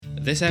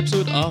This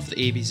episode of the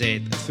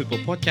ABZ Football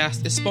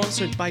Podcast is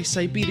sponsored by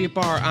Siberia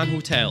Bar and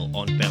Hotel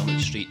on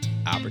Belmont Street,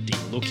 Aberdeen.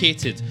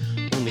 Located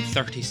only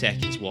 30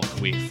 seconds walk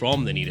away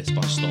from the nearest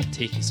bus stop,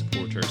 taking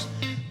supporters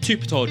to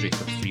Pittodrie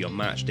for free on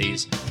match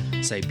days.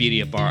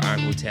 Siberia Bar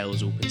and Hotel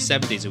is open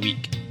 7 days a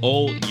week,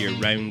 all year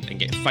round, and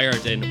get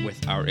fired in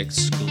with our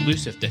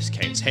exclusive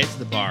discounts. Head to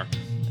the bar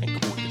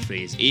and quote the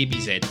phrase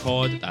ABZ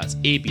Pod, that's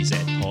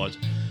ABZ Pod,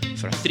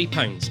 for a £3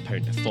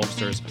 pint of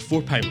Foster's,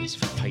 £4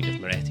 for a pint of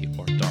Moretti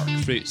or dark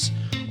fruits,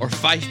 or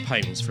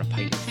 £5 for a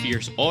pint of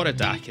Fierce or a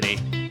daiquiri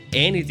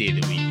any day of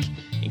the week,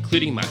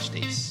 including match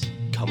days.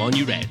 Come on,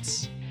 you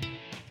Reds.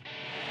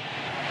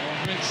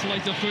 Oh, red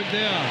slight of foot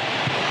there.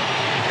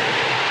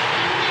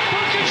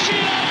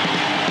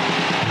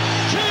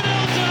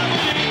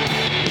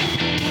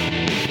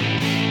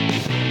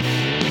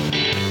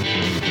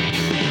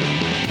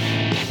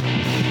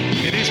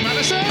 It is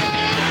Madison!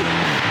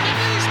 And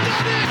he's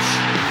done it!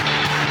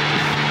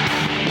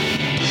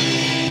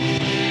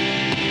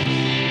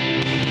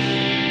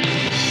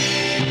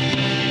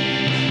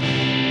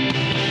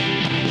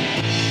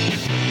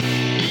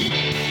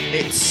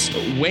 It's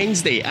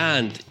Wednesday,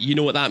 and you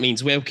know what that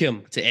means.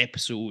 Welcome to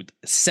episode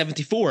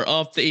 74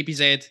 of the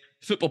ABZ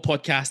Football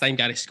Podcast. I'm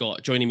Gary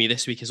Scott. Joining me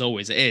this week, as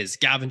always, it is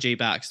Gavin J.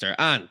 Baxter,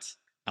 and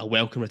a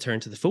welcome return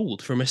to the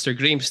fold for Mr.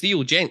 Graham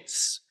Steele.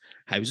 Gents,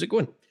 how's it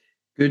going?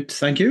 Good,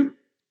 thank you.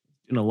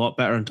 Doing a lot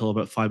better until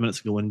about 5 minutes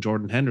ago when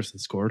Jordan Henderson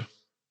scored.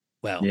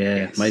 Well, Yeah,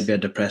 yes. it might be a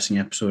depressing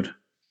episode.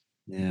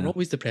 They're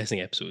always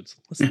depressing episodes.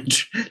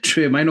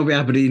 True, it might not be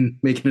Aberdeen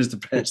making us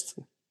depressed.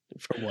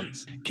 For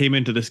once. Came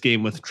into this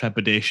game with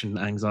trepidation,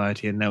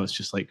 anxiety, and now it's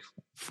just like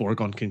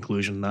foregone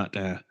conclusion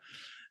that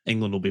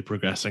England will be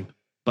progressing.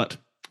 But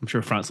I'm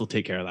sure France will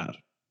take care of that.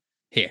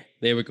 Here,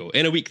 there we go.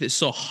 In a week that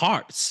saw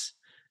Hearts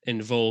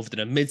involved in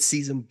a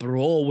mid-season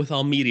brawl with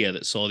Almeria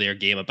that saw their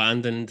game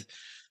abandoned,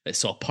 that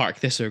saw Park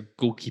Thistle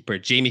goalkeeper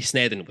Jamie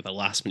Snedden with a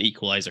last-minute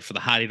equaliser for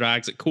the Harry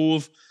Rags at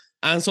Cove,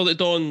 and saw the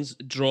Dons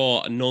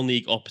draw a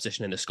non-league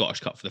opposition in the Scottish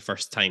Cup for the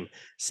first time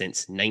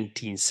since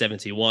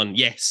 1971.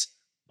 Yes,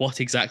 what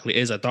exactly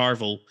is a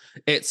Darvel?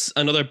 It's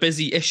another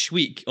busy-ish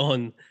week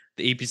on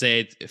the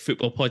ABZ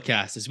Football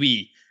Podcast as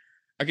we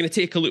are going to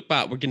take a look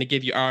back. We're going to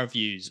give you our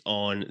views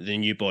on the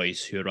new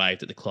boys who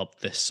arrived at the club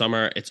this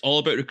summer. It's all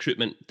about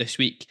recruitment this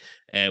week.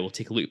 We'll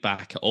take a look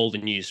back at all the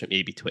news from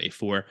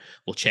AB24.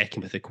 We'll check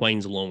in with the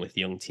Quines along with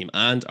the young team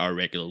and our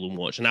regular loan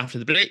watch. And after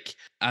the break,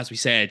 as we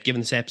said, given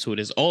this episode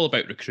is all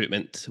about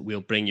recruitment, we'll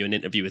bring you an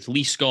interview with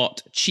Lee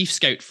Scott, chief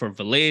scout for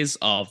Valais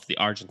of the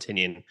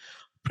Argentinian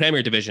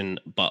Premier Division,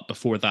 but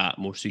before that,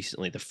 most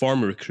recently, the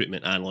former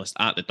recruitment analyst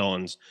at the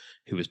Dons,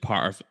 who was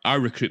part of our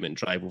recruitment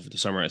drive over the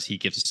summer, as he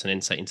gives us an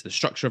insight into the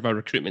structure of our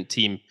recruitment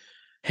team,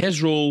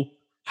 his role,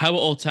 how it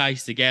all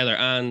ties together,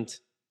 and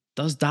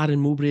does Darren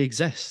Mowbray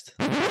exist?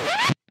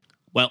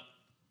 Well,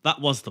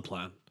 that was the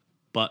plan.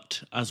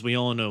 But as we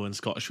all know in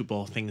Scottish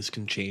football, things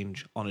can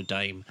change on a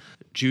dime.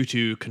 Due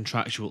to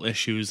contractual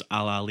issues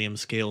a la Liam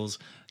Scales,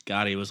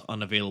 Gary was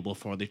unavailable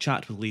for the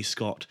chat with Lee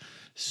Scott,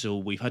 so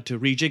we've had to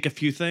rejig a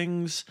few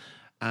things,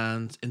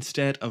 and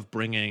instead of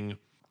bringing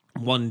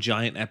one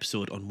giant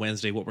episode on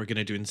Wednesday, what we're going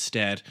to do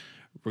instead,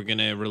 we're going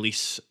to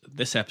release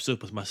this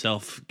episode with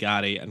myself,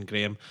 Gary and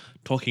Graham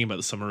talking about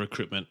the summer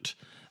recruitment,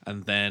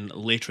 and then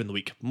later in the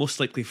week, most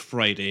likely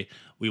Friday,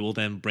 we will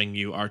then bring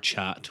you our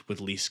chat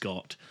with Lee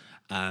Scott,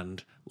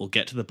 and we'll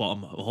get to the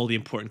bottom of all the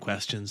important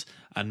questions,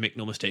 and make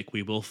no mistake,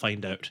 we will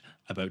find out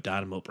about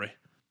Darren Mowbray.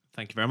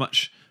 Thank you very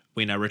much.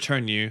 We now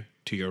return you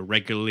to your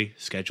regularly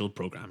scheduled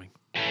programming.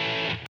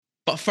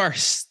 But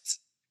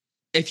first,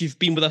 if you've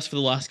been with us for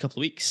the last couple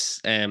of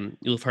weeks,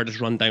 you'll have heard us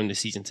run down the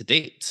season to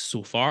date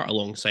so far,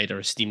 alongside our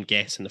esteemed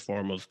guests in the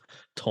form of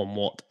Tom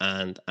Watt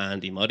and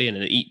Andy Murray. And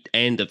at the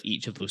end of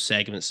each of those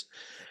segments,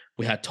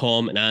 we had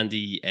Tom and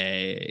Andy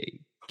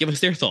give us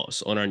their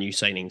thoughts on our new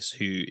signings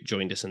who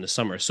joined us in the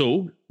summer.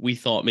 So we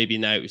thought maybe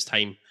now it was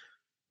time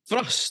for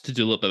us to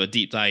do a little bit of a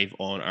deep dive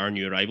on our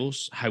new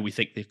arrivals, how we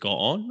think they've got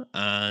on,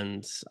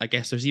 and I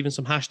guess there's even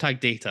some hashtag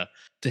data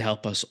to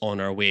help us on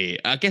our way.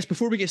 I guess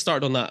before we get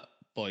started on that,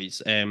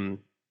 boys,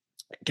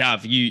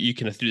 Gav, you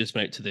kind of threw this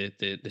one out to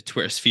the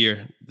Twitter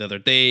sphere the other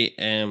day,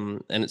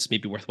 and it's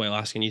maybe worthwhile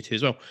asking you too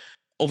as well.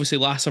 Obviously,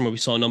 last summer we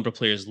saw a number of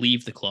players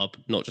leave the club,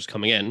 not just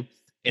coming in.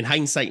 In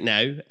hindsight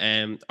now,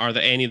 are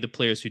there any of the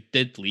players who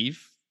did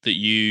leave that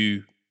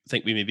you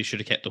think we maybe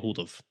should have kept a hold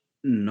of?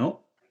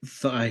 Not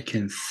that I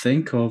can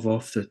think of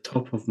off the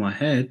top of my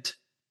head.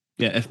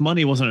 Yeah, if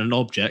money wasn't an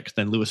object,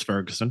 then Lewis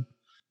Ferguson.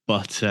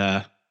 But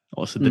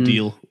also the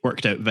deal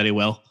worked out very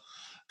well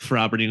for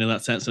Aberdeen in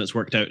that sense, and it's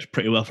worked out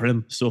pretty well for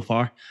him so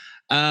far.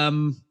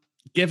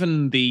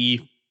 Given the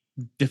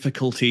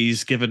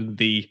difficulties, given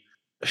the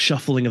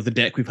shuffling of the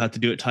deck we've had to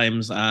do at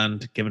times,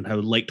 and given how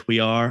light we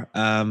are,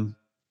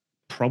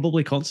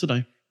 probably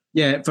Considine.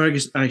 Yeah,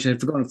 Ferguson. Actually, I'd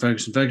forgotten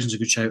Ferguson. Ferguson's a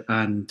good shout,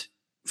 and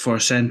for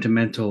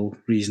sentimental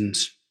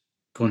reasons,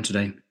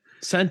 Considine.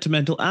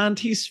 Sentimental, and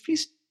he's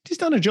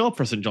done a job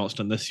for St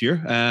Johnstone this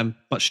year,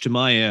 much to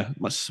my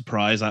much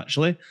surprise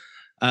actually.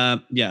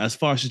 As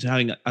far as just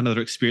having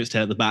another experienced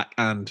head at the back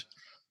and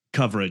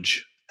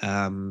coverage,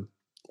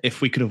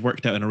 if we could have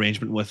worked out an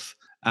arrangement with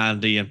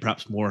Andy and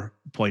perhaps more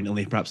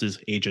poignantly, perhaps his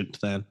agent,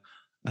 then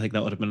I think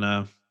that would have been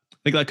I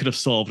think that could have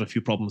solved a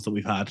few problems that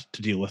we've had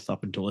to deal with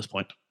up until this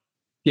point.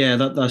 Yeah,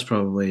 that's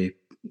probably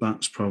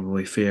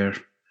fair.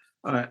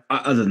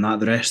 Other than that,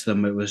 the rest of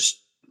them, it was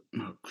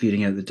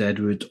clearing out the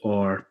deadwood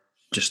or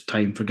just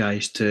time for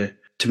guys to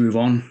move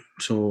on.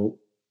 So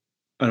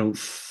no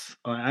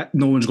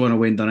one's going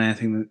away and done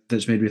anything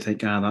that's made me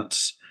think,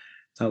 that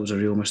was a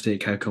real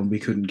mistake. How come we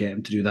couldn't get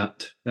him to do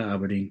that at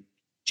Aberdeen?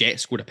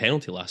 Jet scored a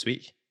penalty last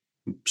week.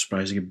 I'm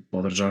surprised he could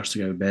bother his arse to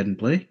get out of bed and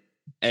play.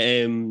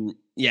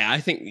 I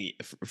think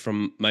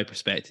from my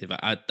perspective,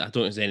 I don't think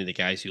there's any of the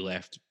guys who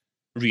left.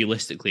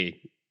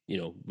 Realistically,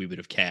 we would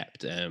have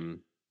kept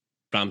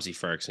Ramsey,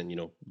 Ferguson.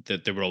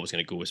 They were always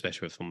going to go,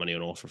 especially with some money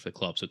on offer for the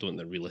club. So I don't think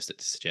they're realistic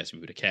to suggest we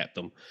would have kept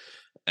them.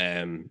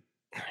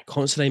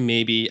 Considine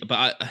maybe,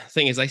 but the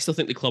thing is, I still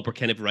think the club were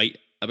kind of right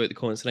about the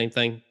Considine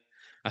thing.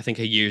 I think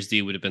a year's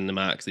deal would have been the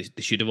max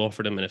they should have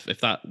offered him, and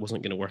if that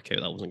wasn't going to work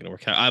out, that wasn't going to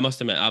work out. I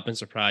must admit, I've been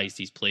surprised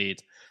he's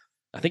played.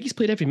 I think he's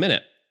played every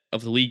minute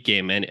of the league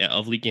game and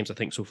of league games, I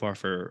think, so far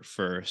for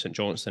St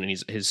Johnstone,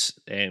 and his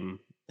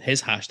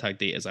hashtag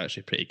date is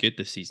actually pretty good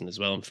this season as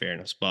well, in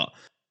fairness. But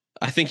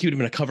I think he would have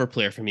been a cover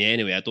player for me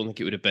anyway. I don't think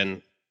it would have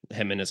been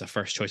him in as a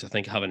first choice. I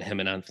think having him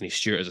and Anthony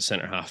Stewart as a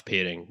centre half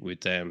pairing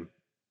would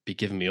be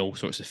giving me all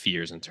sorts of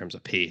fears in terms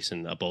of pace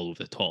and a ball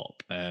over the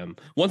top.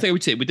 One thing I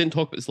would say, we didn't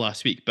talk about this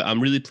last week, but I'm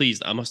really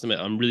pleased. I must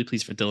admit, I'm really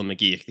pleased for Dylan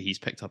McGee that he's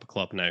picked up a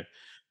club now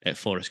at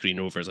Forest Green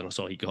Rovers, and I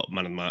saw he got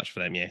man of the match for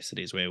them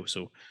yesterday as well.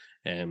 So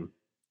I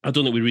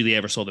don't think we really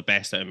ever saw the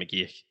best out of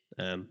McGee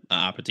at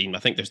Aberdeen. I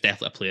think there's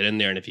definitely a player in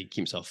there, and if he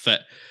keeps himself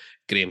fit,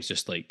 Graham's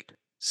just like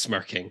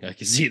smirking, I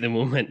can see at the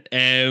moment.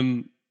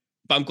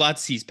 But I'm glad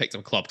to see he's picked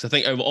up a club, because I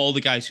think out of all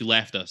the guys who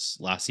left us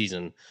last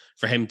season,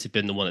 for him to have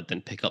been the one that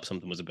didn't pick up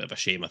something was a bit of a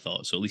shame, I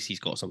thought. So at least he's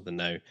got something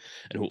now,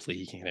 and hopefully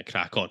he can kind of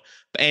crack on.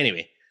 But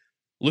anyway,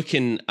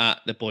 looking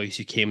at the boys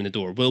who came in the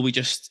door, will we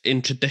just,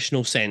 in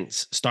traditional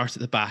sense, start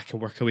at the back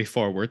and work our way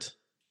forward?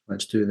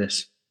 Let's do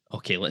this.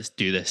 Okay, let's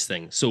do this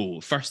thing.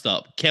 So first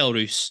up, Kel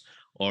Roos,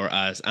 or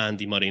as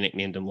Andy Murray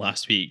nicknamed him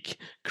last week,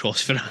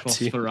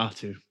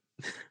 Crossferatu,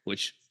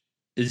 which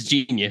is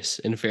genius,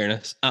 in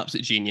fairness.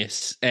 Absolute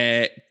genius.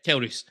 Kel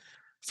Roos,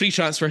 free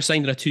transfer,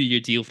 signed on a 2-year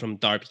deal from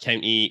Derby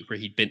County, where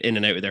he'd been in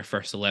and out of their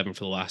first 11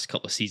 for the last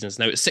couple of seasons.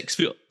 Now, at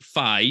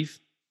 6'5",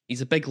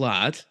 he's a big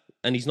lad,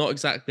 and he's not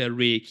exactly a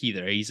rake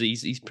either.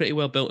 He's pretty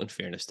well built, in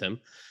fairness to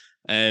him.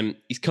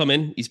 He's come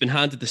in, he's been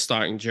handed the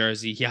starting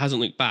jersey. He hasn't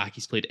looked back.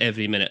 He's played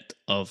every minute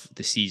of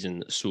the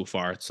season so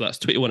far. So that's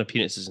 21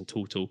 appearances in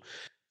total.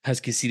 Has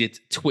conceded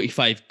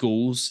 25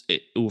 goals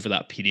over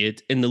that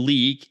period. In the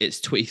league, it's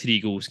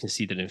 23 goals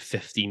conceded in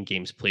 15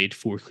 games played,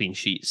 4 clean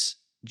sheets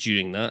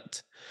during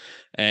that.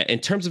 In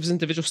terms of his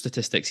individual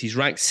statistics, he's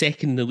ranked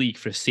second in the league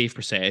for a save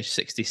percentage,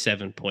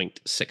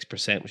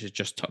 67.6%, which is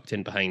just tucked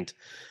in behind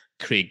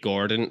Craig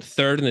Gordon.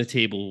 Third in the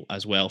table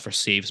as well for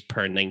saves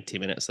per 90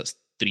 minutes. That's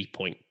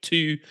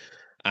 3.2.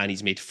 And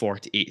he's made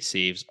 48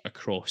 saves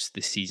across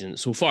the season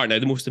so far. Now,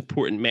 the most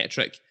important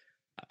metric,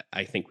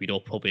 I think we'd all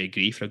probably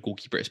agree, for a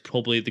goalkeeper is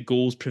probably the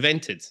goals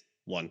prevented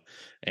one.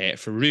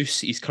 For Roos,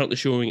 he's currently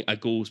showing a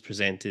goals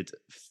prevented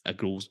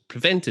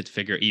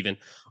figure even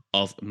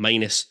of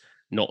minus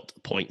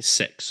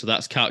 0.6. So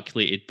that's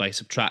calculated by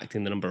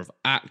subtracting the number of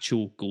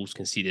actual goals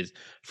conceded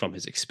from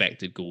his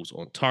expected goals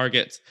on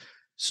target.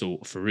 So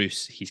for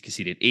Roos, he's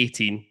conceded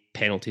 18.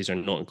 Penalties are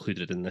not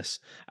included in this,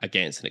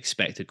 against an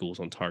expected goals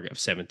on target of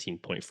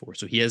 17.4.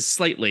 So he has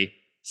slightly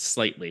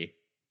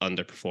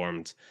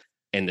underperformed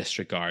in this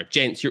regard.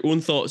 Gents, your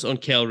own thoughts on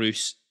Kel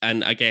Roos,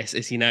 and I guess,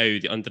 is he now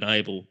the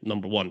undeniable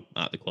number one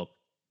at the club?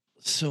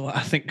 So I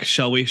think,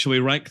 shall we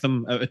rank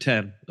them out of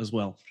 10 as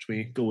well? Should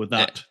we go with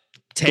that?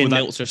 10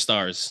 Meltzer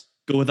stars.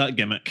 Go with that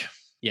gimmick.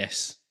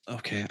 Yes.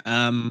 Okay.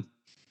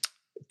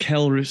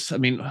 Kel Roos, I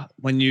mean,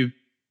 when you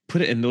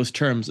put it in those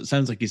terms, it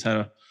sounds like he's had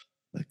a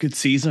good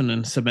season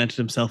and cemented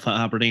himself at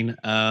Aberdeen.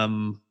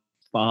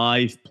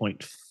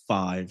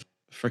 5.5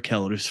 for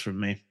Kel Roos from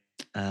me.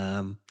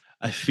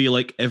 I feel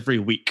like every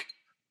week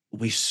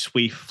we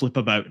flip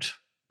about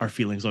our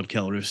feelings on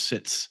Kel Roos.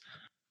 It's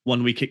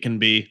one week it can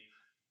be,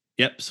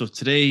 so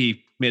today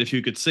he made a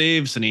few good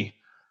saves and he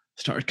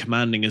started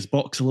commanding his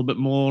box a little bit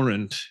more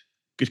and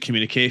good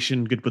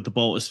communication, good with the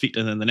ball at his feet.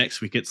 And then the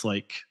next week it's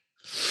like,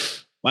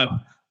 wow,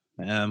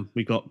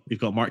 we've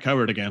got Mark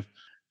Howard again.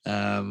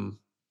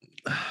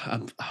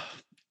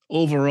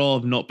 Overall,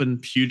 I've not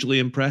been hugely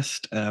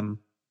impressed.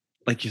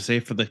 Like you say,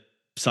 for the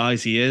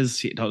size he is,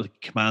 he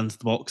commands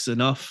the box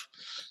enough.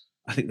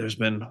 I think there's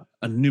been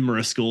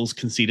numerous goals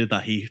conceded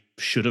that he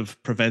should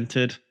have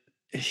prevented.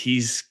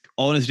 He's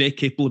on his day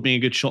capable of being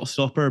a good shot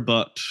stopper,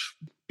 but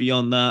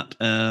beyond that,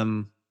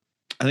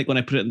 I think when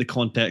I put it in the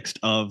context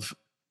of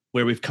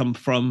where we've come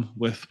from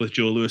with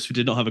Joe Lewis, who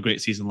did not have a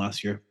great season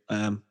last year,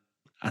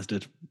 as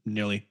did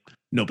nearly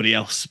nobody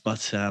else.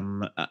 But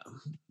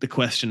the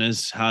question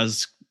is,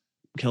 has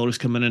Keller's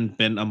come in and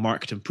been a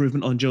marked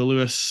improvement on Joe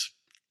Lewis,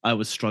 I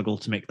would struggle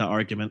to make that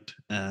argument.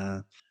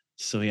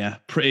 So yeah,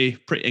 pretty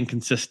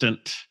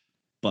inconsistent,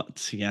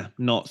 but yeah,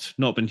 not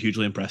been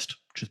hugely impressed,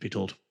 truth be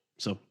told.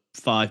 So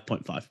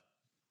 5.5.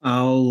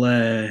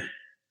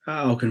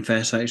 I'll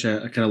confess,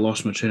 actually, I kind of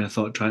lost my train of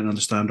thought trying to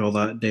understand all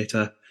that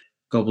data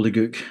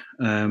gobbledygook.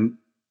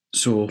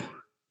 So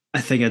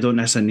I think I don't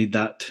necessarily need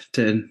that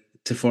to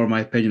form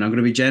my opinion. I'm going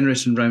to be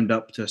generous and round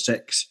up to a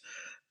 6.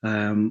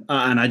 And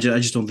I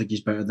just don't think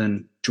he's better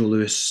than Joe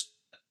Lewis.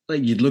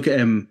 Like, you'd look at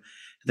him,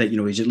 that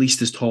he's at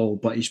least as tall,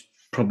 but he's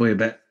probably a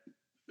bit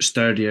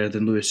sturdier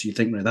than Lewis. So you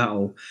think, right,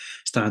 that'll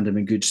stand him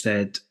in good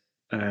stead.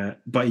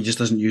 But he just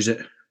doesn't use it.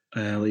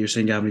 Like you're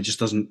saying, Gavin, he just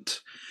doesn't.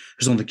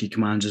 I don't think he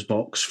commands his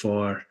box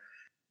for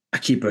a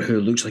keeper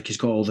who looks like he's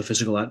got all the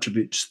physical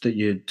attributes that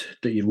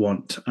you'd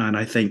want. And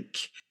I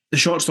think the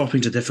shot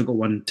stopping's a difficult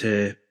one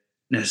to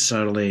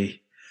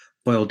necessarily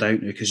boil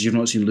down to, because you've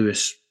not seen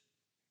Lewis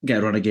get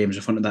a run of games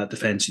in front of that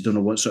defence. You don't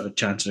know what sort of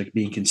chances are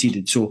being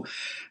conceded. So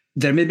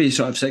there may be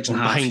sort of 6.5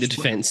 behind the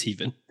defence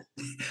even.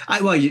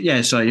 Sorry,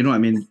 you know what I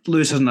mean.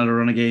 Lewis hasn't had a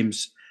run of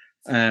games.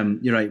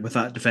 You're right, with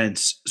that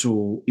defence,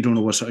 so you don't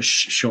know what sort of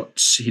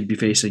shots he'd be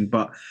facing,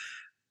 but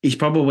he's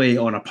probably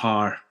on a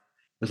par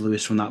with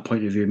Lewis from that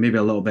point of view, maybe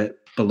a little bit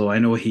below. I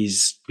know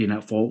he's been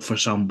at fault for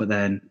some, but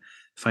then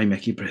find me a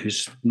keeper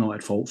who's not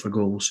at fault for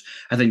goals.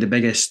 I think the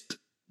biggest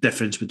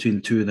difference between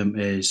the two of them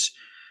is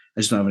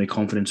I just don't have any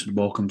confidence when the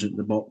ball comes into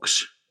the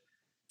box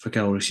for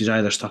Kilruth. He's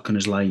either stuck on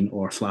his line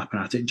or flapping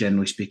at it,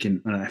 generally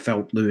speaking, and I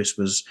felt Lewis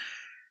was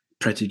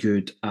pretty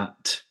good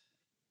at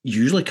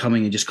usually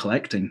coming and just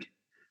collecting,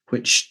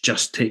 which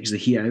just takes the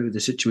heat out of the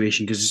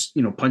situation, because,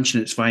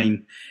 punching it's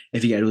fine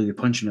if you get a really good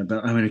punch on it,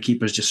 but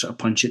keepers just sort of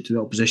punch it to the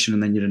opposition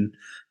and then you're in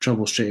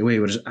trouble straight away.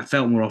 Whereas I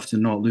felt more often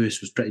than not, Lewis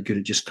was pretty good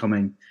at just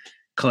coming,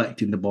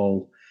 collecting the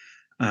ball,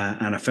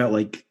 and I felt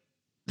like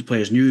the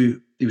players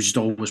knew he was just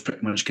always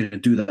pretty much going to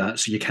do that,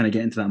 so you kind of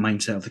get into that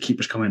mindset of the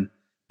keepers coming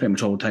pretty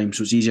much all the time,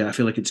 so it's easier. I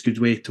feel like it's a good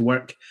way to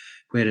work,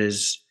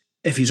 whereas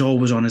if he's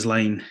always on his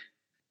line,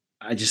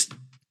 it just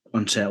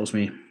unsettles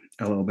me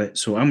a little bit.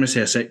 So I'm going to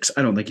say a 6.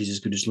 I don't think he's as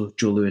good as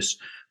Joe Lewis,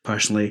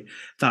 personally.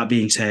 That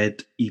being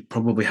said, he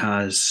probably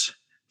has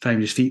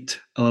found his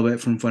feet a little bit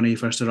from when he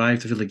first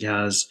arrived. I feel like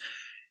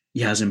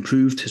he has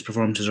improved. His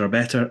performances are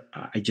better.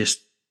 I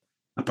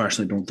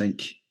personally don't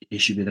think he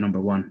should be the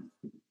number 1.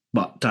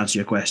 But to answer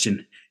your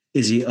question,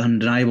 is he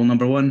undeniable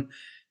number 1? I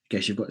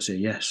guess you've got to say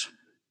yes.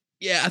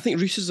 Yeah, I think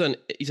Roos he's an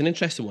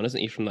interesting one,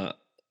 isn't he, from that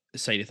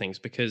side of things?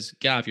 Because,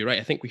 Gav, you're right.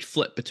 I think we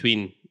flip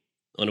between,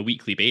 on a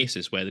weekly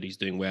basis, whether he's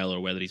doing well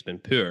or whether he's been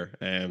poor.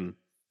 I'm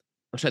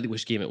trying to think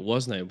which game it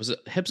was now. Was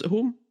it Hibs at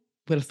home,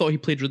 where I thought he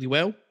played really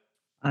well?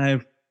 I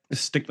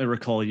distinctly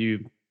recall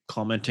you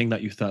commenting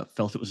that you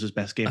felt it was his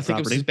best game. I think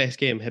it was his best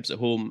game, Hibs at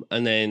home.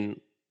 And then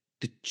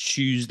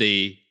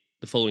the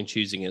following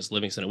Tuesday against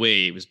Livingston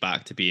away, he was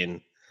back to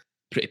being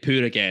pretty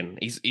poor again.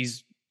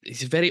 He's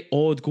a very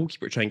odd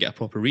goalkeeper to try and get a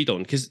proper read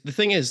on. Because the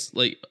thing is,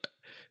 like,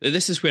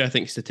 this is where I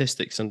think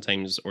statistics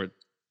sometimes, or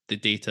the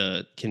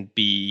data, can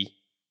be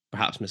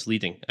perhaps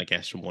misleading, I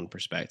guess, from one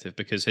perspective,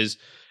 because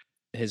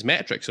his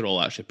metrics are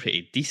all actually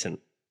pretty decent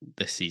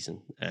this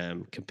season,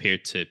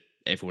 compared to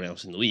everyone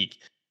else in the league.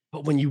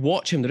 But when you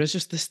watch him, there is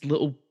just this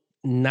little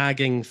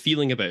nagging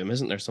feeling about him,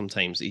 isn't there?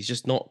 Sometimes he's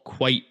just not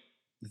quite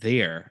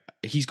there.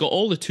 He's got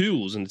all the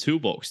tools in the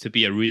toolbox to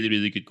be a really,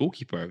 really good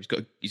goalkeeper.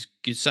 He's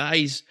good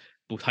size,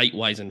 both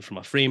height-wise and from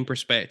a frame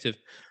perspective.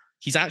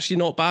 He's actually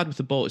not bad with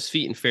the ball at his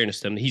feet, in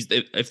fairness to him.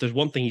 If there's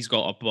one thing he's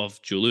got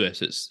above Joe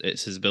Lewis,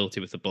 it's his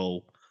ability with the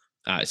ball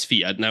at his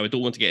feet. Now, I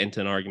don't want to get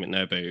into an argument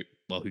now about,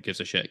 well, who gives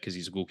a shit, because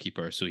he's a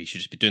goalkeeper, so he should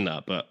just be doing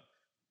that. But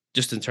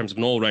just in terms of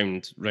an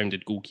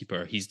all-rounded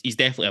goalkeeper, he's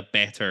definitely a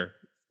better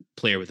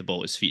player with the ball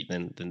at his feet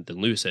than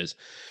Lewis is.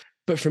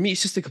 But for me,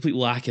 it's just a complete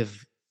lack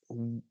of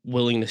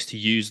willingness to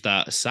use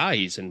that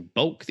size and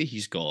bulk that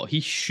he's got. He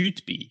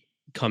should be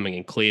coming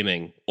and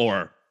claiming,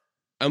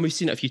 and we've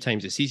seen it a few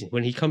times this season,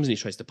 when he comes and he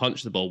tries to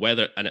punch the ball,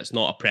 and it's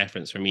not a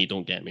preference for me,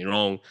 don't get me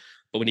wrong,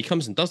 but when he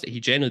comes and does it,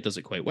 he generally does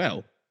it quite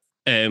well.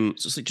 So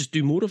it's like, just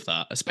do more of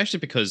that, especially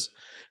because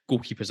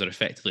goalkeepers are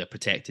effectively a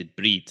protected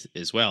breed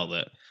as well,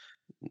 that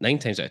 9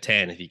 times out of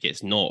 10, if he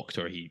gets knocked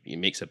or he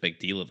makes a big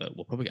deal of it,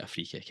 we'll probably get a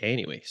free kick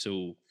anyway.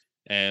 So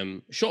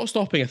shot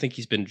stopping, I think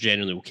he's been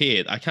generally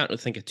okay. I can't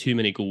really think of too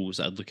many goals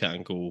that I'd look at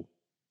and go,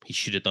 he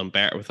should have done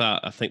better with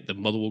that. I think the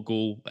Motherwell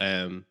goal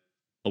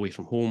away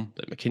from home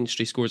that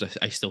McKinstry scores,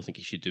 I still think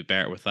he should do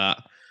better with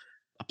that.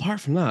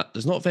 Apart from that,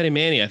 there's not very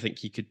many I think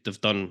he could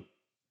have done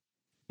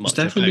much.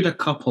 There's definitely been a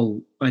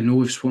couple I know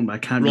we've spoken, but I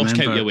can't remember.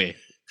 Ross County away.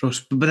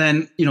 But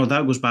then,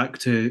 that goes back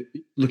to,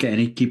 look at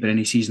any keeper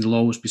any season, there'll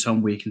always be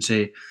some way you can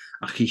say,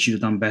 he should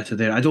have done better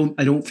there. I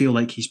don't feel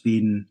like he's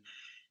been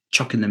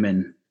chucking them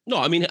in. No,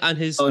 I mean, and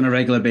his on a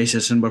regular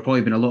basis, and we're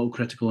probably been a little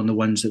critical on the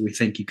ones that we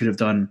think he could have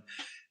done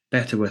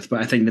better with.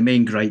 But I think the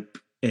main gripe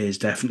is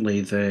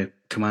definitely the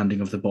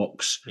commanding of the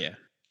box. Yeah.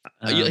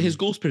 His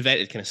goals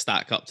prevented kind of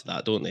stack up to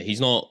that, don't they?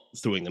 He's not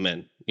throwing them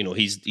in.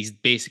 He's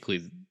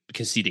basically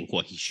conceding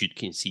what he should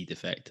concede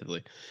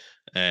effectively.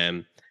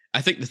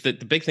 I think the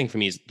big thing for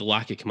me is the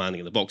lack of commanding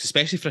in the box,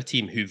 especially for a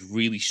team who've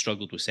really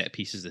struggled with set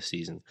pieces this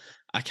season.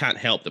 I can't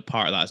help that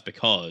part of that is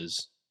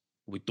because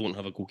we don't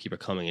have a goalkeeper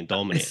coming and I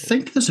dominating.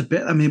 think there's a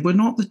bit. I mean, we're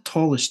not the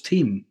tallest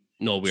team.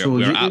 No,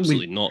 we're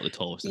absolutely not the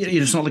tallest.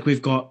 It's not like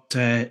we've got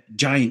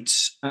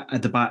giants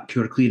at the back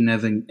who are clearing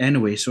everything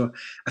anyway. So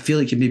I feel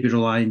like you maybe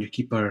rely on your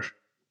keeper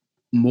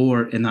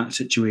more in that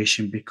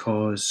situation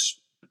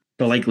because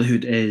the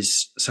likelihood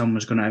is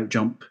someone's going to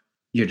outjump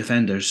your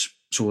defenders.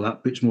 So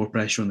that puts more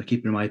pressure on the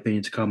keeper, in my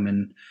opinion, to come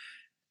in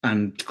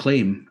and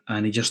claim.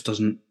 And he just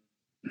doesn't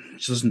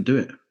do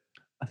it.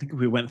 I think if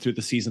we went through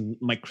the season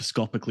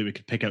microscopically, we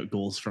could pick out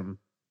goals from,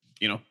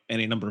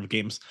 any number of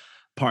games.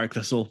 Partick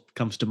Thistle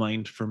comes to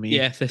mind for me.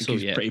 Yeah, Thistle,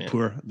 he's pretty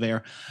poor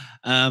there.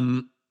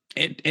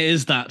 It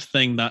is that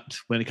thing that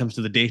when it comes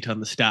to the data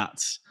and the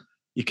stats,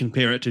 you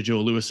compare it to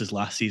Joe Lewis's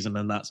last season,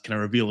 and that kind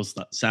of reveals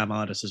that Sam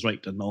Addis is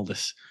right, and all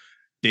this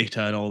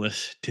data and all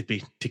this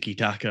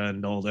tiki-taka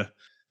and all the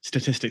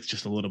statistics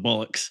just a load of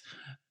bollocks.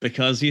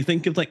 Because you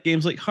think of like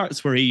games like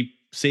Hearts where he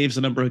saves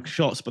a number of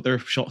shots, but they're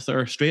shots that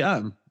are straight at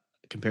him,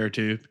 compared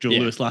to Joe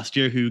Lewis last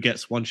year, who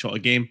gets one shot a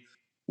game,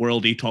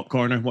 worldy top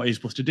corner. What are you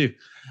supposed to do?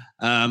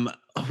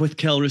 With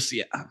Kelrus,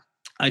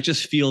 I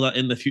just feel that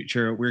in the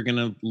future we're going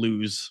to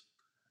lose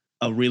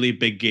a really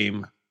big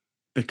game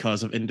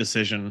because of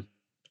indecision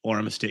or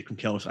a mistake from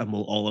Kelrus, and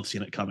we'll all have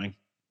seen it coming.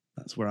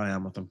 That's where I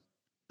am with him.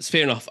 It's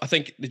fair enough. I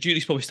think the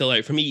jury's probably still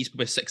out. For me, he's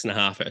probably 6.5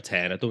 out of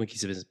 10. I don't think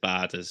he's as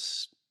bad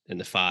as in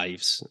the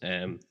 5s,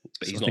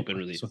 but he's not been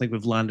really... So I think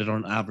we've landed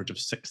on an average of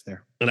 6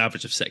 there. An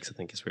average of 6, I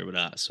think, is where we're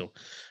at. So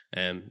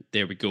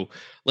there we go.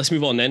 Let's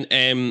move on then.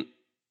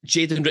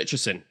 Jayden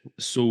Richardson.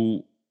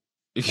 So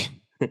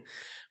what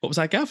was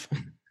that, Gav?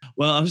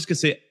 Well, I was just going to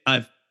say,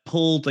 I've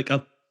pulled like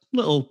a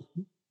little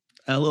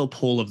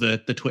poll of the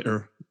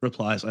Twitter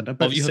replies. And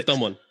about you have done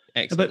one.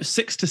 Excellent. About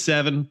 6 to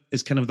 7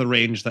 is kind of the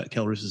range that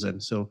Kelrus is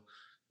in. So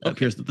it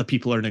appears that the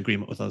people are in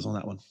agreement with us on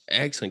that one.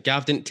 Excellent.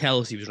 Gav didn't tell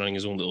us he was running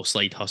his own little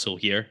slide hustle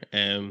here.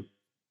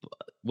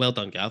 Well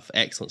done, Gav.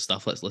 Excellent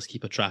stuff. Let's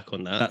keep a track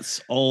on that.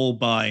 That's all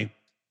by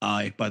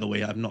the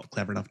way. I'm not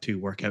clever enough to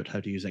work out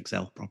how to use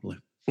Excel properly.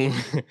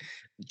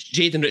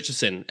 Jayden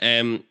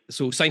Richardson.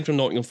 So signed from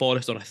Nottingham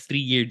Forest on a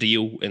 3-year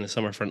deal in the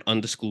summer for an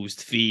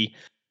undisclosed fee.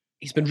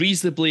 He's been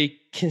reasonably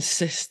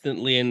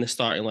consistently in the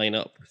starting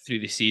lineup through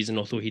the season,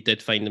 although he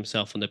did find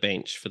himself on the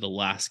bench for the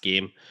last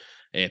game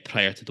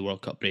prior to the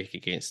World Cup break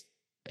against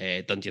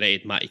Dundee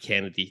United. Matty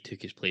Kennedy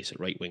took his place at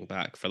right wing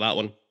back for that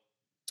one.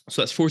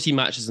 So that's 14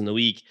 matches in the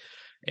league,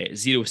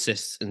 0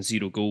 assists and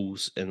 0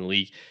 goals in the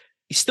league.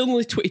 He's still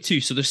only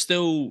 22, so there's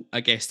still,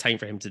 I guess, time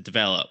for him to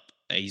develop.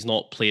 He's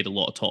not played a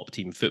lot of top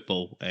team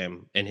football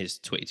in his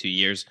 22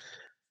 years.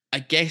 I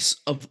guess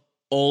of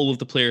all of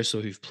the players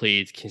who've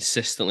played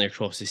consistently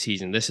across the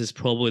season, this is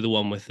probably the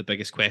one with the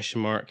biggest question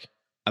mark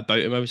about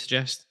him, I would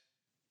suggest.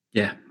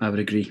 Yeah, I would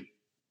agree.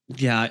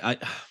 Yeah,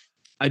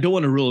 I don't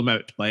want to rule him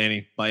out by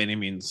any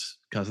means,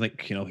 because I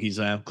think he's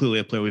clearly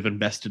a player we've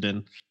invested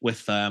in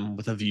with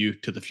a view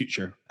to the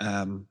future.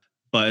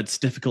 But it's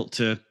difficult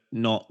to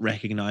not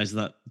recognize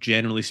that,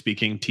 generally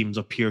speaking, teams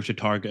appear to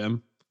target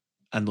him,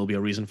 and there'll be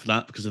a reason for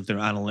that because of their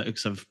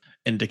analytics have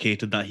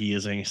indicated that he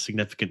is a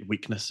significant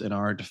weakness in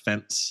our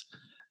defense.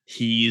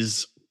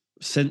 He's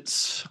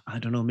since, I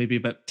don't know, maybe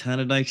about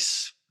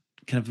Tannadice,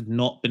 kind of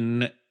not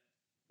been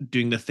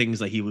doing the things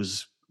that he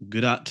was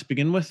good at to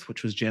begin with,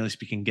 which was generally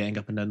speaking getting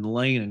up and down the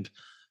line and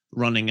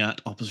running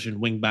at opposition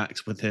wing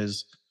backs with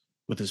his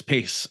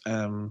pace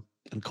and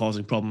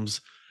causing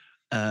problems.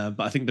 But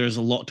I think there's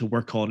a lot to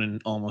work on in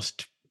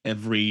almost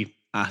every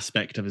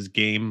aspect of his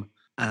game,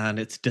 and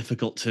it's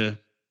difficult to...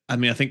 I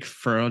mean, I think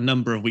for a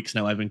number of weeks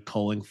now, I've been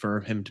calling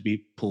for him to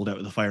be pulled out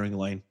of the firing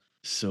line.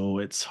 So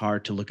it's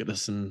hard to look at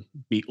this and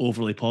be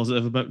overly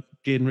positive about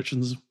Jayden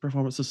Richardson's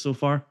performances so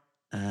far.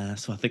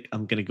 So I think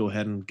I'm going to go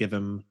ahead and give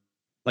him,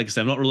 like I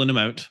said, I'm not ruling him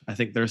out. I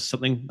think there's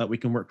something that we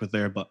can work with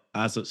there, but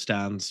as it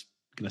stands,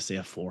 I'm going to say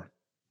a 4.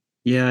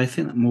 Yeah, I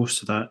think that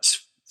most of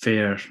that's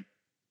fair.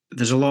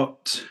 There's a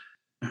lot...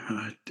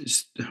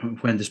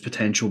 when does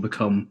potential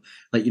become,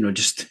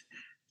 just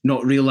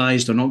not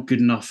realised or not good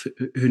enough?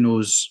 Who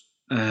knows?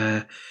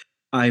 I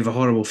have a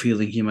horrible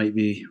feeling he might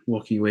be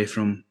walking away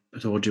from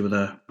Pataudry with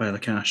a pile of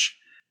cash,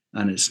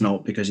 and it's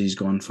not because he's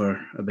gone for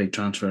a big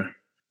transfer.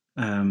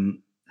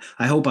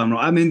 I hope I'm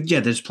right. I mean, yeah,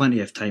 there's plenty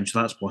of time,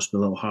 so that's possibly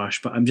a little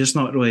harsh, but I'm just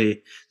not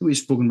really, we've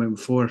spoken about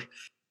before,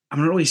 I'm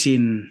not really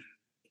seeing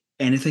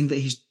anything that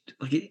he's,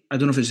 I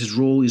don't know if it's his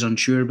role, he's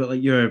unsure,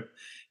 but you're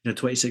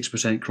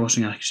 26%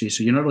 crossing accuracy,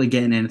 so you're not really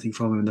getting anything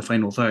from him in the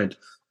final third.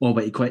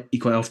 But he quite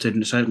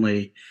often,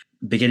 certainly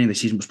beginning of the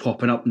season, was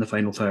popping up in the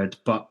final third,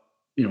 but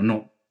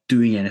not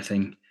doing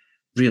anything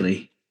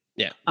really.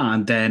 Yeah.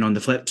 And then on the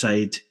flip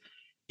side,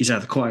 he's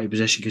either caught out of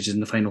position because he's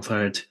in the final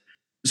third,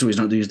 so he's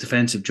not doing his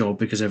defensive job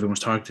because everyone's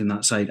targeting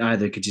that side,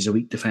 either because he's a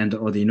weak defender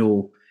or they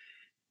know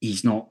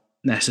he's not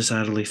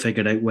necessarily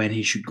figured out when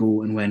he should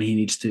go and when he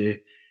needs to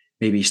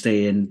maybe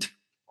stay and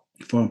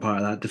form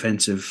part of that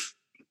defensive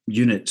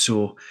unit.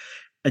 So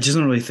I just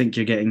don't really think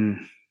you're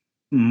getting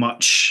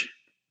much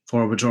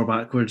forwards or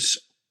backwards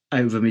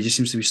out of him. He just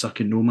seems to be stuck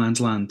in no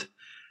man's land.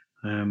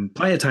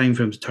 Plenty of time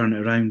for him to turn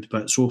it around,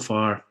 but so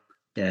far,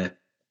 yeah,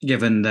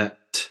 given that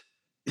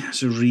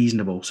it's a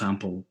reasonable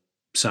sample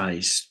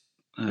size,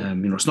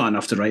 it's not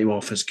enough to write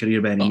off his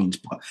career by any means,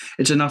 but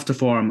it's enough to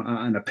form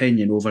an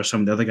opinion over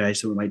some of the other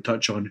guys that we might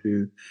touch on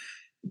who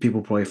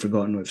people probably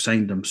forgotten we've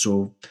signed them.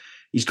 So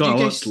he's got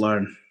a lot to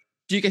learn.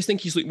 Do you guys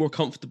think he's more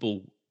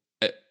comfortable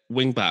at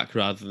wing back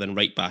rather than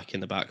right back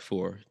in the back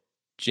four?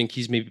 Do you think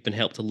he's maybe been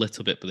helped a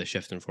little bit by the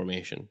shift in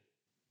formation?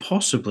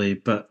 Possibly,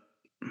 but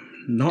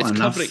not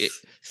enough.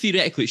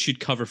 Theoretically, it should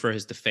cover for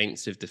his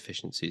defensive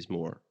deficiencies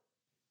more.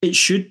 It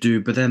should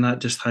do, but then that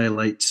just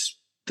highlights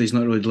that he's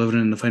not really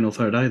delivering in the final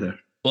third either.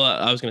 Well,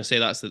 I was going to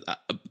say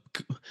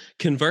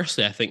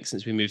conversely, I think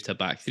since we moved to a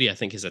back three, I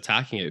think his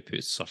attacking output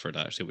has suffered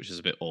actually, which is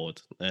a bit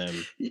odd.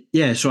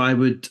 Yeah, so I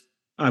would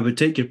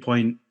take your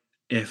point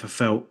if I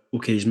felt,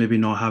 okay, he's maybe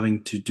not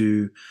having to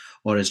do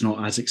or is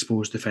not as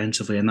exposed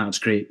defensively, and that's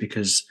great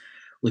because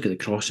look at the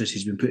crosses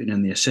he's been putting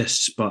in, the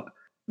assists, but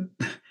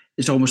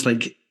it's almost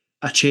like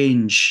a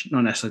change,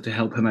 not necessarily to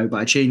help him out,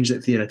 but a change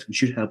that theoretically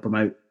should help him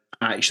out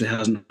actually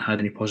hasn't had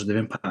any positive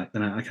impact,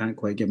 and I can't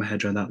quite get my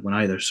head around that one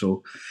either.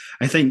 So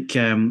I think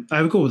I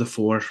would go with a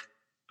 4.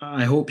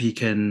 I hope he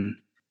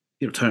can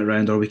turn it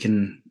around, or we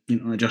can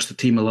adjust the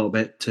team a little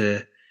bit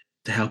to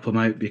help him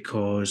out,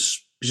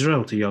 because he's a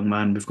relatively young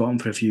man. We've got him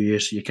for a few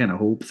years, so you kind of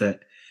hope that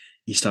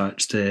he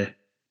starts to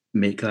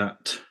make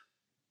that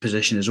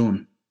position his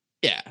own.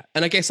 Yeah,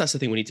 and I guess that's the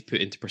thing we need to put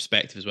into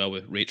perspective as well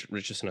with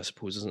Richardson, I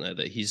suppose, isn't it?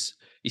 That he's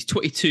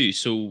 22,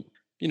 so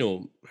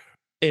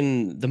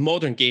in the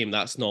modern game,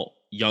 that's not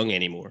young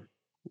anymore,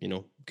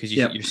 because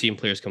you're seeing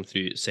players come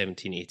through at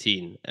 17,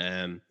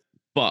 18.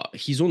 But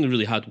he's only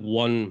really had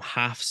one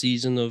half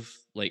season of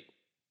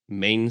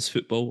men's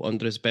football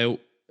under his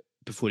belt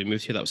before he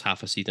moved here. That was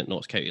half a season at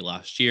Notts County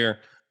last year.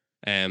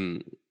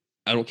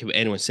 I don't care what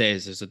anyone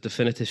says, there's a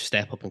definitive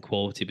step up in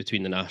quality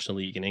between the National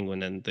League in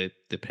England and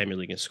the Premier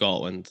League in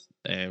Scotland.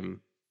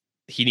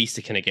 He needs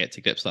to kind of get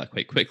to grips with that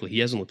quite quickly. He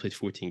has only played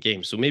 14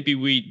 games, so maybe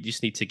we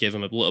just need to give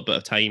him a little bit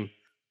of time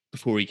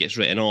before he gets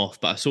written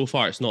off. But so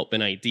far, it's not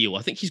been ideal.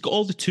 I think he's got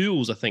all the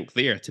tools,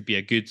 there to be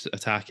a good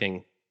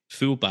attacking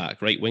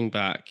fullback, right wing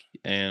back.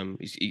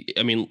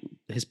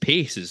 His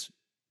pace is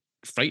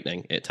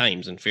frightening at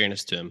times, in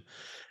fairness to him.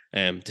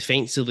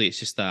 Defensively, it's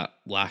just that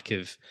lack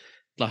of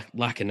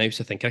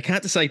nous, I think. I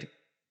can't decide.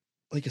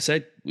 Like I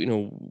said, we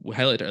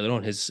highlighted earlier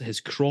on,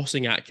 his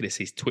crossing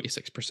accuracy is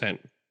 26%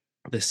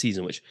 this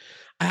season, which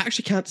I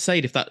actually can't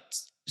decide if that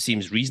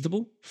seems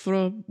reasonable for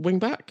a wing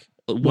back.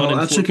 One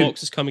in 4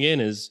 boxes coming in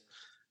is...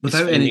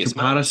 Without any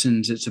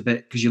comparisons, it's a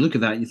bit... Because you look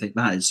at that and you think,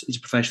 he's a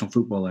professional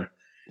footballer.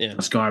 Yeah.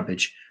 That's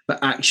garbage. But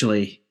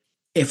actually,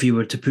 if you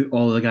were to put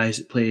all the guys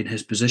that play in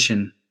his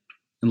position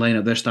and line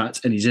up their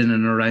stats, and he's in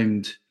and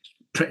around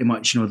pretty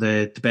much,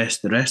 the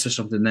best of the rest or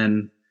something,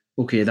 then,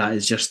 okay, that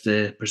is just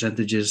the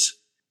percentages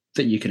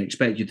that you can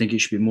expect. You'd think it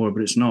should be more,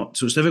 but it's not.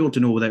 So it's difficult to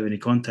know without any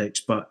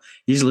context, but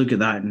you just look at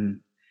that,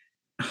 and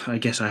I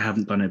guess I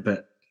haven't done it,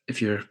 but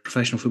if you're a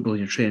professional footballer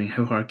and you're training,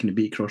 how hard can it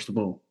be across the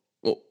ball?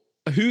 Well,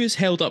 who is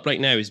held up right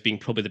now as being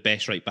probably the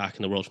best right back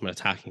in the world from an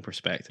attacking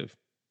perspective?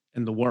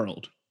 In the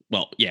world?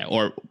 Well, yeah,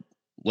 or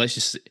let's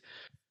just say,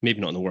 maybe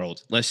not in the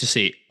world. Let's just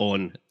say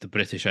on the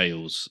British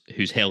Isles,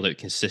 who's held out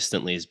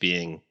consistently as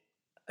being...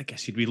 I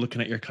guess you'd be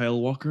looking at your Kyle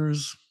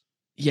Walkers.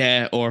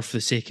 Yeah, or for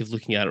the sake of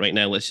looking at it right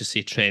now, let's just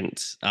say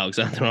Trent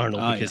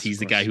Alexander-Arnold, because he's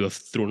the guy who I've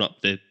thrown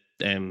up the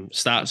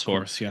stats for.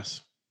 Of course,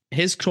 yes.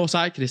 His cross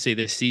accuracy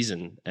this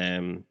season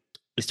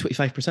is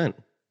 25%.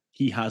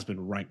 He has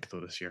been ranked, though,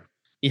 this year.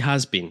 He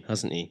has been,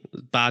 hasn't he?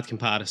 Bad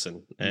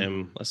comparison.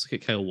 Let's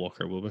look at Kyle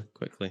Walker, will we,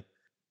 quickly?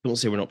 Don't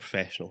say we're not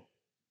professional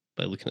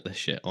by looking at this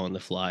shit on the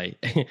fly.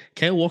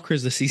 Kyle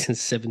Walker's this season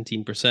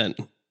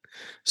 17%.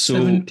 So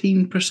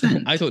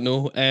 17%? I don't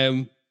know.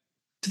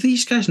 Do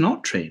these guys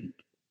not train?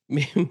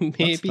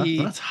 Maybe.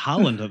 That's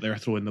Haaland that they're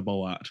throwing the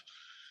ball at.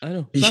 I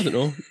know. I don't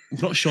know.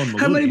 Not Sean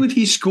Maloney. How many would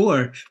he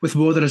score with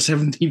more than a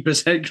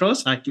 17%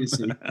 cross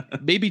accuracy?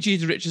 Maybe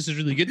Jaden Richards is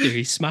really good there.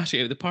 He's smashing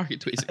it out of the park at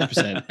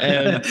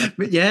 26%.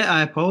 But yeah,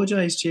 I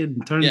apologise,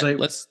 Jaden. Turns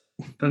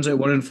out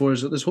 1 in 4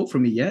 is there's hope for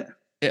me yet.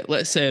 Yeah,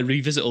 let's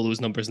revisit all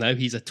those numbers now.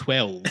 He's a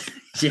 12.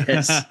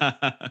 Yes.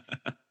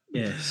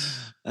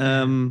 Yes.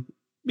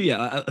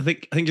 Yeah, I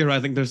think you're right.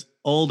 I think there's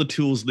all the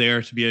tools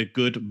there to be a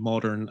good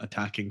modern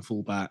attacking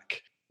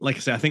fullback. Like I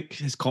said, I think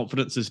his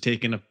confidence has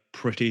taken a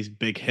pretty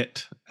big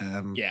hit.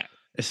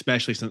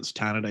 Especially since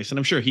Tannadice. And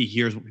I'm sure he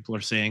hears what people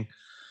are saying,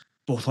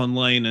 both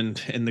online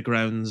and in the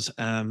grounds.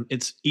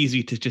 It's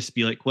easy to just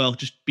be like, well,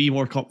 just be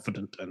more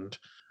confident and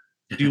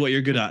do what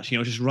you're good at.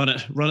 Just run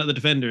at the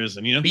defenders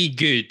and be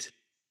good,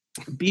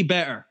 be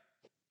better.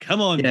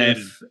 Come on,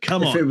 Jaden.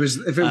 Come on. If it was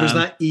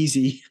that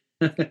easy.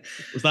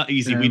 Was that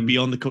easy? We'd be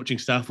on the coaching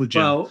staff with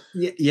Jim. Well,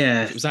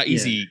 yeah. If it was that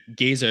easy,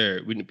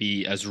 Gazer wouldn't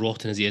be as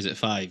rotten as he is at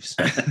fives.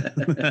 Well,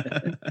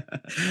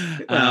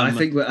 I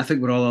think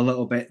we're all a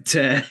little bit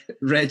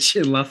rich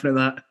and laughing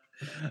at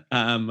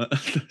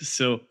that.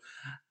 So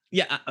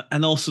Yeah,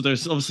 and also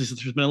there's been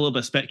a little bit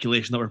of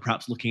speculation that we're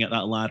perhaps looking at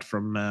that lad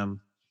from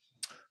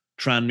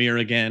Tranmere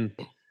again.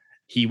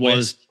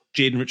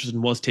 Jaden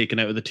Richardson was taken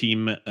out of the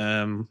team.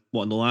 In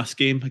the last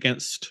game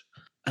against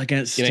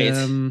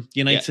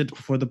United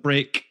before the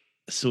break.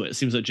 So it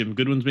seems that Jim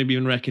Goodwin's maybe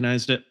even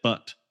recognised it.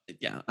 But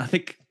yeah, I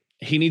think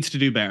he needs to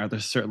do better.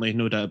 There's certainly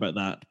no doubt about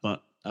that.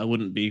 But I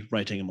wouldn't be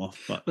writing him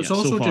off. But it's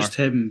also just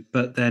him.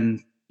 But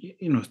then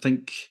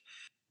think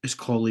his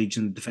colleagues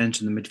in the defence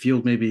and the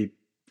midfield maybe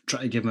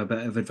try to give him a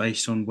bit of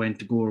advice on when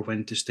to go or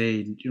when to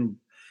stay.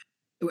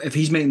 If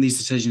he's making these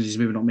decisions, he's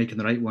maybe not making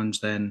the right ones.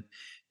 Then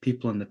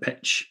people on the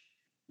pitch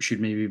should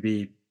maybe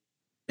be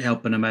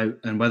helping him out,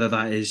 and whether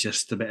that is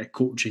just a bit of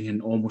coaching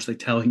and almost like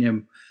telling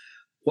him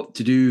what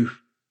to do.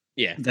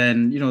 Yeah.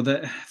 Then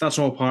that's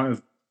all part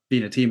of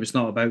being a team. It's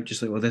not about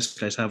just like, well, this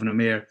guy's having a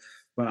mare,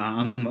 but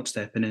I'm not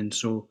stepping in.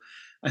 So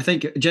I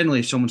think generally,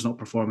 if someone's not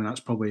performing,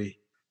 that's probably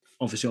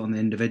obviously on the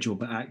individual,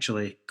 but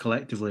actually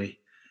collectively,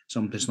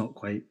 something's not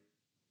quite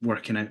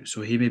working out.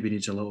 So he maybe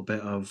needs a little bit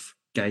of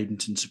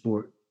guidance and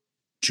support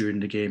during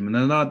the game.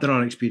 And there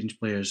are experienced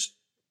players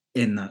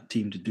in that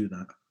team to do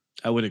that.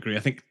 I would agree. I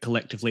think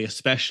collectively,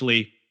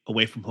 especially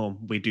away from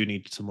home, we do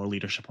need some more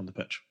leadership on the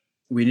pitch.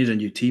 We need a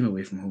new team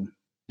away from home.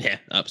 Yeah,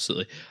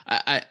 absolutely.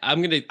 I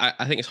think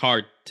it's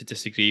hard to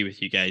disagree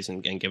with you guys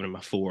and giving him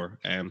a 4.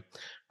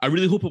 I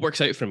really hope it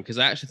works out for him, because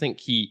I actually think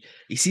he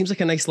seems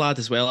like a nice lad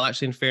as well,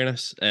 actually, in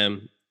fairness.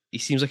 He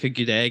seems like a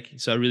good egg,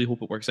 so I really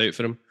hope it works out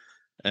for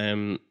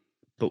him.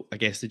 But I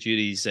guess the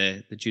jury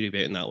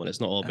about in that one.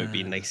 It's not all about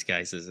being nice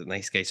guys. Is it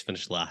nice guys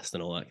finish last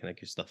and all that kind of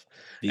good stuff?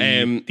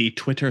 The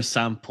Twitter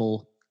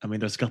sample, I mean,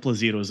 there's a couple of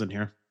zeros in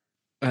here.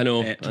 I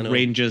know. It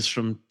ranges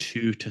from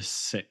 2 to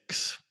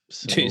 6.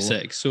 So 2 to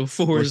 6. So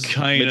 4 is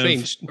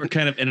mid-range. We're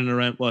kind of in and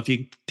around. Well, if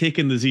you take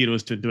in the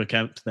zeros into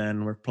account,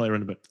 then we're probably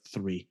around about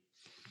 3.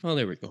 Well,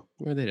 there we go.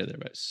 We're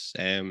thereabouts.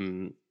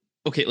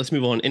 Okay, let's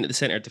move on into the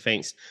centre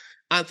defence.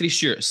 Anthony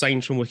Stewart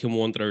signed from Wycombe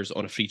Wanderers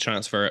on a free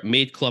transfer,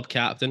 made club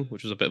captain,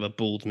 which was a bit of a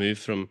bold move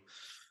from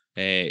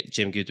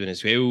Jim Goodwin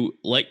as well.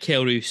 Like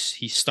Kelroos,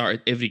 he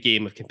started every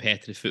game of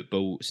competitive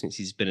football since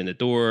he's been in the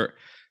door.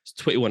 It's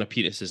 21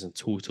 appearances in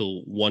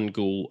total, 1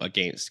 goal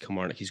against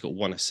Kilmarnock. He's got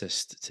 1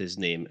 assist to his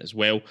name as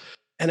well.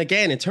 And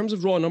again, in terms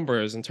of raw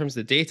numbers, in terms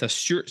of the data,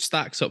 Stewart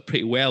stacks up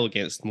pretty well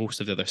against most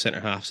of the other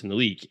centre-halves in the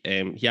league.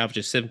 He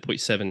averages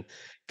 7.7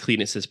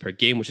 clearances per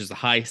game, which is the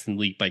highest in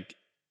the league by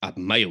a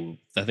mile.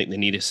 I think the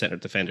nearest centre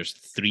defender is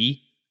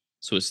 3.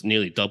 So it's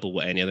nearly double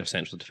what any other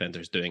central defender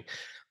is doing.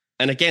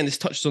 And again, this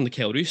touches on the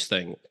Kelroos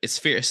thing. It's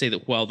fair to say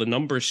that while the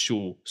numbers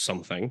show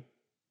something,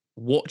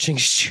 watching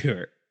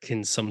Stewart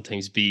can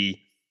sometimes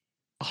be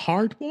a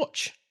hard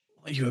watch.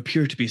 What you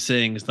appear to be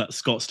saying is that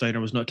Scott Steiner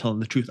was not telling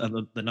the truth,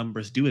 and the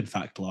numbers do in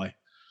fact lie.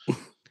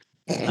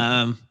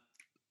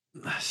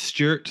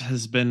 Stewart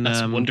has been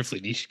that's wonderfully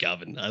niche,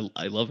 Gavin.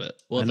 I love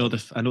it. I know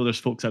there's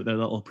folks out there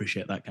that'll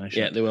appreciate that kind of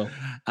shit. Yeah, they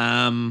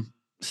will.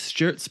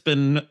 Stewart's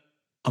been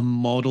a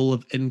model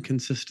of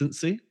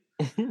inconsistency.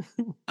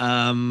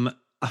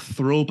 A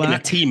throwback in a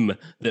team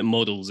that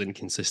models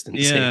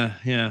inconsistency.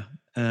 Yeah.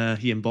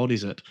 He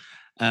embodies it.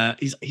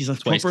 He's a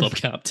twice club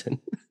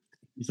captain.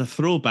 He's a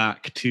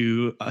throwback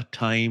to a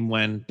time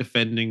when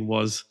defending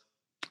was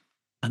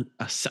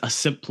a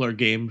simpler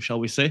game, shall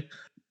we say?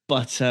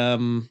 But I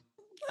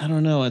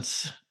don't know.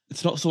 It's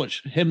not so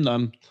much him that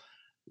I'm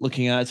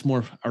looking at. It's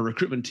more a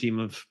recruitment team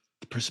of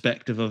the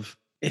perspective of,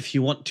 if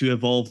you want to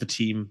evolve the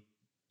team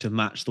to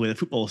match the way the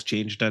football has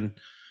changed, and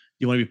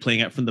you want to be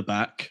playing out from the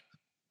back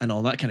and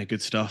all that kind of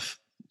good stuff,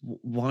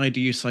 why do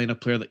you sign a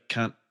player that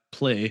can't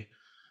play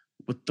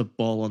with the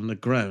ball on the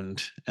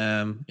ground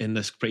in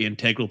this pretty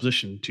integral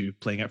position to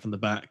playing out from the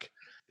back?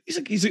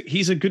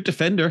 He's a good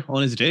defender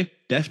on his day,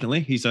 definitely.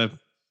 He's a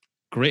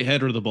great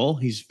header of the ball.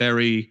 He's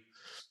very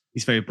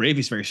brave.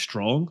 He's very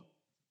strong.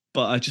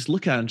 But I just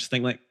look at him and just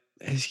think, like,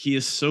 he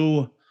is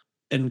so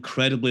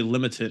incredibly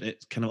limited.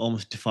 It kind of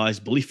almost defies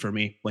belief for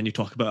me when you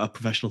talk about a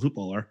professional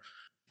footballer.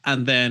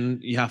 And then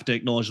you have to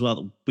acknowledge as well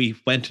that we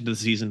went into the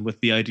season with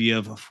the idea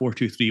of a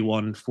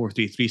 4-2-3-1,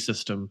 4-3-3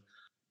 system.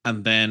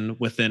 And then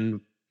within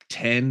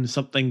 10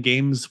 something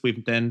games,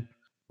 we've then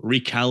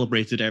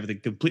recalibrated everything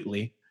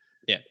completely.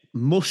 Yeah.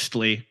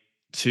 Mostly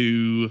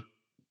to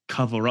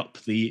cover up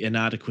the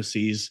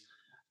inadequacies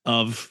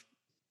of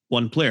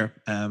one player,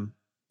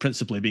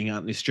 principally being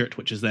Anthony Stewart,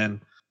 which has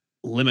then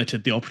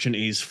limited the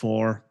opportunities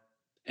for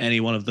any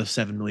one of the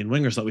 7 million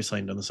wingers that we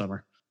signed in the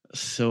summer.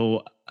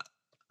 So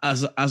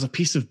as a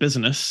piece of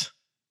business,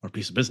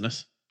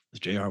 as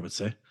JR would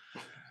say,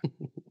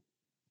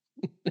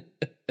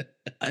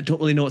 I don't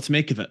really know what to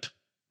make of it.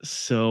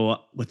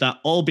 So with that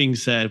all being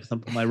said,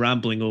 with my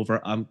rambling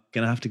over, I'm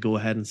going to have to go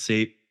ahead and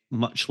say,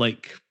 much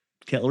like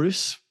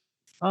Kelroos,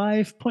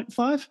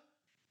 5.5?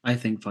 I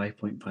think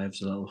 5.5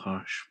 is a little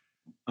harsh.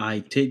 I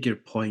take your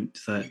point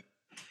that,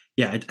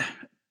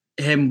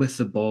 him with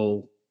the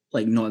ball,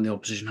 like not in the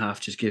opposition half,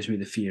 just gives me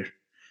the fear.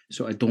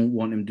 So I don't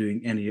want him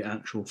doing any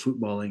actual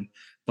footballing.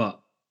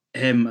 But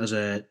him as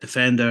a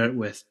defender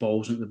with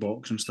balls into the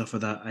box and stuff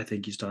like that, I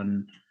think he's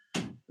done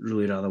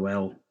really rather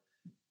well.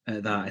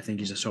 At that, I think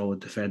he's a solid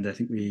defender. I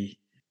think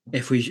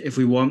if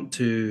we want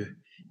to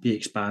be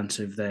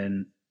expansive,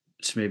 then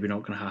it's maybe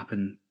not going to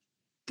happen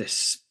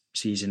this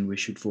season. We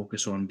should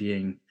focus on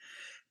being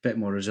a bit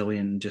more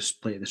resilient and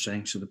just play to the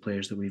strengths of the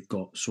players that we've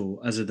got.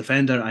 So as a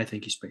defender, I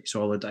think he's pretty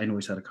solid. I know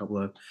he's had a couple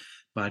of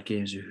bad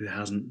games, who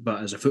hasn't,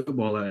 but as a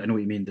footballer, I know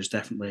what you mean. There's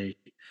definitely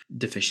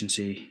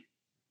deficiency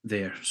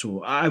there.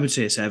 So I would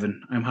say a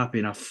 7. I'm happy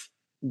enough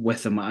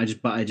with him. I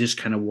just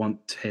kind of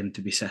want him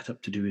to be set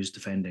up to do his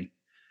defending,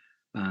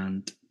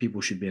 and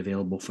people should be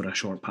available for a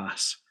short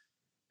pass,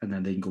 and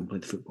then they can go and play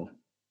the football.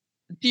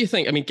 Do you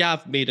think? I mean,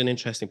 Gav made an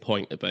interesting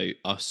point about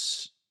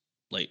us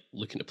like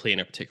looking to play in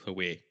a particular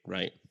way,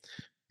 right?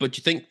 But do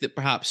you think that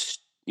perhaps,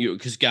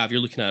 because Gav,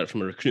 you're looking at it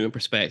from a recruitment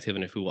perspective,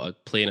 and if we want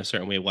to play in a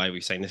certain way, why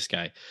we sign this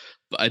guy?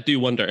 But I do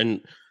wonder,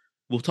 and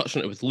we'll touch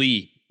on it with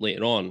Lee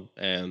later on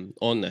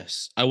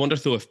this. I wonder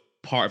though if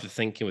part of the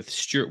thinking with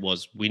Stuart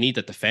was we need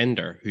a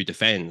defender who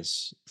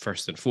defends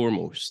first and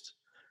foremost,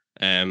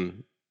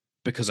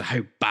 because of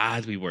how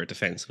bad we were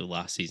defensively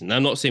last season. Now,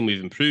 I'm not saying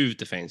we've improved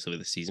defensively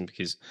this season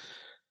because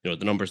the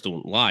numbers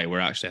don't lie. We're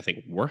actually, I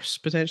think, worse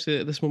potentially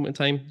at this moment in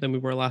time than we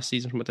were last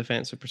season from a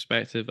defensive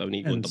perspective. I would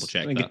need to go and double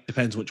check that. It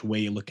depends which way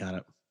you look at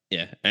it.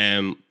 Yeah.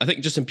 I think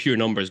just in pure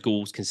numbers,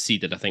 goals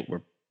conceded, I think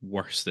we're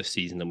worse this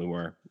season than we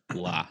were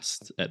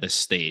last at this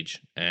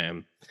stage.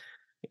 I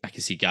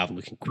can see Gavin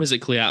looking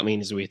quizzically at me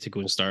as a way to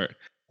go and start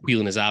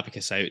wheeling his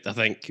abacus out, I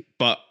think.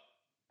 But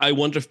I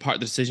wonder if part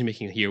of the decision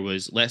making here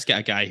was let's get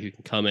a guy who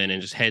can come in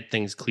and just head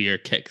things clear,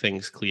 kick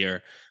things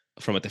clear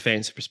from a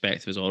defensive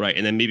perspective is all right.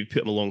 And then maybe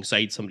put him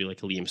alongside somebody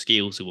like a Liam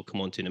Scales, who we'll come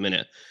on to in a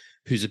minute,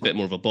 who's a bit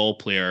more of a ball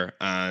player.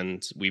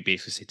 And we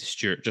basically say to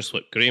Stuart, just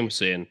what Graham was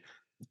saying,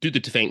 do the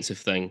defensive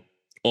thing,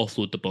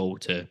 offload the ball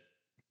to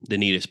the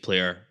nearest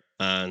player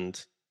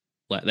and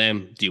let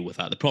them deal with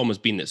that. The problem has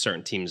been that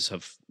certain teams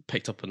have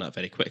picked up on that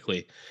very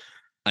quickly.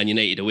 And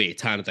United away,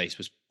 Tannadice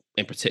was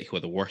in particular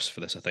the worst for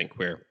this, I think,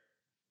 where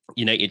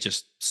United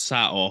just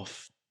sat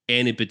off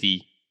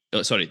anybody.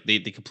 They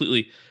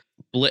completely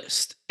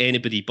blitzed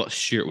anybody but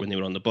Stuart when they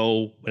were on the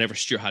ball. Whenever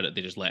Stuart had it,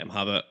 they just let him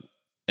have it.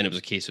 And it was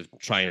a case of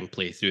trying and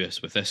play through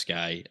us with this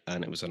guy.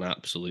 And it was an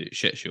absolute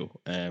shit show.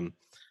 And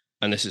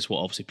this is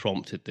what obviously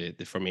prompted the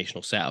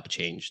formational setup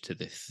change to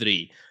the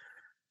 3.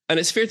 And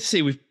it's fair to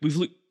say we've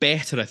looked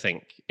better, I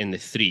think, in the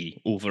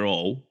 3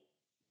 overall.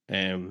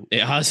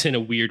 It has in a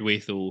weird way,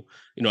 though.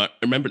 I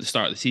remember at the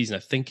start of the season, I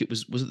think it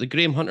was it the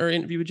Graham Hunter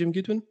interview with Jim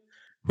Goodwin,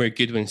 where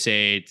Goodwin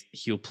said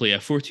he'll play a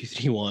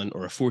 4-2-3-1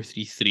 or a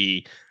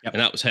 4-3-3, and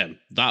that was him.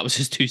 That was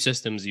his 2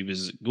 systems. He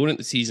was going into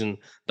the season,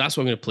 that's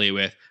what I'm going to play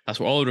with. That's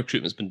what all the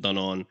recruitment's been done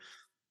on.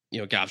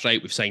 Gav's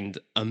right, we've signed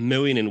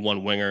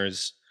 1,000,001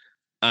 wingers,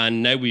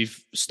 and now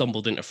we've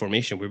stumbled into a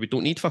formation where we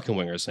don't need fucking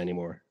wingers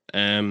anymore.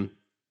 And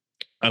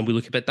we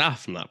look a bit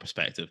daft from that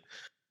perspective.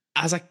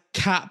 As a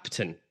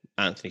captain,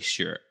 Anthony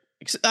Stewart,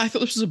 I thought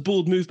this was a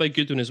bold move by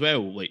Goodwin as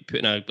well, like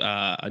putting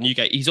a new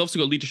guy. He's also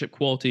got leadership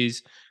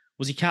qualities.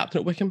 Was he captain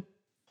at Wickham?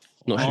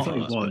 No, I think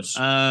he was.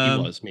 He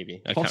was,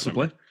 maybe. I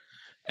possibly. Can't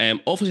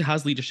remember. Obviously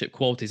has leadership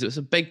qualities. It was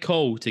a big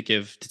call to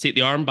take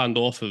the armband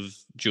off of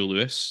Joe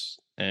Lewis,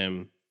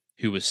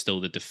 who was still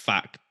the de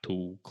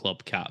facto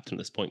club captain at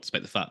this point,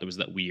 despite the fact there was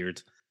that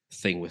weird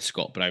thing with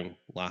Scott Brown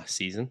last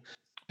season.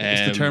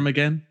 What's the term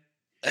again?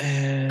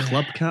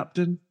 Club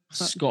captain?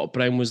 Scott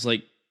Brown was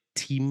like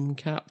team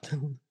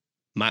captain,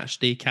 match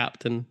day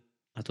captain.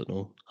 I don't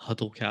know,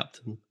 huddle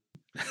captain.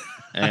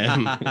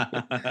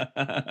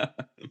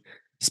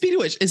 Speaking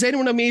of which, is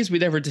anyone amazed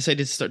we'd ever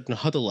decided to start in a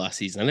huddle last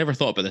season? I never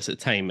thought about this at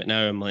the time, but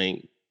now I'm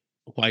like,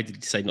 why did he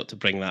decide not to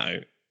bring that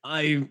out?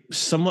 I'm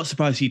somewhat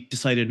surprised he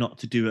decided not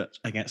to do it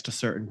against a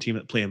certain team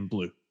that play in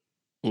blue.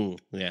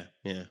 Yeah.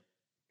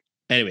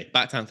 Anyway,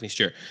 back to Anthony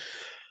Stewart.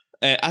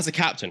 As a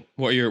captain,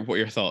 what are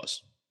your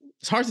thoughts?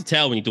 It's hard to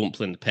tell when you don't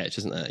play in the pitch,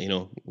 isn't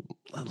it?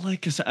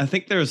 Like I said, I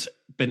think there's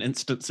been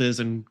instances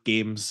in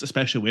games,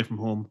 especially away from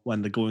home,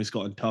 when the going's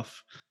gotten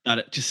tough, that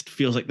it just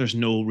feels like there's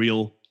no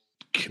real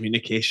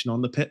communication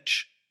on the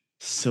pitch.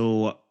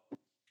 So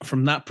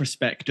from that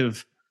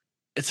perspective,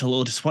 it's a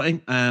little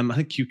disappointing. I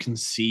think you can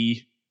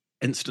see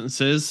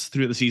instances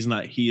throughout the season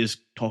that he is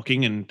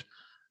talking and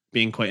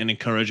being quite an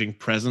encouraging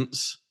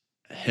presence.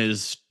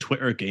 His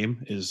Twitter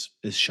game is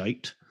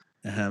shite.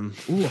 I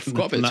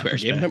forgot about the Twitter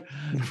game.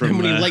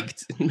 When he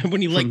liked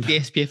the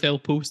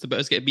SPFL post about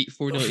us getting beat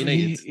 4-0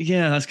 United.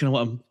 Yeah, that's kind of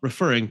what I'm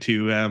referring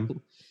to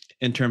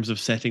in terms of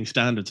setting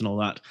standards and all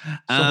that.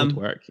 Solid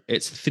work.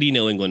 It's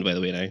 3-0 England, by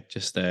the way, now.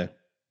 Just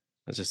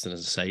as an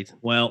aside.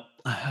 Well,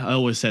 I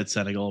always said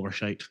Senegal were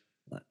shite.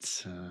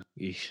 That's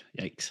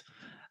yikes.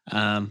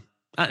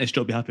 Anthony Stewart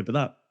will be happy about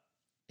that.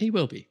 He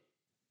will be.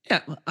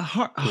 Yeah,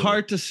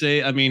 hard to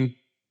say. I mean,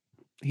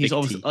 he's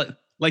obviously,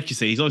 like you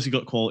say, he's obviously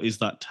got qualities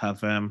that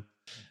have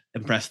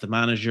impressed the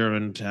manager,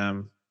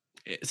 and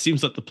it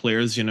seems that the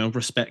players,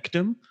 respect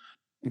him.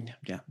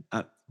 Yeah,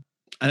 I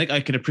think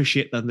I can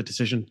appreciate then the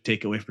decision to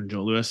take away from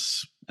Joe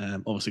Lewis,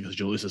 obviously because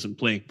Joe Lewis isn't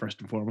playing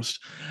first and foremost.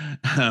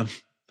 But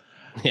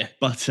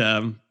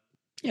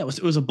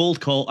it was a bold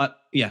call.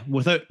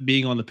 Without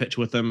being on the pitch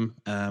with him,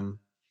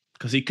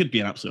 because he could be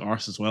an absolute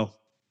arse as well.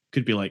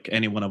 Could be like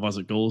any one of us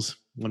at goals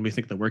when we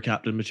think that we're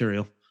captain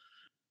material.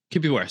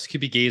 Could be worse. Could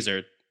be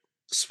Gazer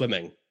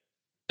swimming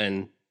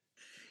and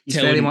He's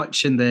very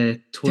much in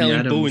the Tony telling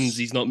Adams. Bones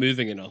he's not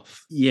moving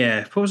enough.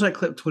 Yeah. What was that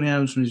clip Tony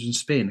Adams when he was in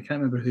Spain? I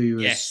can't remember who he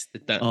was. Yes.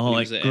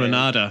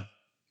 Granada.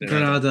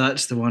 Granada,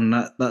 that's the one.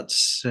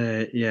 That's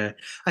yeah.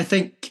 I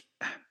think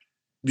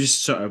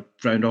just sort of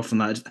round off on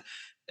that.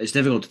 It's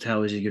difficult to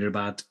tell is he good or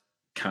bad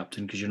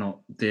captain because you're not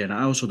there. And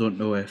I also don't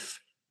know if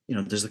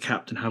does the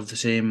captain have the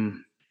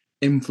same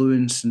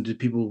influence and do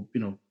people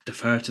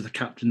defer to the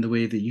captain the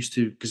way they used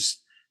to? Because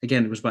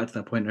again, it goes back to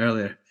that point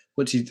earlier.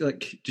 What's he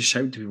like? Just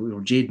shout to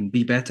people, Jaden,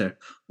 be better.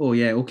 Oh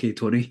yeah, okay,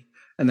 Tony.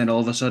 And then all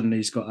of a sudden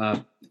he's got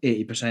a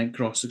 80%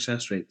 cross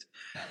success rate.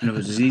 It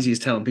was as easy as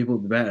telling people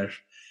to be better.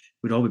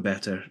 We'd all be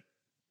better.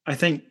 I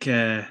think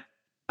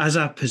as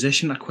a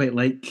position, I quite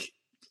like.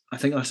 I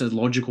think that's a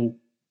logical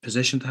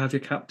position to have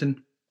your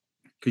captain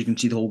because you can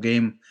see the whole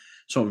game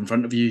sort of in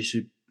front of you.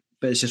 So,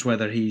 but it's just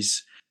whether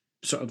he's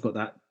sort of got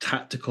that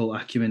tactical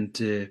acumen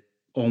to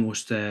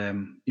almost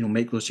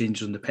make those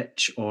changes on the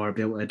pitch or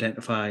be able to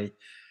identify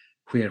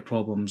where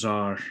problems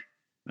are.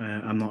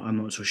 I'm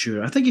not so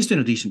sure. I think he's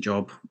doing a decent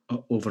job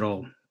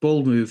overall.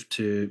 Bold move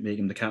to make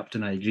him the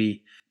captain, I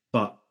agree,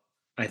 but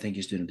I think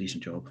he's doing a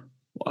decent job.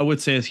 What I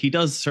would say is he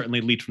does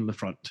certainly lead from the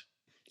front.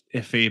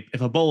 If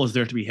a ball is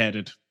there to be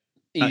headed,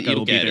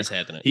 he'll get his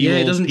head in it. He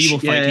will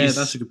fight. Yeah,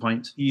 that's a good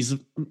point. He's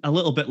a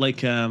little bit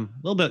like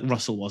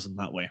Russell was in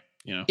that way.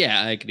 Yeah,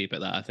 I agree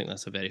about that. I think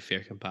that's a very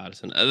fair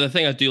comparison. The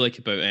thing I do like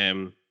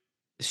about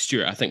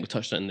Stuart, I think we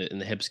touched on it in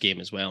the Hibs game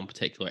as well in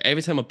particular.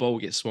 Every time a ball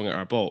gets swung at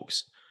our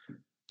box,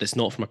 that's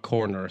not from a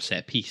corner or a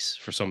set piece.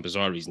 For some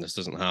bizarre reason, this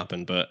doesn't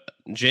happen. But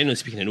generally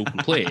speaking, in open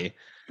play,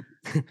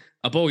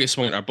 a ball gets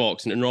swung at our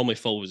box and it normally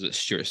falls at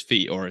Stuart's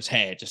feet or his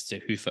head just to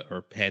hoof it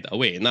or head it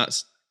away. And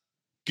that's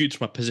good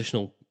from a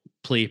positional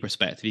play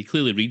perspective. He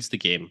clearly reads the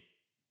game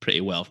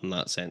pretty well from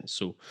that sense.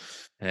 So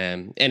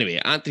anyway,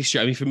 Anthony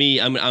Stewart, I mean, for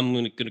me, I'm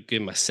going to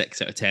give him a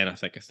 6 out of 10. I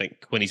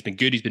think when he's been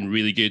good, he's been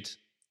really good.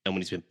 And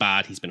when he's been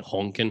bad, he's been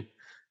honking.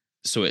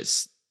 So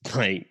it's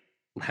like,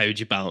 how do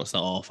you balance that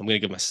off? I'm going to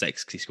give him a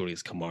 6 because he scored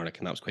against Kilmarnock,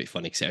 and that was quite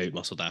funny because I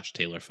out-muscled Ash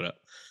Taylor for it.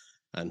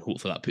 And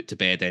hopefully that put to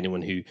bed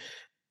anyone who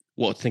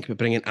wanted to think about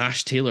bringing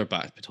Ash Taylor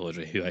back to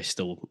Pittodrie, who I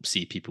still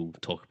see people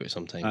talk about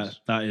sometimes.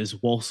 That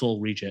is Walsall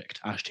reject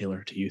Ash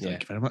Taylor to you.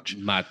 Thank you very much.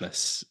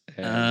 Madness.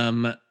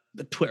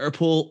 The Twitter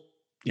poll,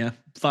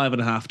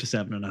 5.5 to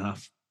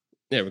 7.5.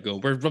 There we go.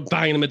 We're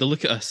banging in the middle.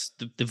 Look at us,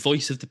 the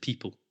voice of the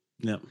people.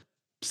 Yeah,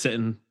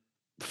 sitting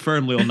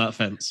firmly on that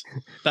fence.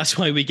 That's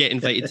why we get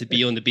invited to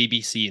be on the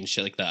BBC and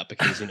shit like that,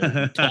 because we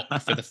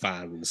talk for the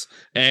fans.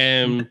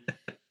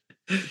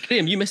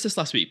 Graham, you missed this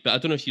last week, but I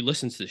don't know if you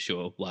listened to the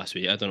show last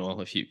week. I don't know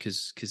if you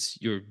because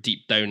you're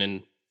deep down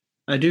in.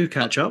 I do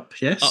catch up.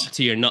 Yes, up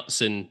to your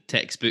nuts in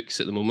textbooks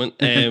at the moment.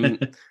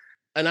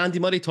 And Andy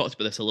Murray talked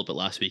about this a little bit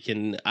last week,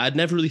 and I'd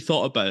never really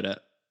thought about it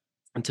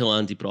until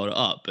Andy brought it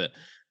up. But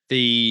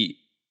the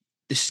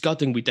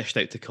scudding we dished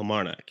out to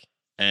Kilmarnock.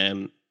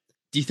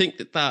 Do you think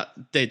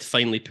that did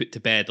finally put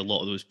to bed a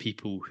lot of those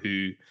people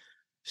who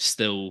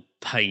still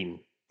pine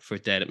for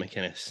Derek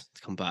McInnes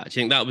to come back? Do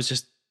you think that was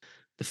just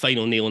the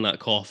final nail in that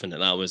coffin,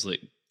 and that was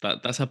like,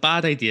 that's a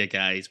bad idea,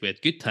 guys? We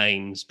had good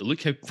times, but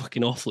look how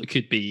fucking awful it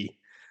could be.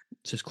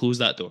 Just close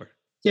that door.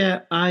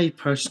 Yeah, I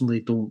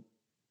personally don't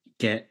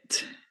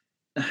get...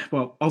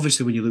 Well,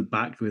 obviously when you look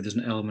back, there's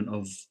an element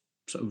of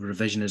sort of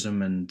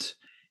revisionism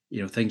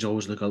and, things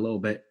always look a little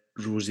bit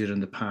rosier in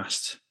the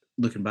past,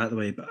 looking back the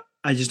way, but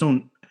I just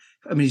don't...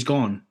 I mean, he's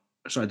gone,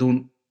 so I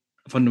don't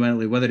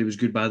fundamentally, whether he was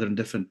good, bad, or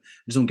indifferent, I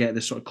just don't get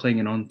this sort of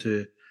clinging on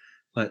to,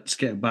 let's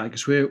get him back.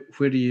 Because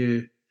where do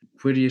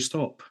you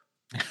stop?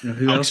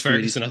 Who Alex else?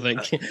 Ferguson, I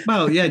think.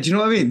 Well, yeah. Do you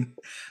know what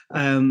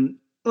I mean?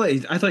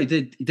 I thought he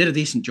did a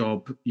decent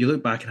job. You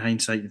look back in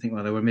hindsight, you think,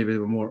 well, there were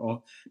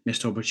more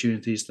missed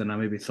opportunities than I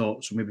maybe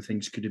thought. So maybe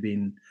things could have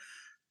been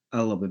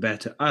a little bit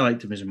better. I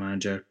liked him as a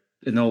manager,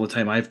 and all the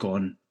time I've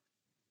gone,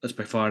 that's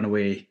by far and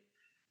away.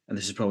 And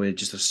this is probably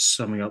just a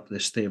summing up the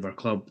state of our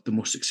club, the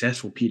most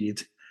successful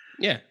period.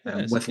 Yeah.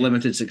 With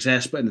limited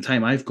success, but in the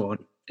time I've gone,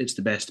 it's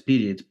the best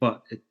period.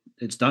 But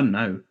it's done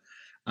now.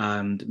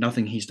 And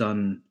nothing he's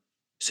done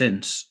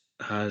since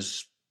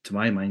has, to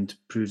my mind,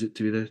 proved it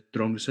to be the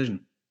wrong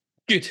decision.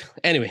 Good.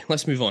 Anyway,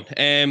 let's move on.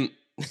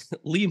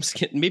 Liam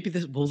Skin, maybe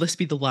will this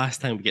be the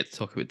last time we get to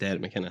talk about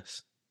Derek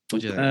McInnes?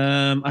 What do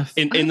you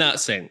think? In that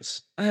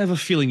sense. I have a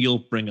feeling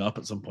you'll bring it up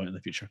at some point in the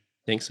future.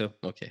 Think so?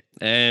 Okay.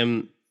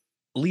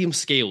 Liam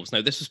Scales. Now,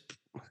 is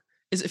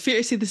it fair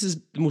to say this is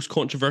the most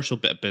controversial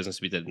bit of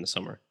business we did in the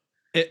summer?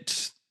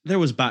 There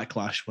was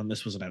backlash when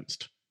this was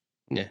announced.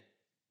 Yeah.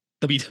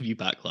 WW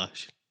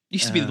Backlash.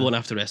 Used to be the one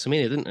after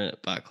WrestleMania, didn't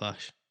it?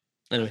 Backlash.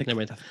 Anyway, never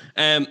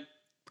mind.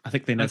 I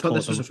think they now I thought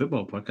this was a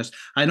football podcast.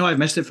 I know I've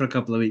missed it for a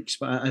couple of weeks,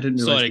 but I didn't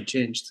realise it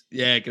changed.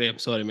 Yeah, Graham,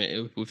 sorry,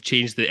 mate. We've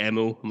changed the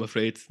MO, I'm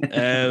afraid.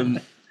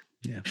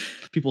 Yeah.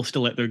 People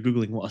still out there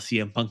Googling what a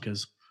CM Punk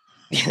is.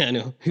 Yeah, I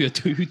know who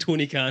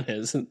Tony Khan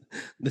is.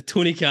 The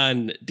Tony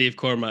Khan, Dave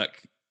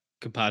Cormack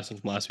comparison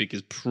from last week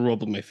is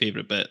probably my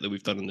favourite bit that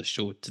we've done on the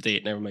show to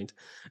date. Never mind.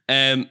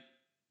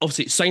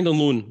 Obviously, signed on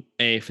loan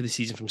for the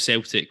season from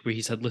Celtic, where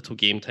he's had little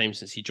game time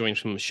since he joined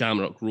from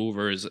Shamrock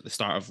Rovers at the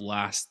start of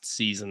last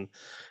season.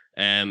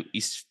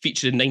 He's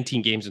featured in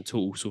 19 games in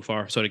total so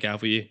far. Sorry,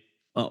 Gav, were you?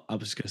 Well, I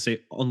was going to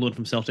say on loan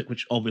from Celtic,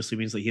 which obviously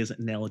means that he isn't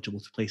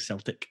ineligible to play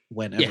Celtic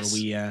whenever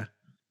we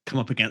come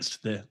up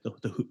against the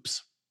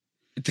hoops.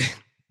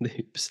 The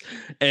hoops.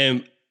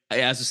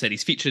 As I said,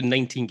 he's featured in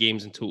 19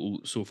 games in total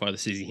so far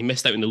this season. He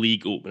missed out in the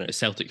league opener at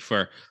Celtic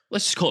for,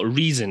 let's just call it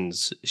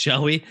reasons,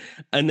 shall we?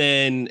 And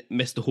then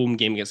missed the home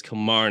game against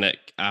Kilmarnock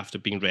after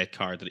being red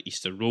carded at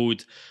Easter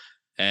Road.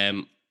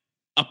 A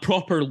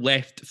proper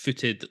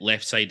left-footed,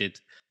 left-sided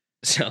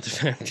centre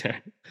defender.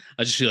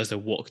 I just realised I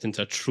walked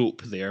into a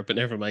trope there, but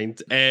never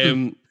mind.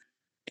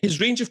 His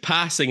range of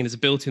passing and his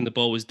ability on the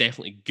ball was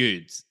definitely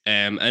good.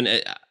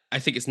 I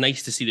think it's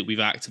nice to see that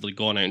we've actively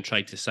gone out and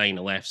tried to sign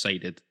a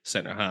left-sided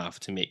centre-half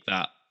to make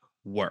that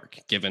work,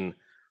 given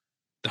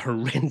the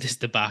horrendous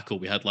debacle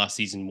we had last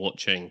season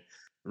watching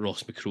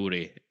Ross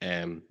McCrory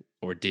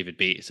or David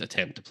Bates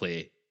attempt to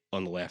play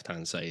on the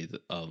left-hand side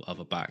of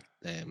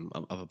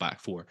a back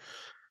four.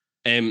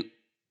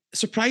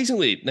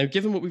 Surprisingly, now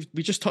given what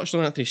we just touched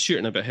on Anthony Stewart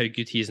and about how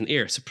good he is in the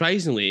air,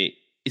 surprisingly,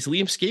 it's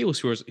Liam Scales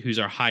who's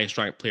our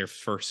highest-ranked player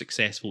for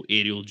successful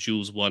aerial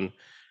duels won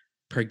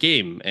per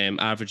game,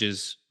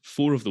 averages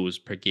 4 of those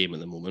per game at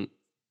the moment.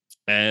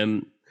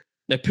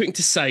 Now, putting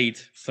to side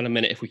for a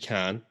minute, if we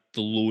can,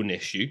 the loan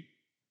issue,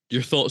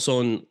 your thoughts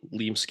on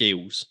Liam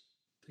Scales?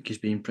 I think he's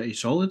been pretty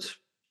solid,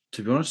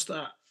 to be honest.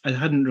 I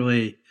hadn't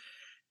really,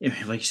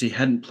 like you say,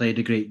 hadn't played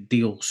a great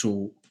deal.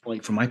 So,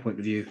 like from my point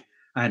of view,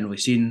 I hadn't really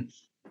seen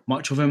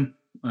much of him.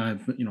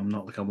 I'm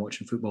not like I'm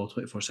watching football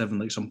 24/7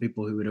 like some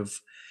people who would have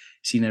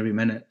seen every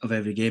minute of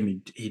every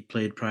game he'd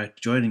played prior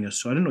to joining us.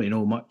 So I didn't really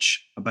know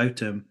much about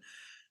him.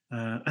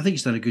 I think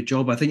he's done a good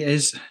job. I think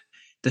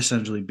this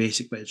sounds really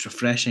basic, but it's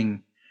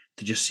refreshing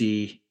to just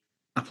see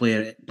a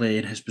player play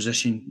in his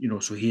position,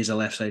 so he is a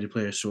left-sided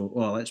player, so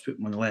let's put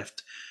him on the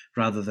left,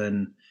 rather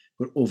than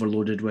we're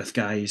overloaded with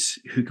guys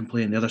who can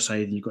play on the other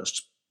side and you've got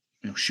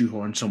to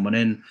shoehorn someone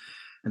in,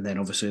 and then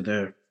obviously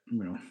they're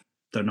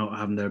not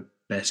having their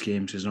best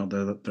games, it's not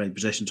the right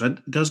position. So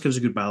it does give us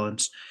a good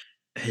balance.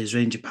 His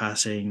range of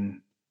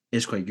passing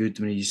is quite good.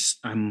 I mean,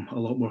 I'm a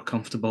lot more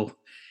comfortable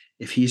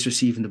if he's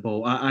receiving the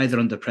ball, either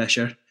under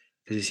pressure,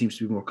 because he seems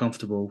to be more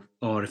comfortable,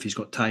 or if he's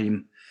got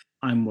time,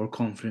 I'm more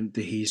confident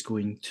that he's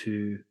going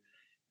to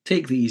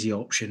take the easy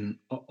option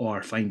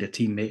or find a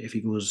teammate if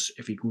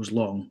he goes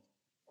long.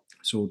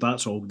 So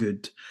that's all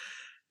good.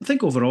 I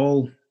think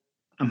overall,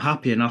 I'm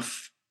happy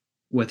enough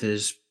with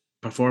his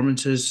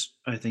performances.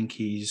 I think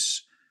he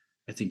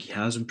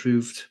has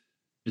improved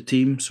the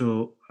team.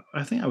 So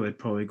I think I would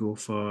probably go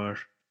for.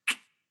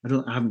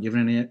 I haven't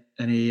given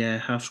any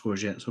half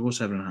scores yet, so I'll go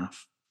 7.5.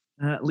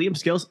 Liam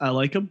Scales, I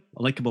like him.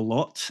 I like him a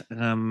lot.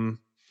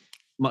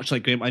 Much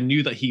like Graham, I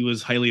knew that he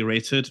was highly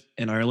rated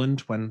in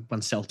Ireland when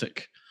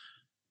Celtic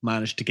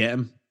managed to get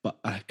him, but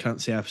I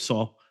can't say I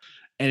saw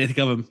anything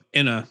of him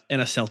in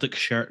a Celtic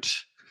shirt.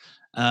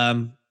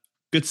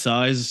 Good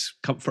size,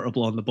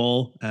 comfortable on the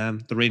ball.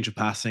 The range of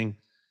passing,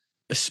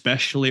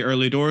 especially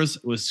early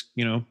doors, was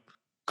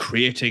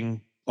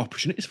creating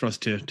opportunities for us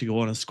to go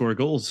on and score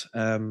goals.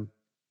 I'm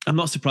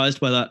not surprised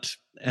by that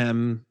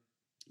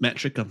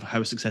metric of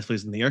how successful he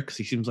is in the air, because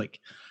he seems like,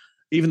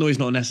 even though he's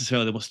not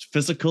necessarily the most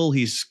physical,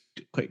 he's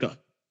quite got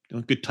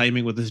good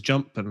timing with his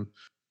jump, and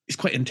he's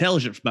quite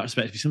intelligent from that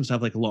perspective. He seems to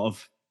have like a lot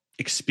of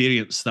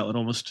experience that would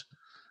almost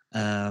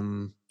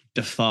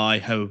defy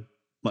how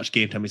much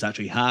game time he's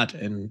actually had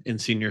in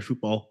senior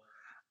football.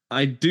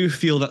 I do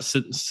feel that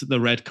since the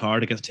red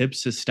card against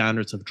Hibs, his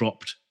standards have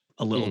dropped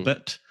a little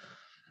bit.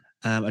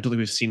 I don't think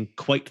we've seen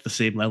quite the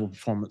same level of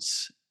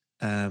performance,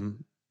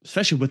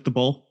 especially with the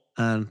ball,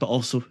 but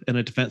also in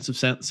a defensive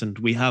sense. And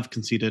we have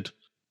conceded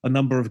a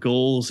number of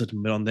goals and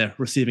been on the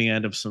receiving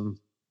end of some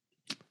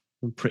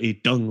pretty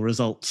dung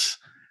results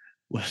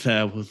with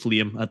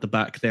Liam at the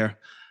back there.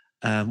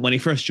 When he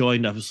first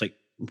joined, I was like,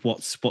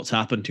 what's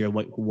happened here?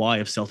 Why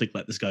have Celtic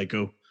let this guy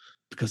go?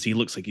 Because he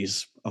looks like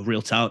he's a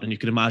real talent. And you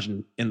can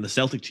imagine in the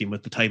Celtic team,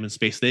 with the time and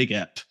space they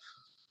get,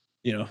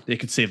 they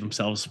could save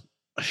themselves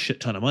a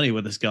shit ton of money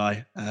with this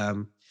guy.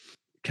 Kind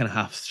of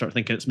have to start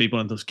thinking it's maybe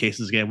one of those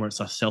cases again where it's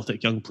a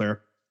Celtic young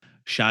player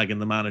shagging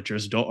the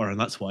manager's daughter, and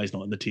that's why he's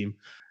not in the team.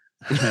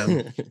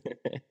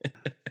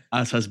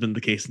 As has been the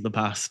case in the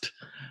past.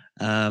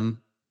 I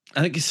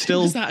think he's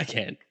still. Who's that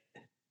again?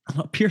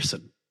 Not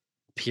Pearson.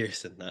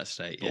 Pearson, that's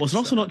right. But was it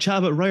also not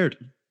Chabot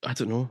Riordan? I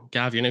don't know.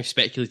 Gav, you're now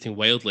speculating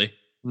wildly.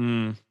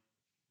 I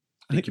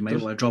think you might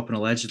want to drop an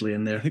allegedly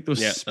in there. I think there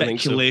was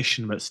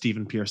speculation about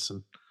Stephen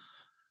Pearson.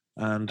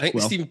 And I think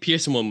the Stephen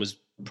Pearson one was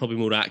probably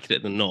more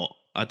accurate than not.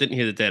 I didn't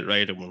hear the Derek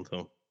Riordan one,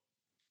 though.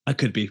 I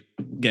could be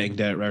getting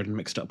Derek Riordan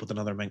mixed up with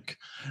another mink.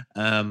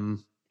 How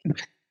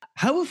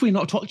have we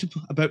not talked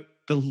about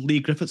the Lee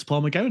Griffiths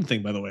Paul McGowan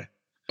thing, by the way?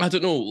 I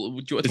don't know.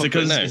 Do you want to talk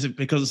about it now? Is it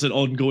because it's an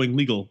ongoing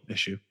legal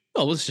issue?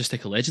 Oh, let's just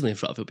take allegedly in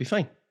front of it. It'll be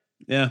fine.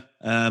 Yeah.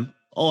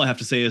 All I have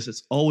to say is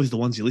it's always the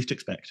ones you least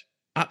expect.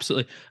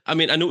 Absolutely. I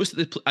mean, I noticed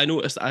that I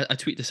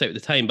tweeted this out at the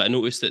time, but I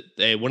noticed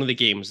that one of the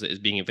games that is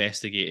being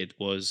investigated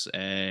was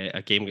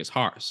a game against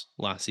Hearts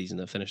last season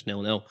that finished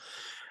 0-0.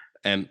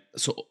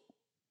 So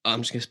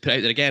I'm just going to put it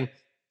out there again.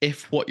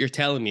 If what you're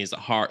telling me is that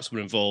Hearts were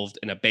involved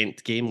in a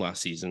bent game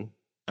last season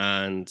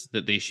and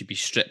that they should be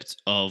stripped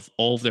of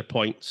all of their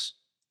points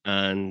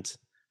and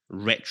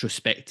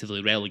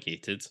retrospectively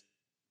relegated,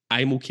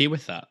 I'm okay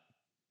with that.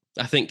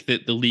 I think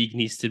that the league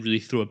needs to really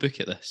throw a book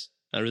at this.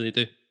 I really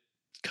do.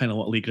 Kind of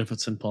what Lee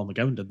Griffiths and Paul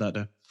McGowan did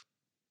that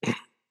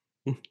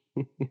day.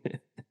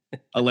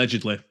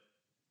 Allegedly.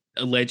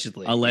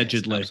 Allegedly.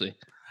 Yes,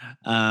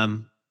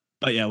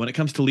 but yeah, when it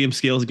comes to Liam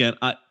Scales again,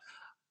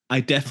 I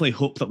definitely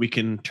hope that we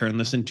can turn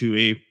this into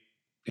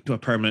a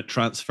permanent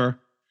transfer.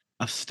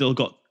 I've still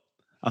got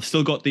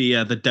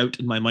the doubt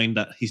in my mind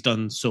that he's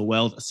done so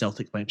well that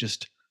Celtic might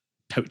just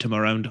tout him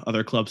around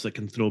other clubs that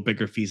can throw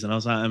bigger fees than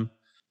us at him.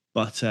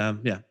 But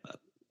yeah,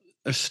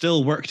 there's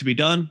still work to be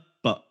done.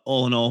 But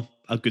all in all,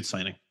 a good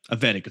signing, a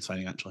very good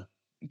signing actually.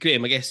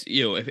 Graham, I guess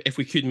if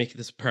we could make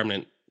this a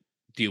permanent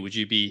deal, would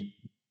you be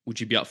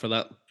up for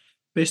that?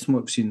 Based on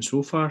what we've seen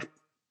so far,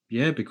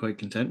 yeah, I'd be quite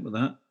content with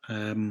that.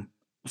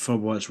 For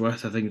what it's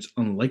worth, I think it's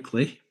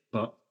unlikely,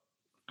 but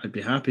I'd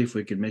be happy if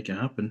we could make it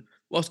happen.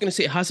 Well, I was going to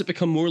say, has it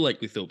become more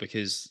likely though?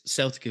 Because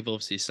Celtic have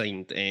obviously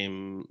signed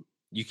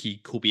Yuki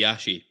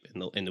Kobayashi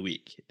in the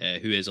week,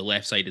 who is a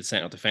left-sided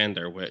centre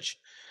defender, which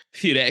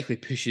theoretically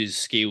pushes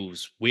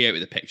Scales way out of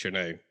the picture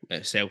now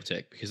at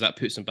Celtic, because that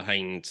puts them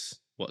behind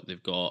what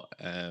they've got.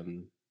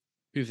 Who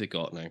have they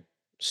got now?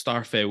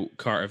 Starfelt,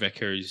 Carter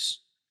Vickers.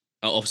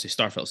 Obviously,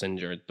 Starfelt's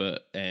injured,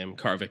 but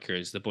Carter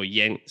Vickers, the boy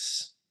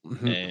Jens,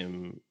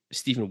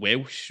 Stephen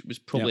Welsh was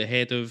probably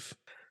ahead of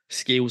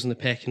Scales in the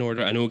pecking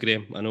order. I know,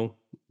 Graham.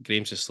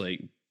 Graham's just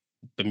like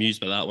bemused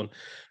by that one.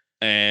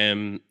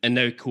 And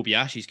now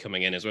Kobayashi's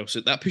coming in as well.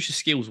 So that pushes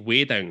Scales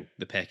way down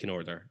the pecking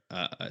order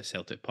at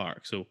Celtic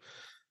Park. So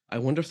I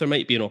wonder if there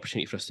might be an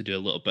opportunity for us to do a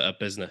little bit of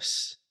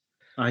business.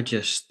 I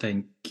just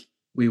think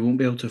we won't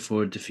be able to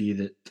afford the fee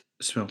that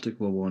Celtic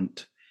will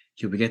want.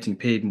 He'll be getting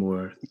paid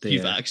more there.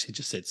 You've actually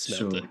just said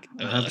Celtic.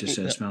 So I have just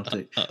said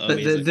Celtic. But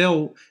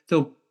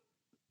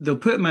they'll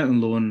put him out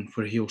on loan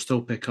where he'll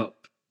still pick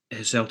up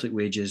his Celtic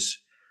wages,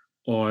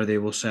 or they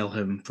will sell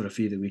him for a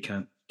fee that we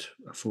can't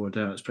afford.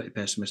 It's pretty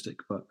pessimistic,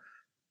 but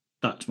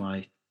that's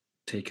my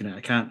take on it.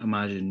 I can't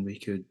imagine we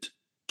could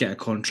get a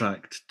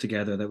contract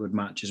together that would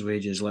match his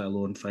wages, let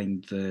alone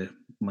find the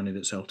money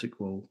that Celtic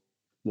will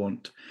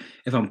want.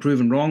 If I'm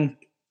proven wrong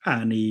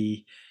and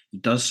he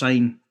does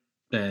sign,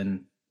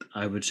 then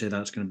I would say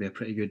that's going to be a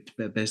pretty good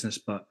bit of business,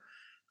 but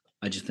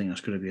I just think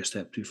that's going to be a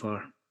step too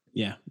far.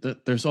 Yeah,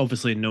 there's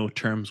obviously no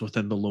terms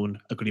within the loan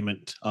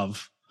agreement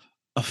of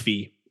a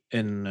fee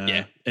in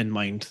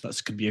mind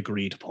that's could be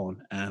agreed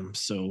upon.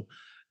 So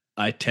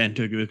I tend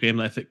to agree with Graham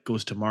that if it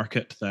goes to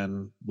market,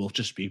 then we'll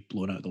just be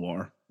blown out of the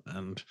water,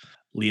 and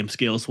Liam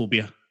Scales will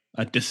be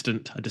a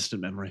distant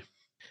memory.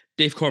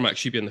 Dave Cormack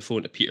should be on the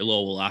phone to Peter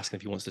Law. Will ask him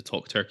if he wants to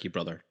talk turkey,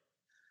 brother.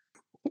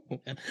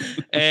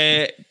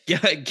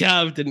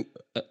 Gav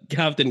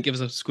didn't give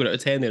us a score out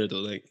of 10 there, I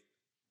don't think.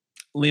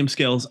 Liam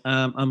Scales,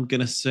 I'm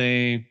gonna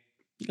say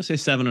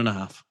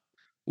 7.5.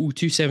 Ooh,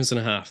 2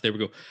 7.5. There we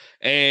go.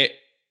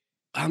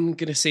 I'm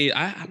gonna say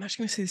I'm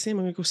actually gonna say the same.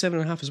 I'm gonna go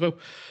 7.5 as well.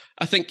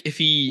 I think if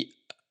he'd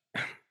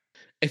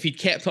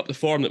kept up the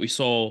form that we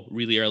saw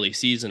really early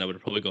season, I would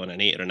have probably gone an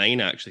 8 or a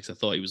 9 actually, because I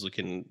thought he was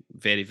looking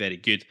very, very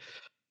good.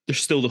 There's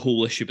still the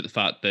whole issue with the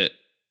fact that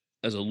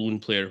as a lone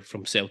player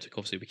from Celtic,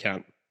 obviously we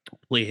can't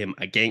play him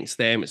against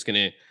them. It's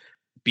going to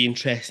be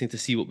interesting to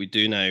see what we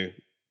do now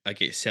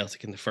against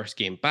Celtic in the first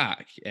game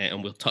back,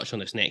 and we'll touch on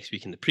this next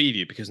week in the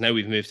preview, because now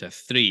we've moved to a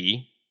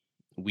 3.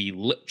 We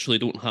literally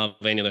don't have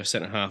any other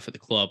centre half at the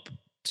club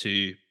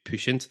to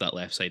push into that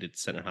left-sided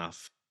centre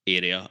half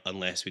area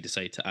unless we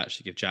decide to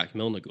actually give Jack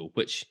Milne a go,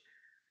 which,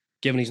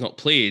 given he's not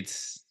played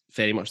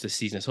very much this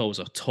season at all, was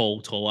a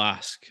tall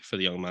ask for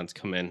the young man to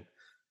come in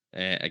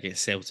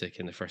against Celtic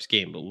in the first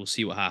game. But we'll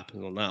see what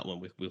happens on that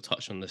one. We'll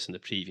touch on this in the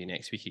preview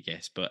next week, I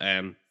guess. But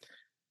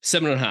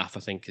 7.5, I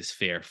think, is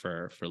fair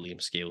for Liam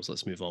Scales.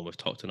 Let's move on. We've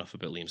talked enough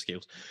about Liam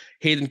Scales.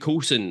 Hayden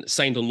Coulson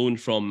signed on loan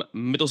from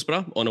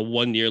Middlesbrough on a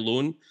 1-year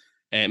loan.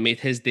 Made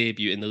his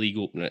debut in the league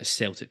opener at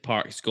Celtic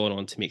Park. He's gone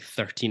on to make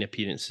 13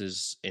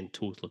 appearances in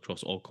total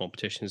across all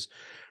competitions.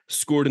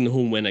 Scored in the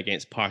home win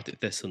against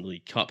Partick Thistle in the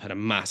League Cup. Had a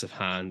massive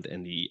hand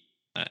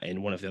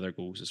in one of the other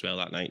goals as well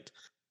that night.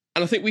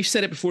 And I think we've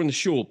said it before in the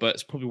show, but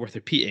it's probably worth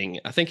repeating.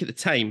 I think at the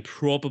time,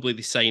 probably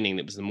the signing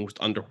that was the most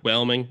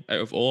underwhelming out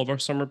of all of our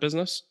summer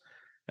business.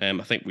 I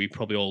think we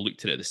probably all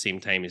looked at it at the same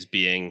time as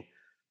being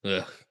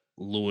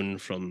loan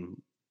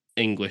from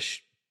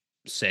English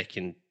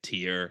second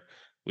tier.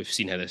 We've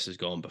seen how this has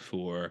gone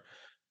before.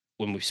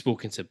 When we've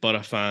spoken to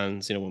Borough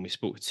fans, when we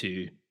spoke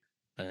to,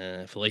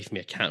 for the life of me,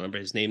 I can't remember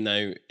his name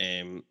now.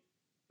 It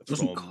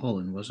wasn't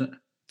Colin, was it? I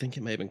think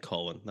it might have been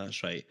Colin,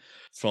 that's right.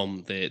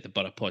 From the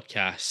Borough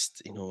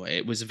podcast,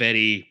 it was a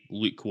very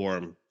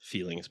lukewarm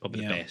feeling. It's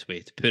probably the best way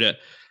to put it.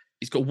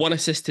 He's got one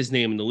assist to his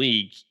name in the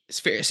league.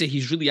 It's fair to say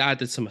he's really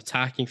added some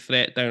attacking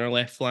threat down our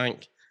left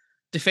flank.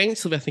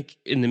 Defensively, I think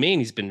in the main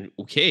he's been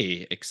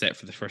okay, except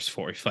for the first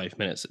 45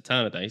 minutes at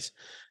Tannadice.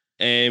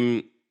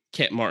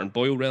 Kept Martin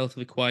Boyle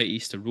relatively quiet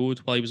Easter Road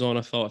while he was on.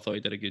 I thought he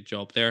did a good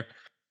job there.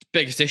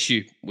 Biggest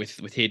issue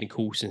with Hayden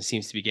Coulson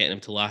seems to be getting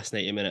him to last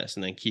 90 minutes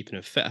and then keeping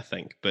him fit, I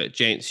think. But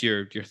gents,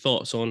 your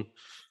thoughts on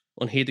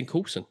Hayden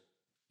Coulson?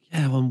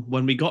 Yeah,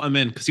 when we got him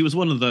in, because he was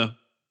one of the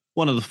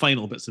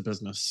final bits of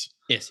business.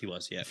 Yes, he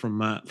was, yeah.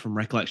 From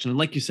recollection. And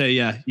like you say,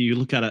 yeah, you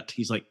look at it,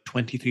 he's like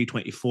 23,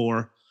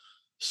 24.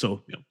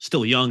 So,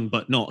 still young,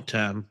 but not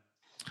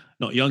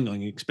young.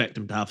 You expect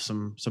him to have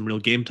some real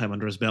game time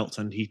under his belt,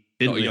 and he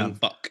didn't really have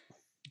buck.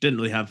 Didn't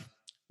really have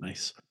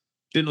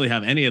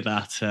any of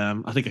that.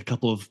 I think a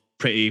couple of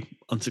pretty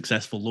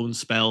unsuccessful loan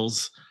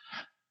spells,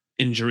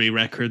 injury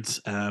records.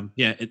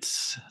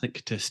 It's, I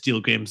think, to steal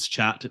Graham's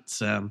chat, it's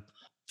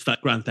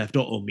that Grand Theft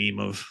Auto meme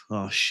of,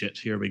 oh shit,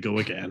 here we go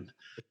again.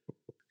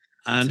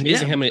 And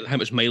it's amazing how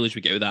much mileage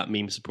we get with that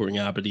meme supporting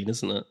Aberdeen,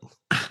 isn't it?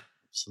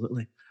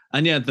 Absolutely.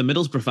 And yeah, the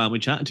Middlesbrough fan we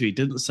chatted to, he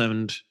didn't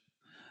sound.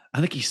 I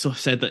think he sort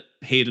of said that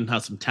Hayden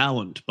has some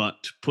talent,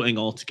 but putting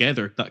all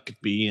together, that could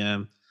be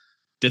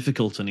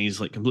difficult. And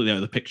he's like completely out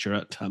of the picture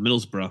at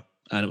Middlesbrough,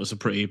 and it was a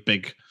pretty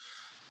big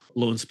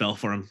loan spell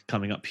for him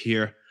coming up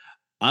here.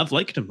 I've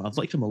liked him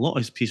a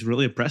lot. He's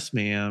really impressed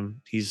me.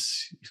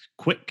 He's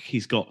quick.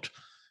 He's got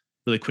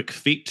really quick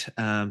feet.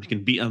 He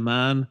can beat a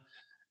man.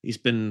 He's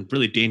been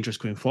really dangerous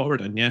going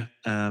forward.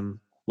 And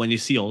when you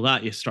see all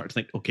that, you start to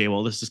think, okay,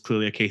 well, this is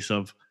clearly a case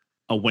of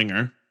a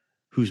winger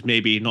who's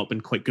maybe not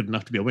been quite good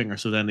enough to be a winger.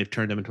 So then they've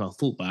turned him into a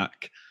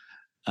fullback,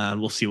 and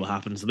we'll see what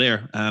happens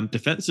there.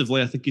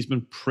 Defensively, I think he's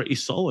been pretty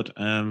solid.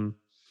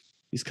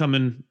 He's come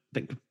in. I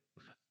think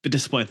the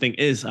disappointing thing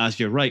is, as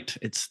you're right,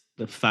 it's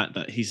the fact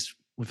that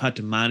we've had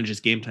to manage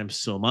his game time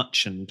so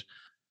much, and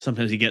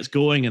sometimes he gets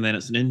going and then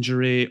it's an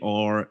injury,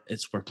 or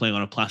we're playing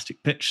on a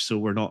plastic pitch, so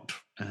we're not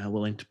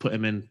willing to put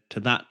him into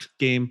that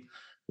game,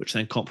 which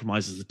then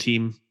compromises the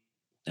team.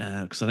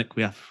 Because I think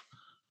we have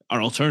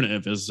our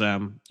alternative is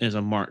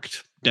a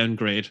marked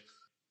downgrade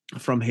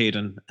from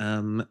Hayden.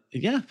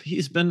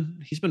 He's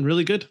been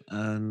really good,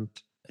 and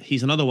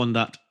he's another one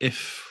that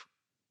if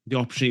the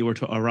opportunity were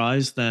to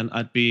arise, then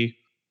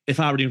if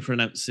Aberdeen were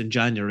announced on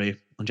January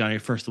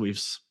 1st that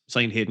we've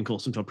signed Hayden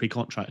Coulson to a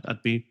pre-contract,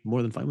 I'd be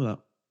more than fine with that.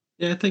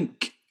 Yeah, I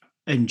think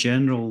in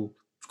general,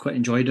 I've quite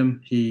enjoyed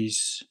him.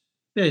 He's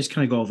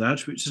kind of got all the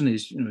attributes, isn't he?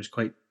 He's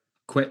quite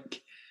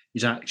quick.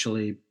 He's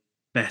actually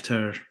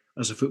better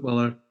as a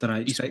footballer than I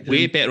expected. He's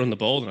way better on the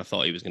ball than I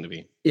thought he was going to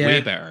be. Yeah.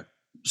 Way better.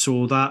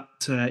 So that,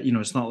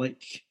 it's not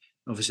like,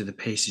 obviously the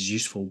pace is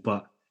useful,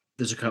 but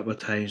there's a couple of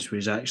times where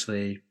he's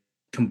actually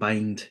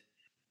combined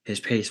his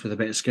pace with a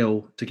bit of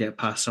skill to get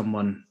past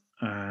someone.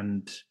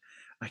 And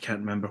I can't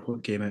remember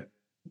what game it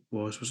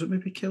was. Was it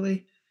maybe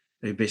Kelly?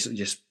 He basically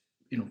just,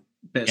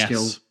 bit of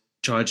skill,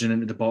 charging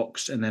into the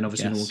box, and then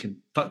obviously no one can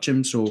touch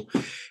him. So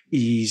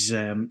he's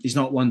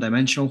not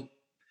one-dimensional.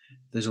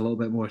 There's a little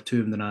bit more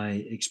to him than I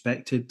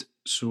expected.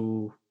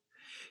 So,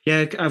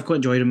 yeah, I've quite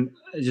enjoyed him.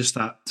 Just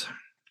that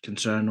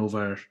concern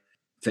over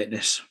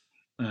fitness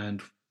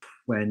and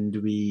when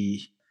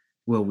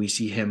will we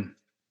see him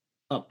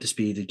up to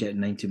speed and getting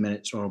 90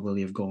 minutes, or will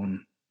he have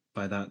gone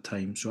by that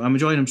time? So I'm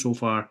enjoying him so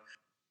far,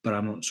 but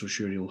I'm not so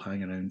sure he'll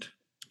hang around.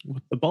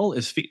 With the ball at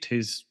his feet,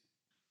 I'm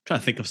trying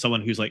to think of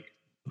someone who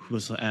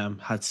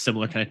had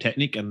similar kind of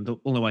technique, and the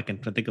only one I can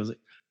think of is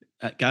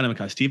Gary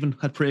Mackay-Steven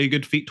had pretty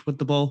good feet with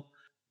the ball.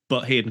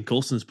 But Hayden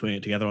Coulson's putting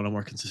it together on a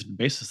more consistent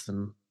basis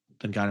than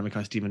Gary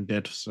Mackay-Steven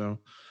did. So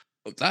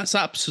that's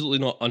absolutely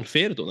not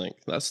unfair, I don't think.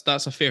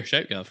 That's a fair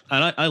shout, Gav.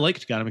 And I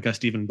liked Gary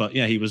Mackay-Steven, but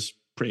yeah, he was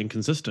pretty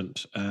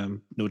inconsistent,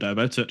 no doubt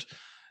about it.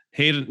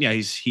 Hayden, yeah,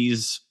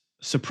 he's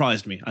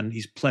surprised me, and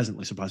he's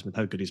pleasantly surprised me with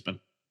how good he's been.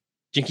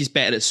 Do you think he's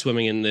better at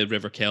swimming in the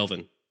River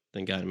Kelvin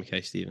than Gary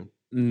Mackay-Steven?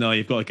 No,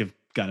 you've got to give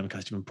Gary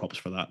Mackay-Steven props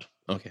for that.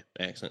 Okay,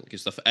 excellent.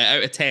 Good stuff.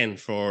 Out of 10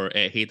 for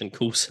Hayden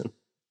Coulson.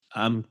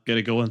 I'm going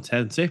to go on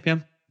 10, say, yeah,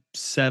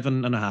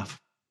 7.5.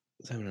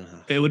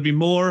 7.5. It would be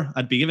more.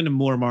 I'd be giving him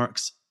more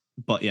marks.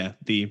 But yeah,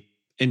 the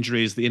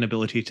injuries, the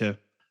inability to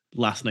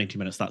last 90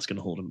 minutes, that's going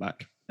to hold him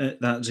back.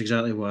 That's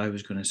exactly what I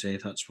was going to say.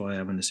 That's why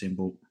I'm in the same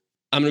boat.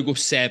 I'm going to go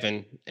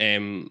 7.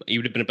 He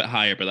would have been a bit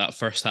higher, but that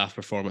first half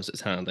performance at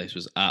Tannadice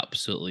was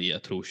absolutely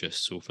atrocious.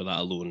 So for that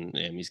alone,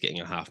 he's getting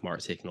a half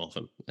mark taken off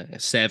him.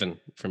 7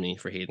 for me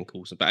for Hayden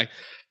Coulson. But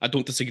I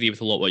don't disagree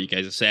with a lot of what you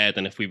guys have said.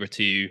 And if we were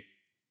to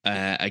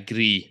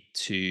agree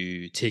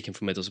to take him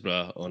from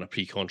Middlesbrough on a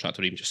pre-contract,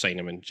 or even just sign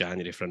him in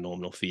January for a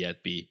nominal fee,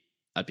 I'd be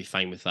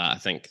fine with that. I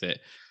think that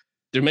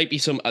there might be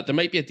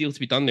a deal to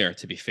be done there,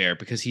 to be fair,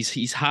 because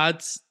he's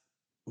had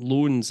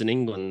loans in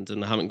England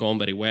and they haven't gone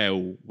very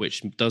well,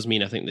 which does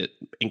mean I think that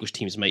English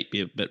teams might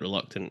be a bit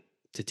reluctant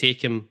to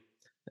take him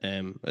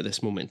at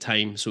this moment in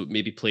time. So it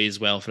maybe plays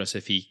well for us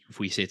if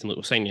we say to him, look,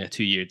 we'll sign you a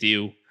 2-year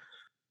deal,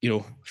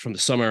 from the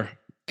summer,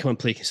 come and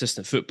play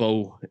consistent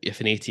football.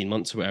 If in 18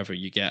 months or whatever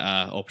you get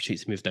an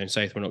opportunity to move down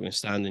south, we're not going to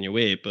stand in your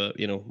way. But,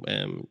 you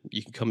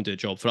can come and do a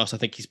job for us. I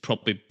think he's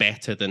probably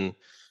better than...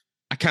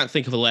 I can't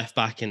think of a left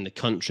back in the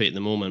country at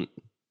the moment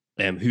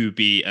who would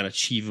be an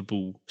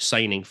achievable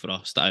signing for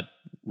us that I'd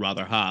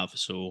rather have.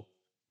 So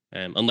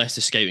unless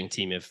the scouting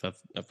team have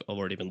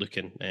already been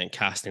looking and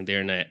casting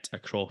their net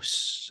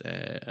across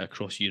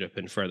Europe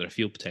and further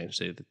afield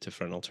potentially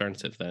for an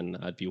alternative, then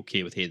I'd be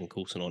okay with Hayden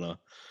Coulson on a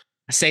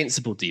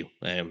sensible deal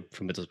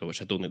from Middlesbrough,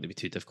 which I don't think they'd be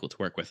too difficult to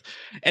work with.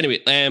 Anyway,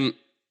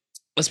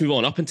 let's move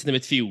on up into the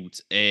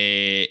midfield.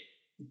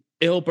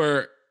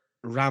 Ilber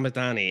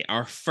Ramadani,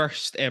 our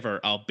first ever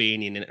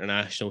Albanian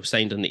international,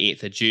 signed on the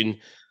 8th of June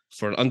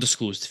for an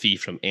undisclosed fee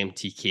from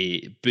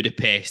MTK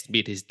Budapest,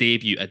 made his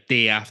debut a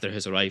day after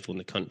his arrival in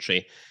the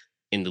country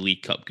in the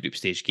League Cup group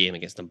stage game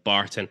against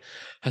Dumbarton.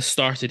 Has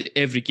started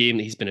every game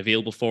that he's been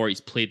available for.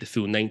 He's played the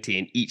full 90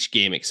 in each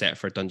game except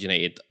for Dundee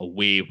United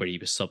away, where he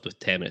was subbed with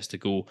 10 minutes to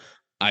go.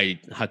 I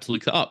had to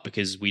look that up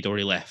because we'd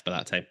already left by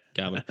that time,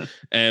 Gavin.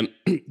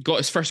 Got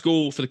his first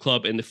goal for the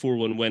club in the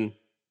 4-1 win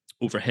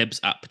over Hibs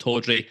at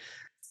Pataudry,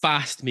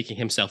 fast making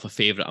himself a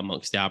favourite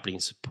amongst the Aberdeen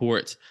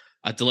support.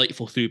 A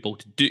delightful through ball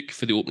to Duke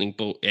for the opening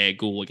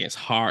goal against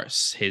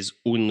Hearts, his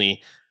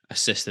only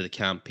assist of the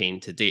campaign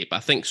to date. But I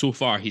think so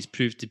far he's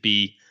proved to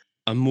be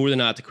a more than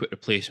adequate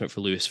replacement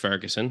for Lewis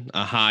Ferguson.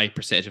 A high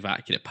percentage of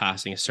accurate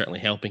passing is certainly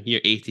helping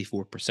here.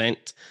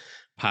 84%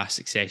 pass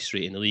success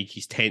rate in the league.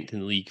 He's 10th in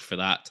the league for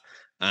that,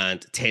 and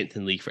 10th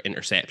in the league for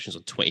interceptions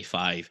on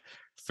 25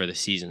 for the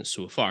season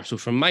so far. So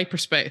from my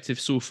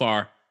perspective, so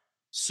far,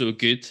 so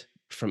good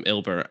from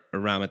Ilber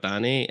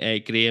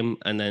Ramadani. Graham,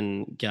 and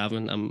then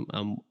Gavin,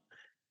 I'm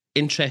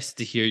interested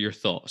to hear your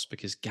thoughts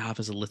because Gav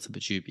is a little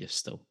bit dubious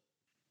still.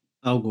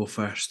 I'll go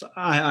first.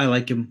 I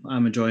like him.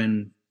 I'm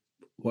enjoying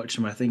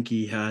watching him. I think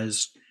he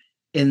has,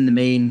 in the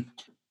main,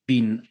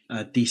 been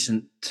a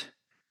decent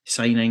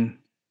signing.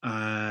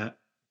 I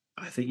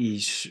think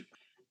he's,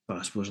 well,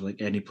 I suppose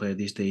like any player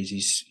these days,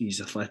 he's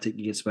athletic,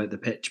 he gets about the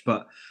pitch,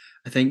 but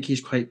I think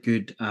he's quite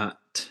good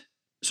at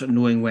sort of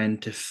knowing when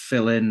to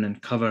fill in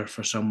and cover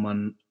for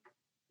someone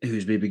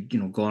who's maybe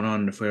gone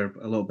on if we're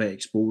a little bit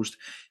exposed.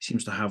 He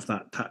seems to have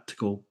that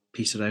tactical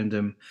piece around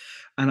him,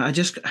 and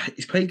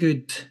he's quite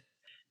good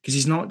because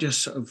he's not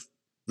just sort of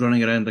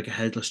running around like a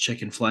headless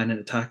chicken, flying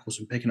into tackles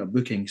and picking up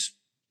bookings.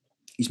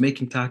 He's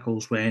making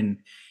tackles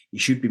when he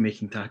should be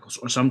making tackles,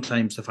 or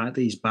sometimes the fact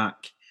that he's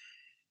back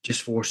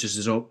just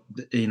forces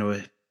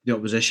the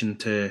opposition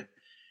to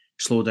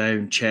slow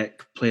down,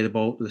 check, play the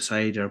ball to the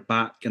side or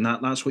back, and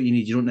that's what you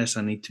need. You don't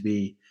necessarily need to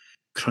be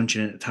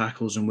crunching into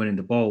tackles and winning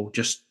the ball.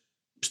 Just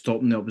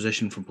stopping the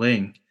opposition from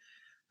playing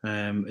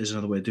is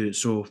another way to do it.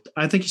 So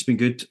I think he's been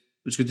good.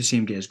 It's good to see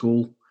him get his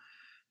goal.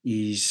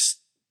 He's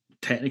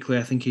technically,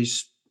 I think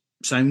he's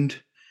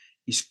sound.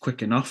 He's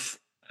quick enough.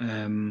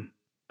 I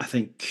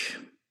think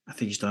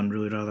he's done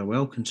really rather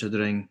well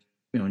considering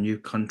new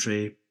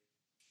country,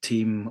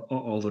 team,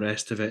 all the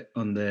rest of it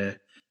on the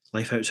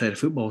life outside of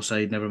football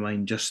side. Never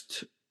mind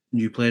just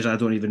new players. I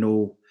don't even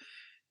know,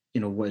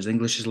 what his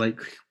English is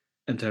like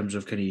in terms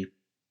of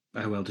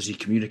how well does he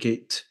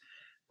communicate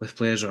with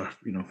players, or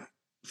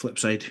flip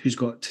side, who's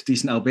got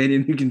decent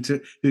Albanian who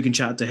can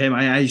chat to him.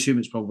 I assume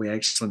it's probably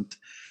excellent.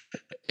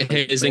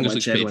 His English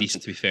looks pretty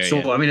decent, to be fair. So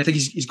yeah. I mean, I think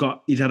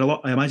he's had a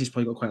lot. I imagine he's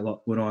probably got quite a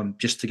lot going on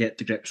just to get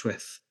to grips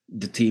with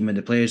the team and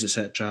the players,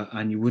 etc.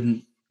 And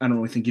I don't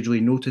really think you'd really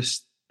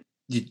notice.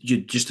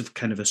 You'd just have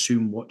kind of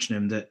assumed watching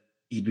him that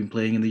he'd been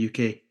playing in the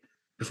UK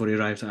before he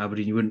arrived at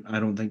Aberdeen.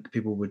 I don't think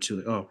people would say,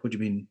 "Oh, what do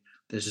you mean?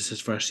 This is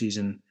his first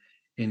season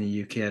in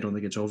the UK." I don't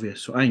think it's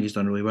obvious. So I think he's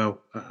done really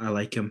well. I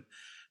like him.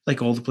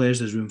 Like all the players,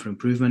 there's room for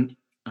improvement,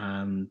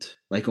 and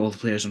like all the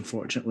players,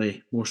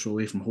 unfortunately, more so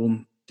away from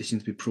home, they seem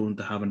to be prone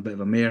to having a bit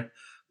of a mare.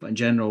 But in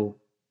general,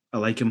 I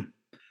like him,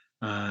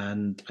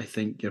 and I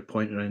think your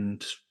point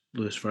around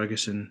Lewis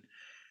Ferguson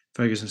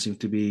seemed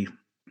to be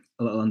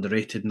a little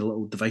underrated and a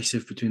little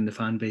divisive between the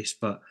fan base,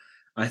 but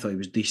I thought he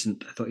was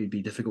decent. I thought he'd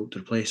be difficult to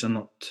replace. I'm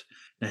not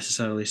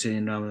necessarily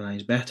saying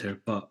Ramadani's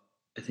better, but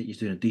I think he's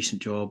doing a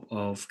decent job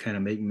of kind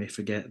of making me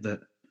forget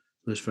that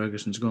Lewis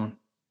Ferguson's gone.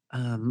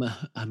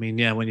 I mean,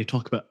 yeah, when you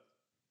talk about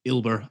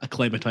Ilber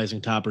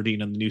acclimatising to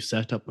Aberdeen and the new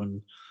setup,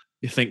 and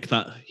you think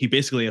that he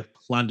basically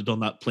landed on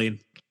that plane,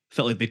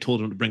 felt like they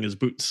told him to bring his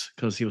boots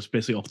because he was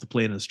basically off the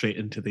plane and straight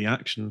into the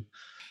action.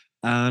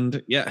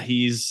 And yeah,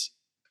 he's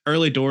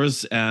early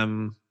doors,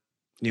 in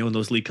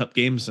those League Cup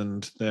games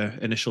and the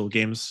initial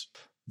games,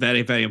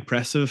 very, very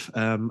impressive.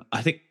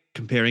 I think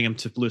comparing him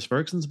to Lewis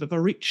Ferguson's a bit of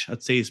a reach.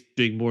 I'd say he's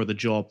doing more of the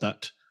job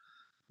that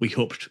we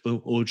hoped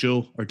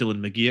Ojo or Dylan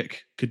McGeoch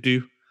could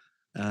do.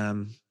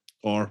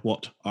 Or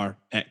what our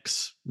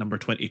ex number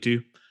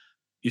 22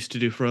 used to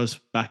do for us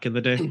back in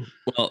the day.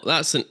 Well,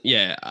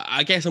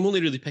 I guess I'm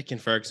only really picking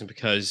Ferguson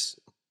because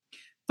I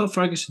thought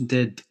Ferguson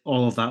did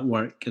all of that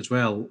work as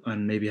well,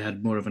 and maybe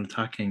had more of an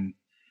attacking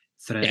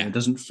threat. Yeah. It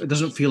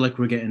doesn't feel like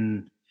we're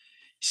getting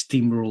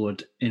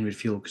steamrolled in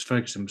midfield because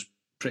Ferguson was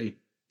pretty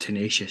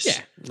tenacious.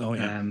 Yeah. Oh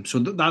yeah. So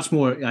that's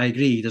more. I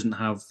agree. He doesn't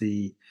have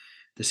the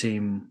the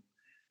same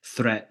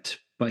threat,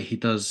 but he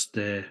does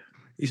the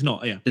He's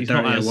not, he's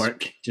dirtier not as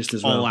work just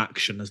as all well.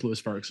 action as Lewis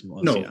Ferguson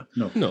was. No,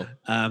 no.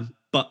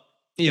 But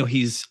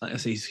he's, like I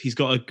say, he's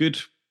got a good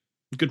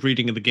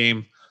reading of the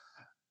game,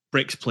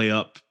 breaks play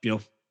up,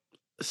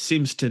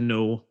 seems to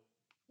know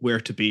where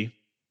to be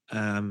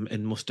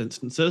in most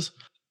instances.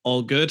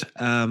 All good.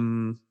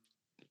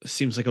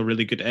 Seems like a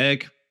really good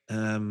egg.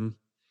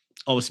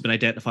 Obviously been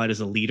identified as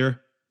a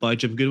leader by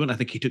Jim Goodwin. I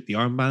think he took the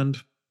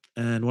armband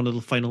in one of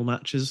the final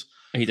matches.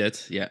 He did,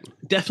 yeah.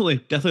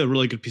 Definitely a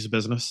really good piece of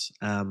business.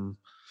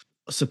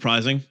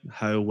 Surprising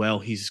how well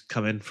he's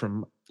come in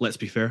from, let's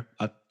be fair,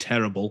 a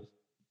terrible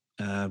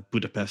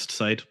Budapest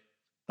side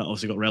that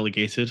also got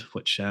relegated,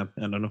 which I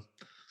don't know.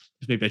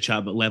 There's maybe a chat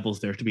about levels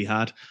there to be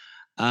had.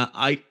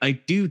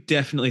 I do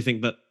definitely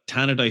think that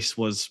Tannadice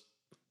was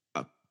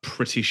a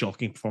pretty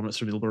shocking performance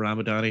from Ilber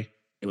Ramadani.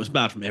 It was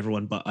bad from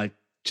everyone, but I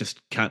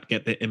just can't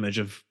get the image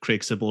of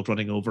Craig Sibbald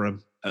running over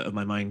him out of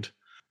my mind.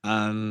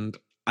 And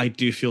I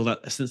do feel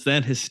that since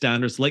then, his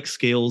standards, like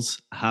Scales,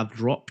 have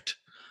dropped.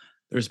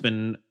 There's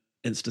been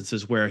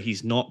instances where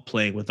he's not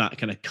playing with that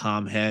kind of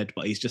calm head,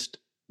 but he's just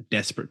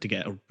desperate to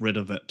get rid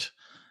of it.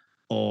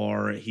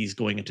 Or he's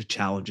going into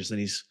challenges and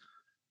he's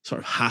sort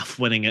of half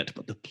winning it,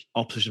 but the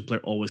opposition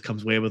player always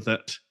comes away with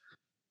it.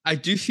 I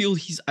do feel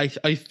I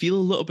feel a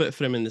little bit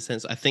for him in the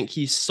sense I think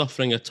he's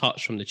suffering a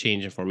touch from the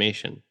change in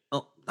formation.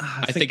 Well,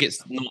 I think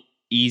it's not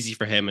easy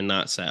for him in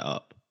that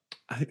setup.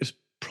 I think there's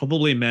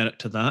probably merit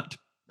to that.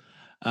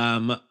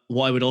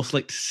 What I would also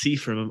like to see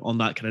from him on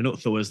that kind of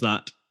note, though, is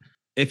that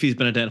if he's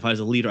been identified as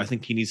a leader, I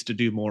think he needs to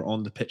do more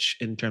on the pitch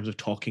in terms of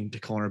talking to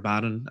Connor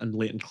Bannon and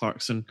Leighton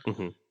Clarkson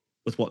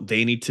with what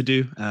they need to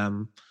do.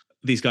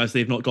 These guys,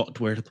 they've not got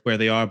to where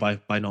they are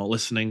by not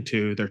listening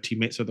to their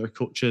teammates or their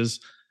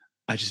coaches.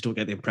 I just don't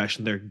get the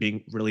impression they're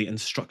being really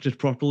instructed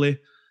properly.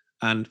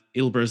 And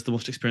Ilber is the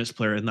most experienced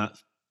player in that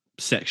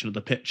section of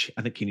the pitch.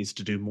 I think he needs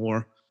to do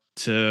more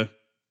to,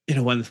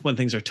 when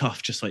things are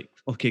tough, just like,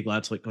 okay,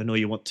 lads, like, I know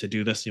you want to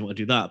do this, and you want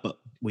to do that, but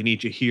we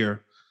need you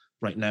here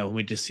right now, and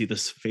we just see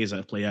this phase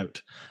out play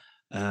out.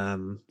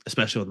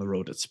 Especially on the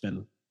road, it's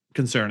been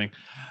concerning.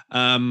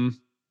 Like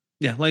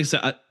I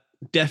said, I've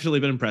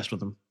definitely been impressed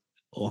with him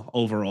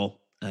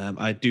overall.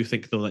 I do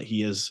think, though, that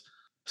he has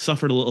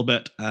suffered a little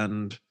bit,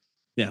 and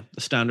the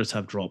standards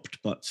have dropped.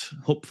 But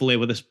hopefully,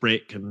 with this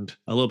break and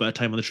a little bit of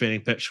time on the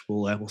training pitch,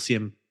 we'll see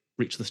him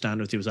reach the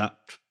standards he was at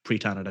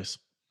pre-Tannadice.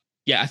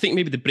 Yeah, I think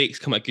maybe the breaks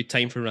come at a good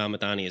time for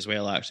Ramadani as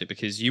well, actually,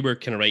 because you were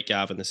kind of right,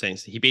 Gav, in the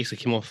sense that he basically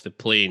came off the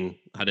plane,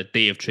 had a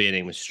day of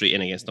training, was straight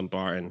in against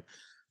Dumbarton,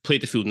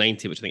 played the full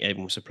 90, which I think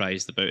everyone was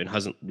surprised about, and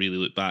hasn't really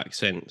looked back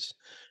since.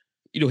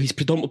 He's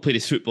predominantly played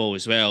his football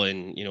as well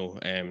in,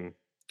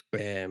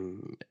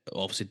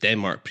 obviously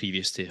Denmark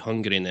previous to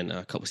Hungary, and then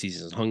a couple of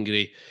seasons in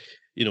Hungary.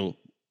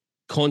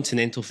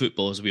 Continental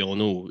football, as we all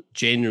know,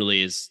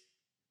 generally is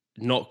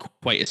not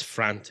quite as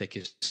frantic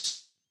as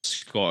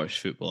Scottish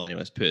football.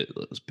 Let's put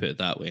it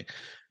that way.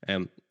 I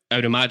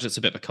would imagine it's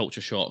a bit of a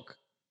culture shock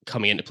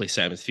coming into play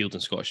centre midfield in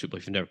Scottish football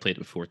if you've never played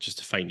it before, just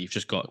to find you've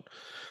just got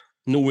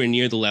nowhere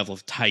near the level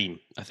of time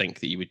I think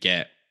that you would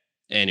get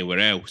anywhere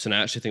else. And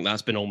I actually think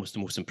that's been almost the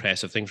most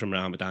impressive thing from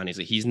Ramadani, is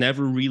that he's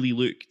never really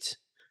looked.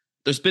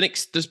 There's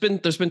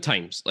been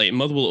times like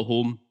Motherwell at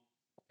home,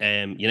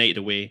 United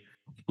away,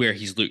 where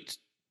he's looked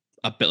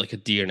a bit like a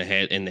deer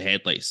in the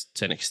headlights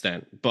to an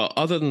extent. But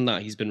other than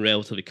that, he's been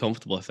relatively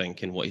comfortable, I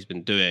think, in what he's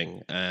been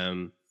doing.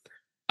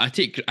 I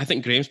think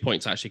Graham's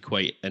point's actually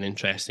quite an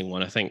interesting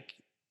one. I think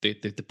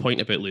the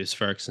point about Lewis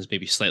Ferguson's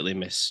maybe slightly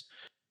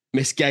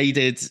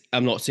misguided.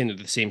 I'm not saying they're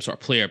the same sort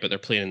of player, but they're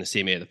playing in the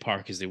same area of the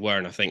park as they were.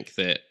 And I think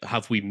that,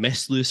 have we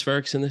missed Lewis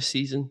Ferguson this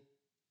season?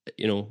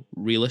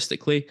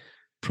 Realistically,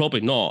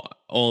 probably not.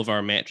 All of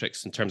our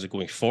metrics in terms of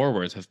going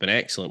forward have been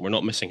excellent. We're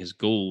not missing his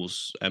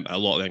goals. A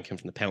lot of them came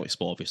from the penalty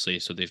spot, obviously,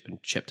 so they've been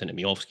chipped into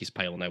Miovski's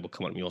pile now. We'll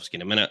come on to Miovski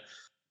in a minute.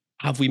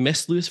 Have we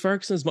missed Lewis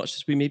Ferguson as much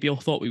as we maybe all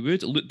thought we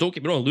would? Don't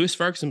get me wrong, Lewis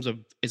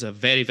Ferguson is a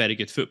very, very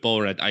good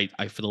footballer. And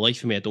I for the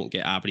life of me, I don't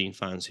get Aberdeen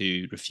fans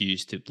who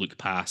refuse to look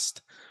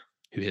past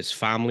who his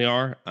family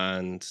are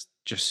and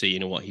just say,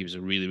 he was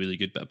a really, really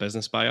good bit of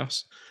business by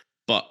us.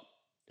 But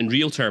in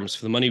real terms,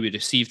 for the money we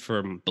received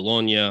from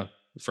Bologna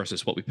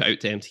versus what we put out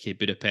to MTK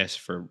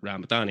Budapest for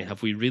Ramadani,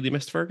 have we really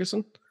missed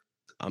Ferguson?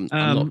 I'm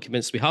not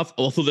convinced we have.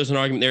 Although there's an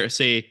argument there to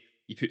say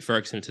you put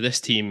Ferguson into this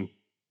team.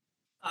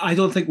 I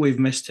don't think we've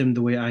missed him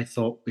the way I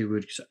thought we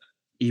would.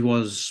 He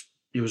was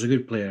a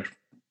good player.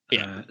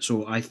 Yeah.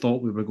 So I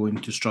thought we were going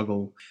to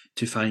struggle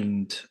to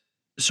find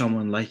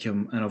someone like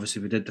him. And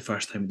obviously we did the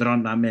first time. There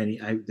aren't that many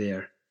out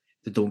there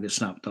that don't get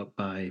snapped up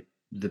by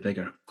the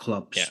bigger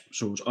clubs. Yeah.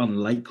 So it's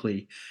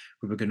unlikely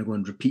we were going to go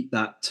and repeat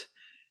that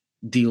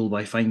deal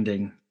by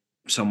finding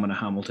someone at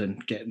Hamilton,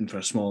 getting for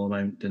a small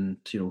amount and,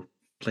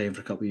 playing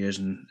for a couple of years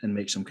and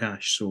make some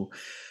cash. So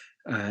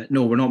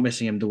no, we're not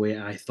missing him the way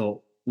I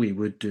thought we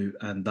would do.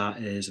 And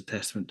that is a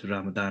testament to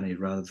Ramadani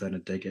rather than a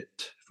dig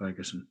at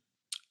Ferguson.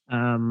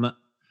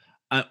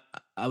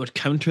 I would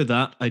counter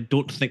that. I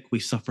don't think we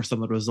suffer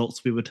some of the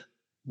results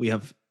we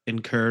have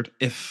incurred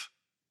if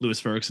Lewis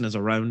Ferguson is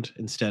around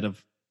instead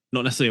of,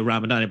 not necessarily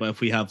Ramadani, but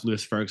if we have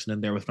Lewis Ferguson in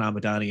there with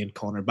Ramadani and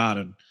Connor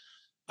Barron,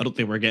 I don't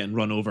think we're getting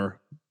run over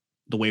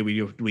the way we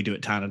do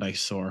at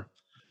Tannadice or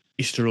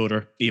Easter Road,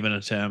 or even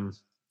at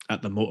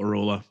the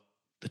Motorola,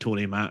 the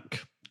Tony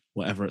Mac,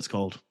 whatever it's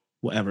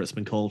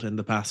been called in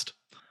the past,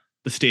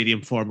 the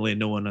stadium formerly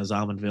known as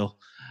Almondvale.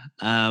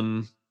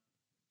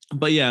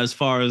 But yeah, as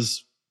far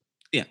as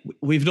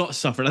we've not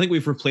suffered. I think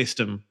we've replaced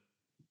him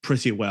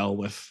pretty well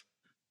with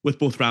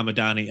both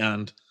Ramadani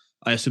and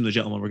I assume the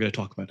gentleman we're going to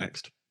talk about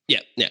next. Yeah,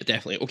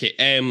 definitely. Okay,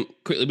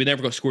 quickly, we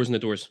never got scores in the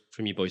doors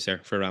from you boys there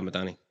for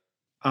Ramadani.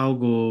 I'll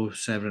go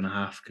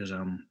 7.5 because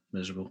I'm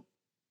miserable.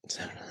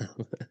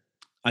 7.5.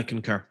 I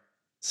concur.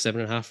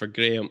 7.5 for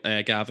Graham,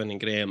 Gavin and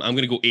Graham. I'm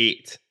going to go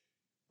 8.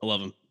 I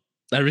love him.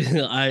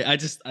 I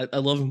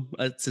love him.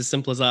 It's as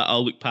simple as that.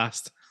 I'll look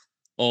past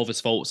all of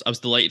his faults. I was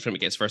delighted for him to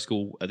get his first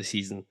goal of the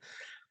season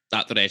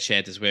at the Red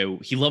Shed as well.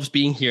 He loves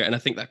being here, and I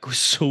think that goes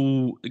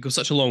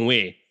such a long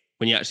way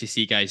when you actually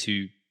see guys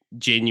who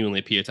genuinely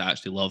appear to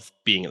actually love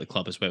being at the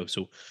club as well.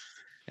 So,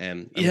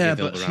 but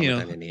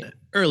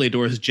early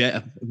doors,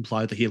 Jet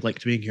implied that he'd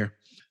like being here.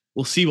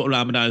 We'll see what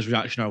Ramadani's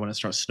reaction are when it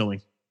starts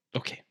snowing.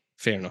 Okay,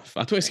 fair enough.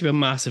 I thought it's going to be a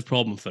massive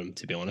problem for him,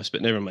 to be honest,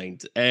 but never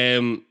mind.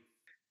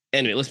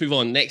 Anyway, let's move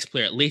on. Next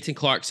player, Leighton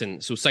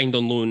Clarkson. So signed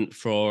on loan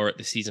for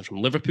the season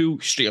from Liverpool,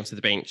 straight onto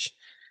the bench.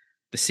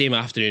 The same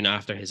afternoon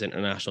after his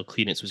international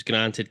clearance was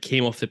granted,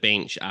 came off the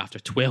bench after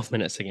 12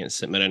 minutes against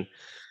St Mirren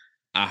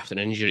after an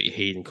injury to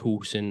Hayden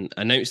Coulson,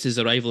 announced his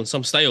arrival in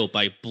some style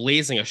by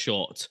blazing a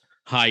shot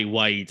high,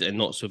 wide, and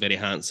not so very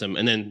handsome,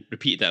 and then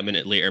repeated that a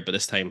minute later, but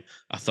this time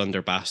a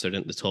thunder bastard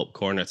into the top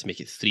corner to make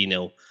it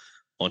 3-0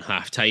 on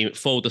half-time. It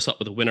followed us up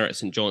with a winner at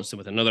St Johnstone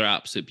with another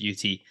absolute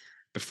beauty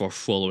before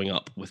following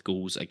up with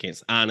goals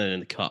against Annan in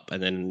the Cup,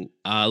 and then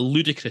a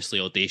ludicrously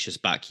audacious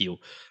back heel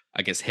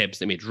against Hibs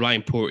that made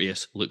Ryan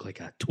Porteous look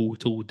like a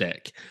total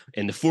dick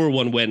in the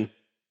 4-1 win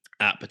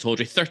at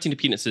Pittodrie. 13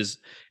 appearances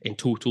in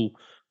total,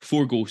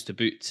 4 goals to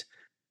boot.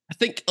 I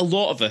think a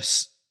lot of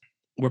us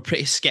were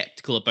pretty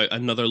sceptical about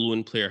another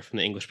loan player from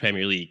the English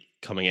Premier League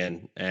coming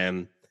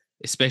in,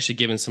 especially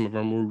given some of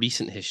our more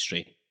recent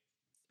history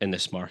in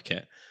this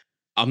market.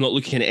 I'm not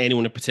looking at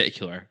anyone in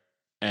particular,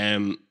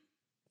 Matty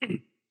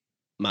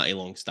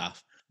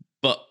Longstaff,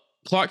 but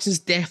Clarkson's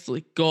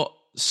definitely got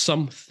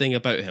something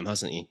about him,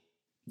 hasn't he?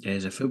 Yeah,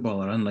 he's a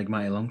footballer, unlike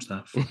Matty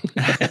Longstaff.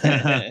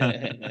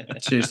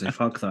 Seriously,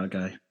 fuck that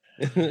guy.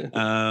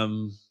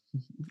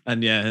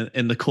 And yeah,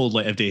 in the cold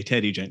light of day,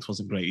 Teddy Jenks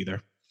wasn't great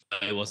either.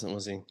 He wasn't,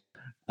 was he?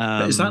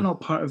 But is that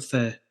not part of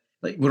the...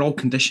 Like, we're all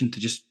conditioned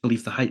to just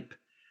believe the hype.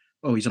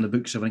 Oh, he's on the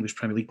books of English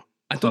Premier League.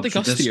 I don't think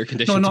us three are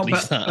conditioned to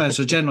believe that. It's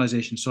a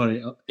generalisation,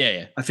 sorry.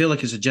 Yeah. I feel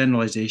like it's a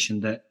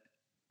generalisation that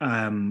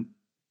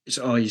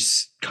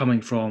he's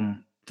coming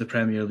from the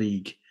Premier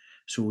League,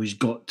 so he's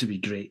got to be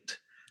great.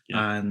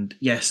 Yeah. And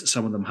yes,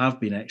 some of them have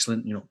been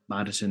excellent. You know,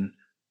 Maddison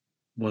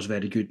was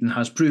very good and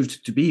has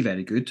proved to be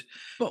very good.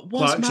 But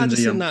was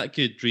Maddison that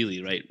good,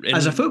 really, right?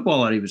 As a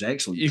footballer, he was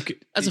excellent.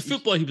 As a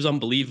footballer, he was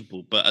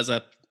unbelievable. But as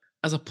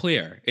a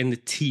player in the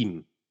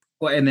team...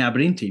 Well, in the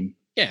Aberdeen team?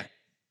 Yeah.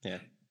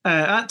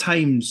 At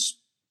times,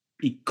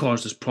 he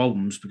caused us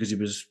problems because he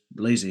was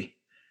lazy.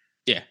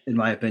 Yeah. In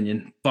my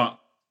opinion. But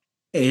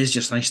it is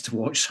just nice to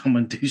watch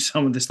someone do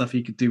some of the stuff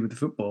he could do with the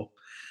football.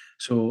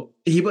 So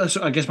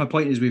I guess my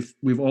point is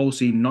we've all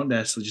seen, not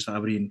necessarily just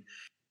Aberdeen,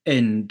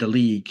 in the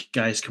league,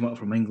 guys come up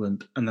from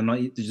England and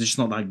they're just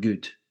not that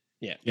good.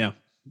 Yeah.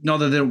 Not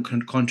that they don't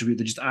contribute,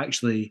 they're just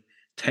actually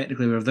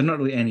technically, they're not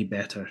really any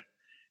better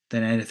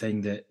than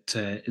anything that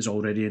is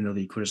already in the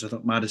league. Whereas I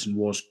thought Maddison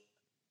was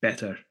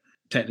better.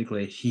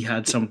 Technically, he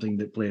had something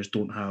that players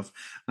don't have,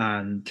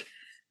 and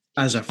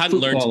as a hadn't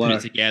learned to put it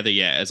together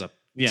yet as a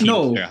team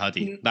player, had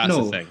he? That's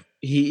the thing.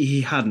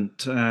 He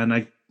hadn't,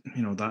 and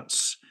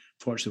that's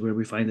fortunately where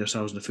we find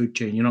ourselves in the food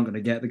chain. You're not going to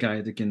get the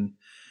guy that can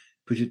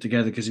put it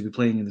together because he'll be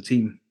playing in the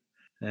team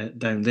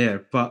down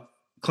there. But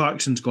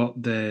Clarkson's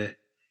got the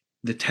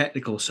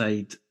technical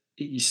side.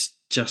 It's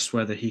just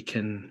whether he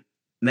can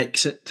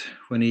mix it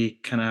when he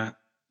kind of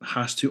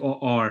has to,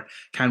 or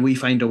can we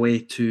find a way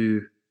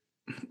to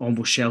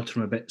almost shelter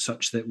him a bit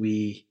such that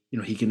he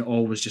can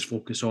always just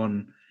focus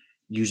on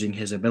using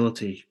his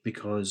ability,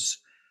 because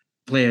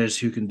players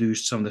who can do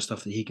some of the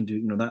stuff that he can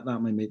do, that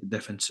might make the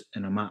difference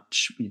in a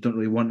match. You don't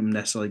really want him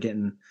necessarily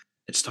getting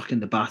it stuck in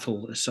the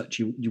battle as such.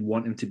 You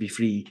want him to be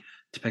free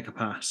to pick a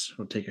pass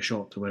or take a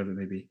shot or whatever it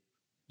may be.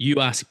 You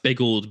ask big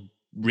old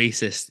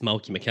racist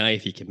Malky Mackay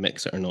if he can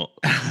mix it or not.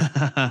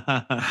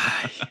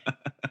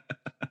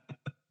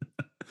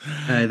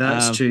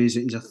 That's true.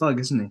 He's a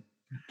thug, isn't he?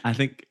 I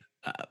think...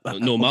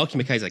 no, Malky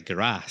Mackay's a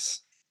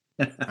grass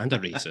and a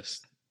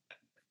racist.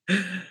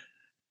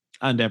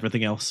 And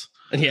everything else.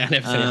 Yeah, and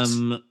everything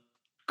else.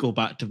 Go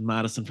back to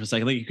Maddison for a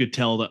second. I think you could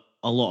tell that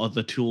a lot of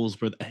the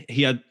tools were...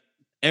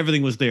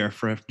 Everything was there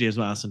for James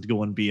Maddison to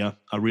go and be a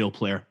real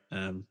player,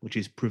 which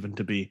he's proven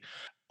to be.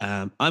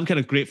 I'm kind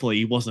of grateful that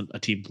he wasn't a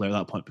team player at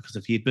that point, because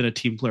if he had been a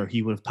team player,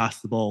 he would have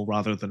passed the ball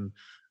rather than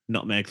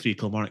nutmeg 3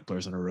 Kilmarnock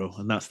players in a row.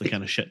 And that's the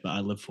kind of shit that I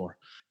live for.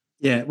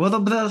 Yeah, well,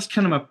 but that's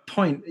kind of my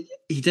point.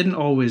 He didn't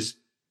always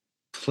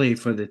play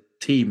for the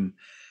team,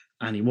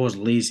 and he was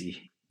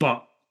lazy.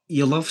 But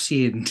you love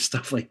seeing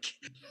stuff like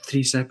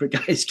 3 separate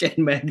guys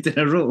getting megged in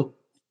a row,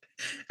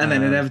 and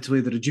then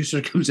inevitably the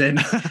reducer comes in,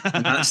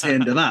 and that's the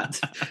end of that.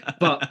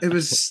 But it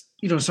was,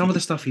 some of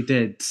the stuff he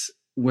did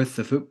with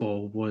the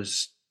football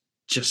was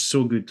just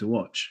so good to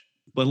watch.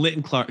 Well,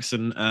 Leighton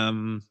Clarkson,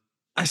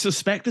 I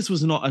suspect this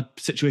was not a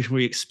situation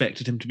where you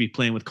expected him to be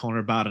playing with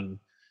Connor Barron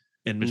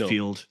in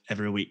midfield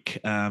every week.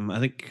 I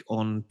think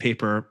on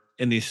paper,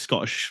 in the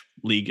Scottish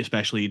League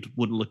especially, you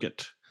wouldn't look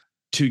at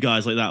two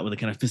guys like that with the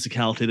kind of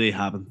physicality they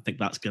have and think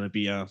that's going to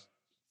be a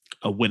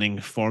winning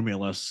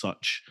formula as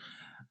such.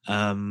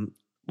 When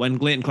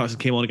Leighton Clarkson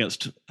came on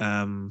against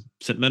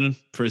St Mirren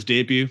for his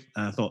debut,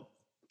 I thought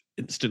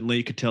instantly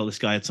you could tell this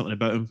guy had something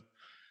about him.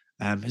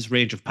 His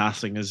range of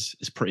passing is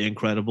pretty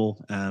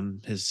incredible.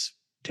 His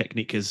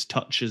technique, his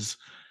touch is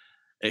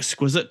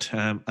exquisite.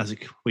 As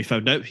we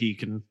found out, he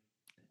can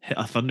hit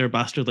a thunder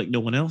bastard like no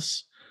one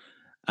else.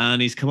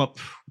 And he's come up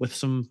with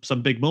some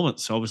big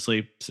moments.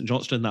 Obviously, St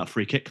Johnstone, that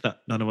free kick that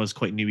none of us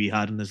quite knew he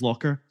had in his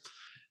locker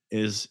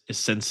is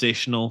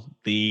sensational.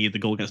 The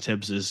goal against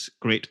Hibs is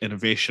great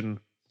innovation.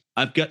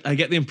 I get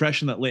the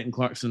impression that Leighton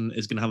Clarkson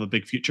is going to have a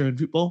big future in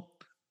football.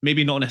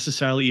 Maybe not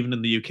necessarily even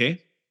in the UK.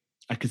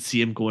 I could see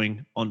him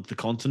going on the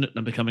continent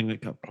and becoming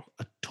like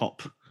a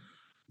top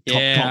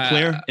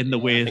player in the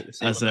way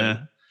as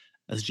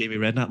Jamie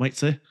Redknapp might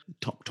say,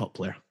 top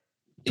player.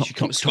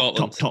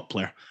 Top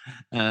player.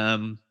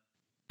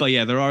 But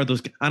yeah, there are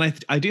those,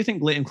 and I do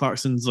think Leighton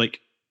Clarkson's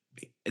like,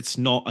 it's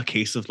not a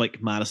case of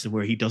like Madison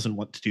where he doesn't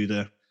want to do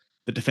the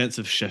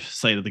defensive shift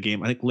side of the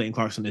game. I think Leighton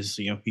Clarkson is,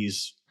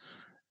 he's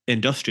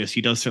industrious.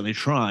 He does certainly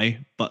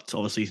try, but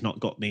obviously he's not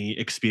got the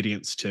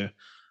experience to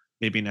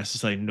maybe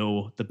necessarily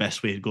know the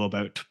best way to go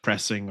about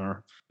pressing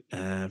or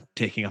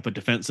taking up a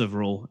defensive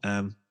role,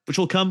 which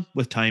will come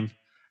with time.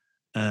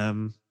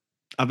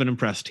 I've been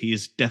impressed.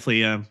 He's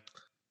definitely.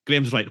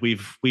 Graham's right.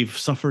 We've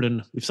suffered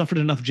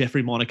enough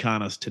Jeffrey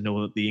Monacanas to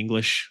know that the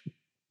English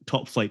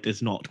top flight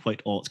is not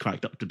quite all it's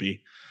cracked up to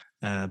be.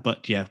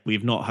 But yeah,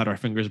 we've not had our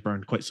fingers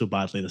burned quite so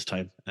badly this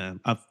time.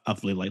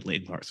 I've really liked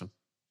Leighton Clarkson.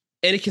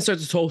 Any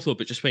concerns at all, though,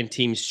 but just when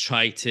teams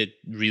try to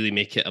really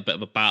make it a bit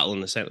of a battle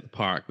in the centre of the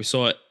park. We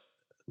saw it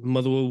at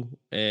Motherwell.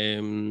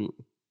 We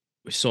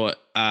saw it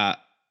at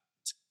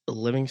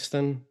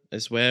Livingston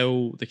as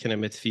well. The kind of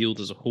midfield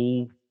as a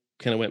whole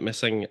kind of went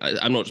missing.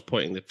 I'm not just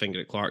pointing the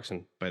finger at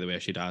Clarkson, by the way, I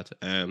should add.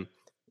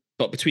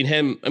 But between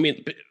him, I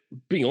mean,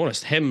 being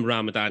honest, him,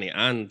 Ramadani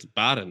and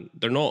Barron,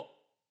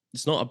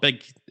 it's not a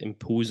big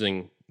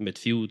imposing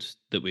midfield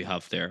that we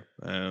have there.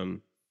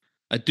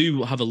 I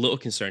do have a little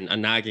concern, a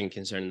nagging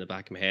concern in the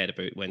back of my head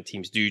about when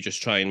teams do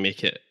just try and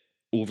make it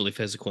overly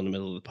physical in the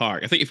middle of the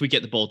park. I think if we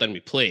get the ball down,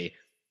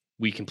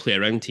 we can play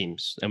around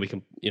teams and we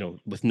can,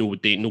 with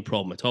no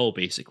problem at all,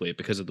 basically,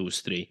 because of those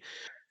three.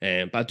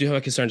 But I do have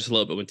a concern just a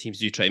little bit when teams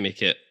do try to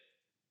make it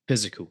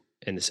physical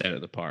in the centre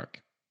of the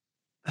park.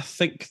 I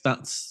think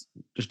there's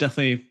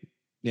definitely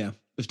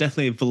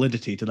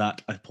validity to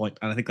that point,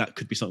 and I think that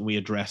could be something we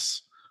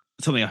address.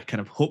 Something I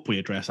kind of hope we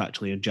address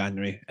actually in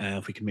January,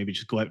 if we can maybe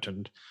just go out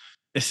and,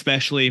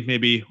 especially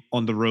maybe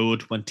on the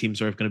road when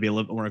teams are going to be a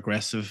little bit more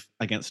aggressive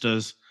against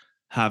us,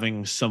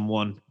 having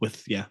someone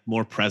with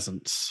more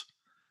presence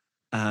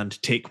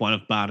and take one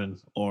of Barron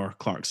or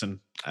Clarkson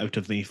out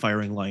of the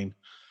firing line.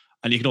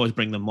 And you can always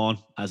bring them on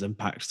as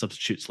impact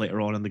substitutes later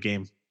on in the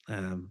game.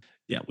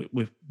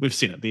 We've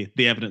seen it.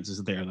 The evidence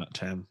is there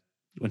that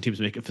when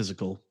teams make it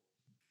physical,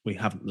 we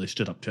haven't really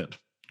stood up to it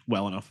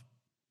well enough.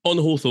 On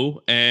the whole,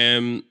 though,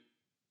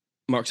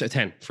 marks out of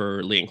 10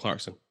 for Leighton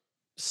Clarkson.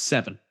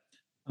 7.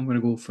 I'm going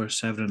to go for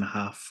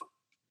 7.5.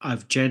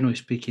 I've generally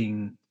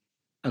speaking,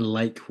 I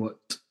like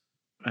what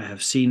I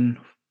have seen.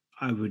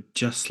 I would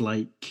just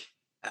like,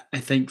 I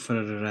think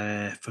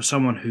for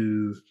someone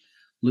who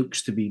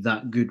looks to be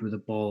that good with the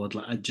ball,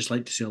 I'd just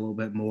like to see a little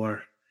bit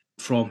more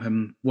from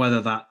him,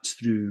 whether that's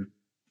through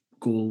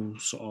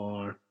goals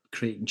or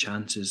creating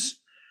chances.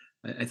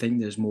 I think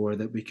there's more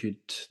that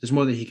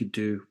he could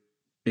do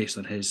based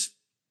on his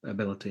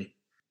ability.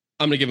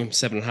 I'm going to give him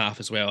 7.5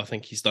 as well. I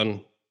think he's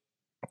done,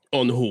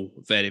 on the whole,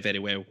 very, very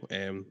well.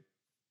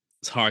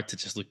 It's hard to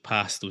just look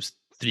past those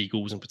 3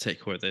 goals in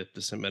particular, the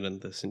St Mirren,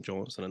 the St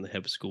Johnstone and the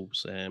Hibs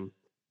goals.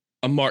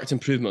 A marked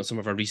improvement on some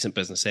of our recent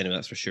business anyway,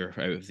 that's for sure,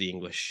 out of the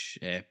English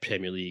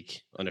Premier League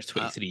under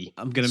 23.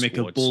 I'm going to make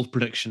a bold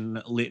prediction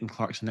that Leighton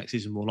Clarkson next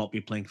season will not be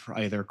playing for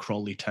either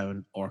Crawley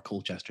Town or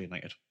Colchester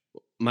United.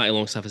 Matty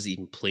Longstaff is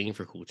even playing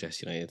for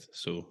Colchester United,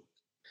 so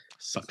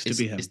sucks to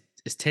be him.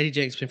 Is Teddy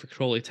Jenks playing for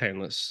Crawley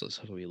Town? Let's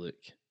have a wee look.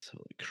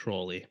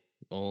 Crawley,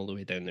 all the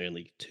way down there in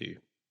League 2.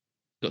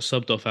 Got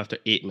subbed off after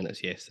 8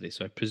 minutes yesterday,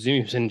 so I presume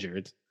he was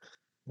injured.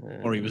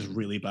 Or he was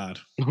really bad.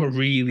 Or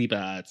really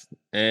bad.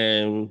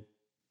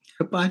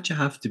 How bad you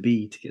have to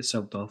be to get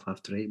subbed off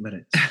after 8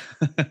 minutes?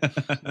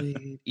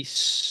 He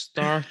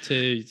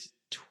started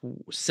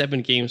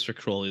 7 games for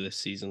Crawley this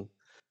season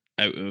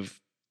out of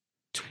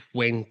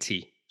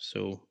 20.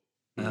 So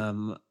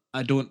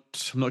I'm not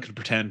going to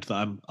pretend that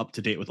I'm up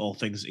to date with all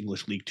things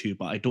English League Two,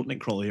 but I don't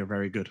think Crawley are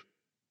very good.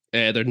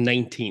 They're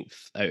 19th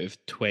out of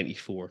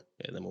 24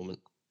 at the moment.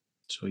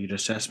 So your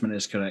assessment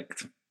is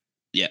correct.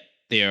 Yeah,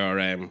 they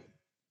are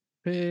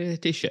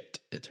pretty shit,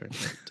 it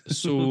turns out.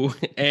 So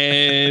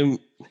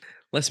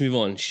let's move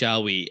on,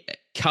 shall we?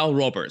 Cal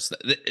Roberts.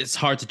 It's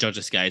hard to judge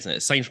this guy, isn't it?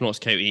 It's signed from Notts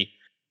County.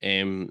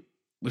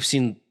 We've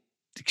seen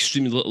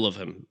extremely little of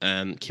him.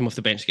 Came off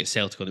the bench against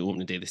Celtic on the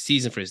opening day of the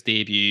season for his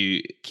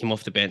debut. Came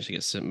off the bench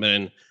against St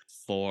Mirren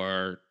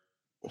for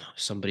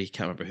somebody,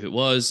 can't remember who it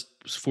was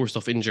forced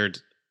off injured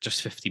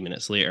just 50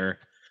 minutes later.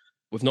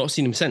 We've not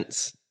seen him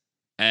since.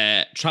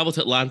 Travelled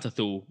to Atlanta,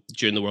 though,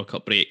 during the World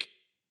Cup break.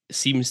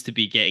 Seems to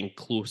be getting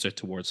closer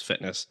towards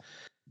fitness.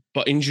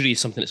 But injury is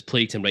something that's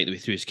plagued him right the way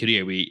through his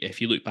career. If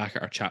you look back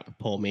at our chat with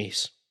Paul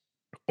Mace,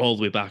 all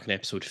the way back in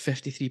episode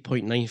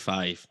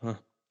 53.95,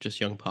 just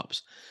young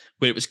pups,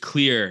 where it was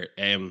clear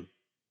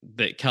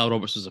that Cal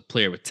Roberts was a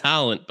player with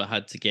talent, but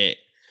had to get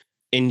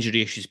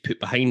injury issues put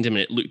behind him,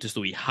 and it looked as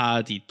though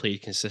he'd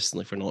played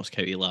consistently for Notts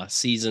County last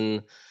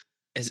season.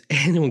 Has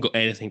anyone got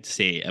anything to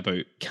say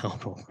about Cal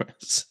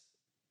Roberts?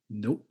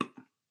 Nope.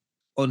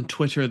 On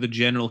Twitter, the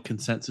general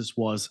consensus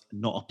was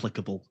not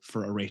applicable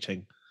for a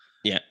rating.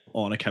 Yeah,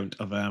 on account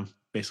of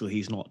basically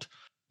he's not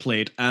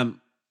played.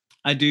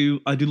 I do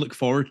look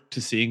forward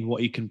to seeing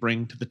what he can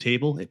bring to the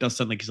table. It does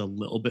sound like he's a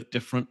little bit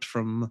different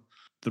from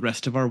the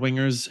rest of our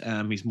wingers.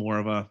 He's more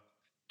of a...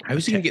 How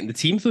is he going to get in the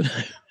team, though?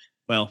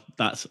 Well,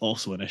 that's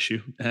also an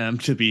issue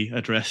to be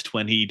addressed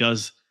when he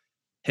does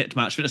hit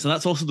match fitness. And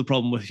that's also the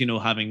problem with,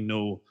 having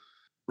no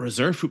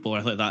reserve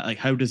footballer like that. Like,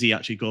 how does he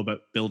actually go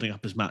about building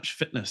up his match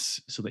fitness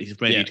so that he's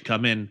ready to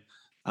come in?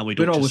 And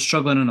we're always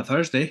struggling on a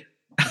Thursday.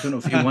 I don't know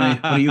if one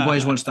of you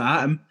boys wants to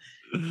at him.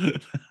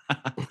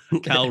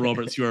 Cal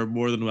Roberts, you are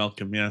more than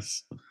welcome,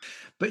 yes.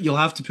 But you'll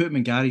have to put him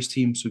in Gary's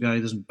team so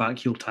Gary doesn't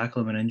backheel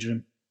tackle him and injure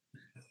him.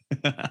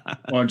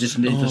 Or just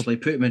needlessly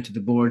put him into the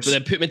boards. But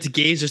then put him into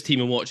Gazer's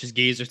team and watch as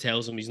Gazer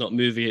tells him he's not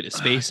moving out of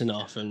space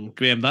enough. And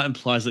Graham, that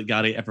implies that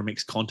Gary ever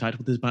makes contact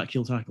with his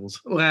backheel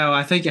tackles. Well,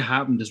 I think it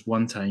happened just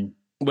one time.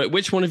 Wait,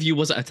 which one of you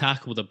was it a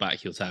tackle with a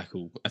backheel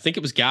tackle? I think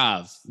it was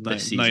Gav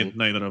this season.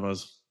 Neither of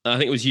us. I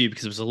think it was you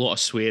because there was a lot of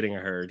swearing I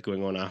heard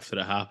going on after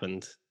it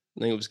happened.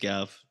 I think it was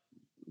Gav.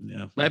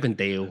 Yeah. Might have been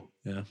Dale.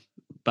 Yeah.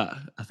 But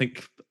I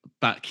think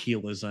back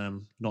heel is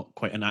not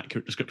quite an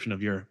accurate description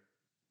of your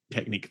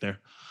technique there.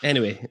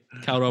 Anyway,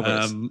 Cal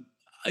Roberts.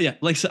 Yeah,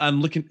 like I said,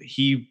 I'm looking.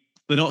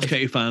 The Notts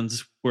County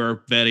fans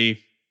were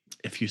very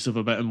effusive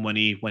about him when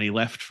he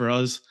left for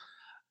us.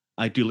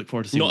 I do look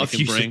forward to seeing not what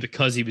he can bring.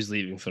 Because he was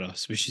leaving for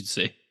us, we should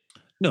say.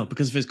 No,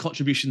 because of his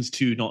contributions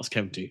to Notts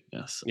County.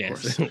 Yes, of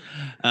course.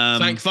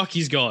 Thank fuck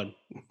he's gone.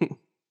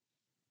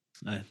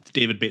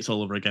 David Bates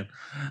all over again.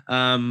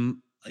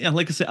 Yeah,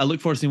 like I said, I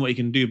look forward to seeing what he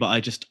can do, but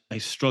I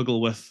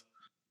struggle with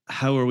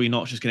how are we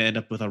not just going to end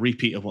up with a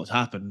repeat of what's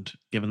happened,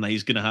 given that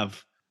he's going to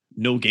have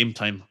no game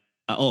time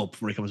at all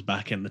before he comes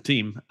back in the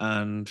team.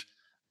 And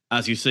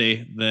as you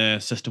say, the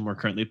system we're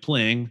currently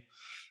playing,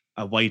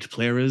 a wide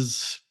player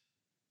is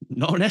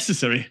not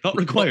necessary, not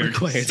required. Not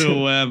required.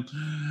 So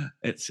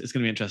it's going to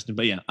be interesting.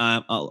 But yeah,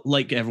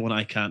 like everyone,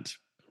 I can't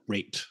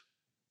rate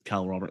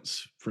Cal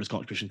Roberts for his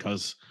contribution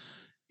because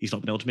he's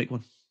not been able to make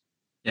one.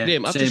 Yeah,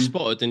 Graham, I've just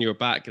spotted in your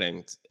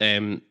background.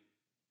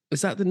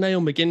 Is that the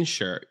Niall McGinn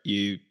shirt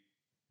you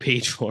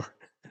paid for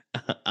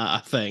at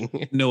a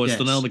thing? No, it's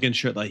the Niall McGinn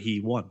shirt that he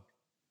won.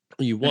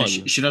 You won?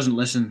 She doesn't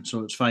listen,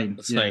 so it's fine.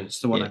 It's fine. It's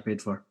the one I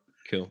paid for.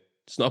 Cool.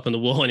 It's not up on the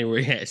wall anywhere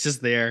yet. It's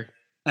just there.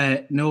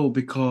 No,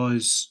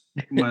 because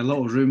my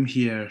little room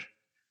here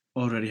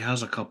already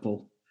has a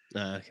couple.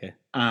 Okay.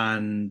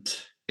 And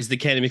is the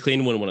Kenny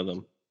McLean one of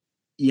them?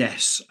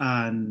 Yes,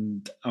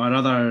 and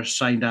another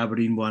signed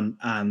Aberdeen one,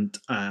 and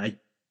I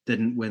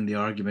didn't win the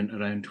argument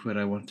around where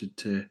I wanted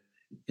to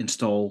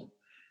install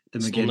the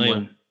McGinn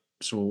one.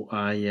 So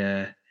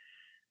I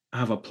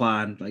have a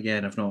plan, but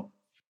again, I've not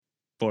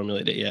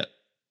formulated it yet.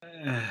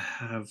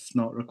 I've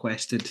not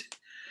requested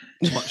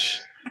much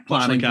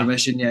planning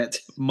permission yet.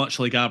 Much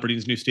like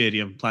Aberdeen's new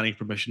stadium, planning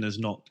permission has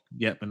not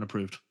yet been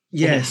approved.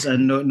 Yes,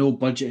 and no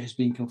budget has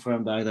been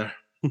confirmed either.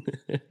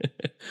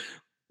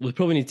 We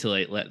probably need to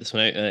let this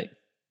one out.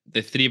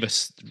 The three of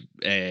us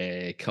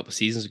a couple of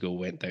seasons ago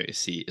went out to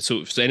see.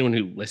 So anyone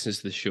who listens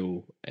to the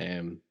show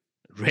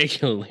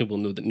regularly will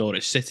know that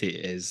Norwich City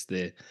is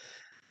the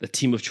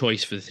team of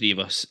choice for the three of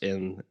us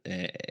in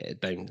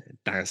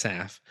down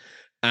south.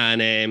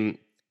 And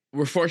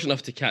we're fortunate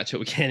enough to catch up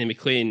with Kenny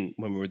McLean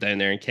when we were down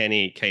there, and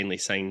Kenny kindly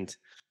signed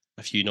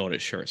a few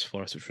Norwich shirts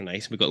for us, which were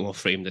nice. We got them all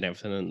framed and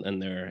everything in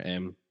their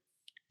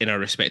in our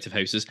respective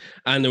houses.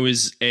 And there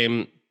was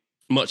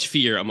much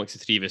fear amongst the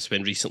three of us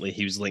when recently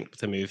he was linked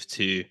with a move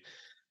to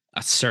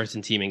a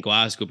certain team in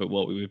Glasgow about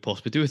what we would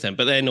possibly do with him.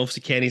 But then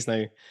obviously Kenny's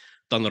now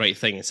done the right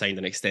thing and signed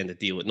an extended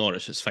deal at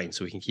Norwich. It's fine,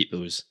 so we can keep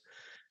those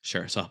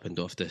shirts up and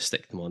don't have to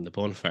stick them on the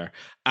bonfire.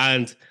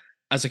 And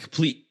as a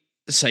complete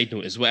side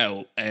note as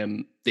well,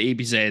 the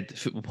ABZ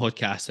Football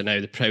Podcast are now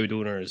the proud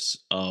owners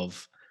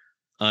of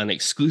an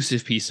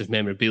exclusive piece of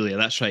memorabilia.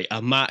 That's right,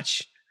 a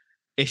match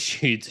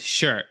issued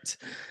shirt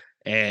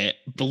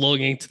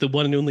belonging to the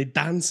one and only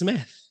Dan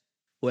Smith.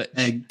 Which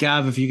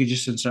Gav, if you could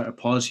just insert a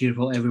pause here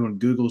while everyone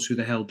Googles who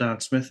the hell Dan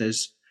Smith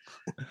is.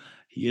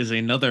 He is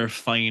another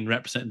fine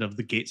representative of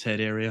the Gateshead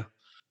area.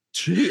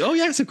 True. Oh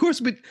yes, of course.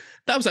 But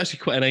that was actually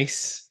quite a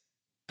nice.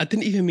 I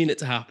didn't even mean it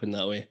to happen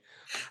that way.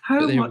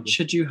 How much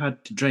had you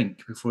had to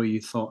drink before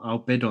you thought I'll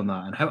bid on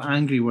that? And how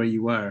angry were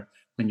you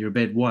when your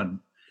bid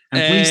won?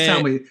 And please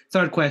tell me,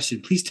 third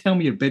question, please tell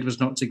me your bid was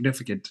not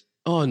significant.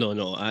 Oh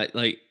no.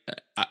 I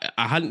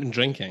hadn't been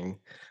drinking.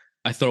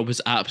 I thought it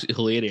was absolutely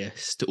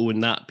hilarious to own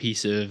that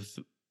piece of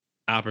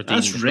Aberdeen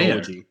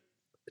mythology.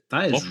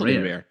 That is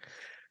rare.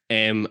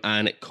 And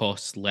it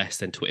costs less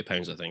than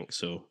 £20, I think.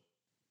 So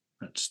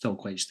that's still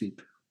quite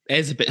steep. It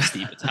is a bit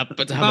steep,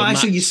 but to have well,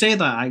 actually, you say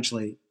that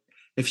actually.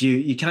 If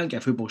you can't get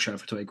a football shirt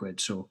for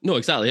 £20, so no,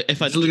 exactly.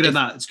 If I look at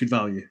that, it's good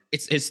value.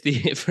 It's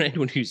the for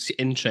anyone who's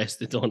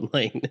interested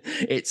online.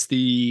 It's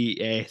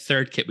the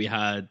third kit we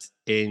had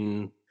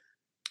in.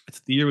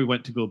 It's the year we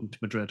went to go to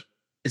Madrid.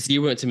 It's the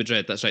year we went to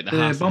Madrid. That's right. The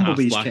half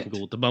Bumblebees black kit. and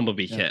gold, the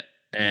Bumblebee kit.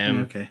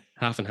 Okay.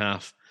 Half and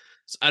half.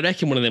 So I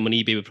reckon one of them on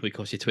eBay would probably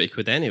cost you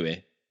 £20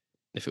 anyway,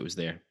 if it was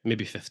there.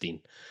 Maybe 15.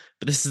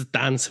 But this is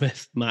Dan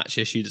Smith match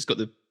issue. It's got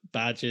the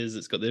badges.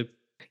 It's got the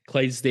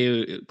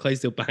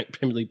Clydesdale Bank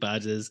Premier League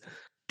badges.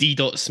 D.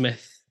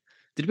 Smith.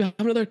 Did we have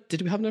another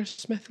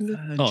Smith in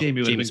the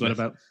Jamie Smith.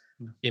 About.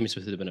 Jamie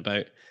Smith would have been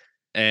about.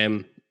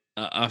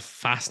 A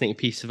fascinating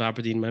piece of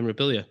Aberdeen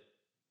memorabilia.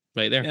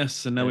 Right there.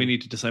 Yes, and now we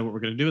need to decide what we're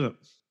going to do with it.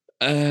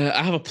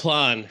 I have a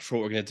plan for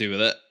what we're going to do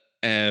with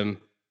it.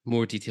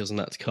 More details on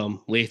that to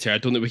come later. I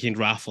don't think we can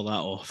raffle that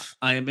off.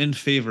 I am in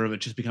favour of it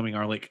just becoming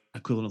our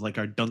equivalent of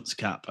our dunce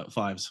cap at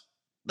fives.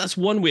 That's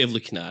one way of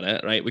looking at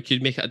it, right? We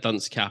could make it a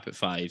dunce cap at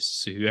fives,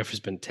 so whoever's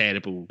been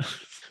terrible.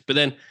 But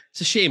then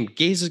it's a shame.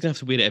 Gaze is going to have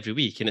to wear it every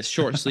week, and it's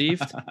short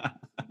sleeved.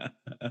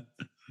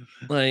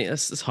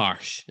 That's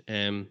harsh.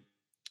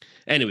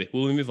 Anyway,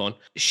 we'll move on.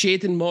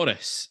 Shaden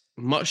Morris,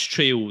 much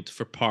trailed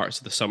for parts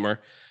of the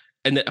summer,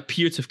 and it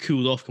appeared to have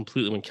cooled off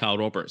completely when Cal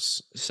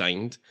Roberts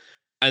signed.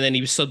 And then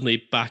he was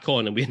suddenly back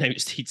on, and we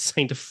announced he'd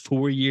signed a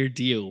 4-year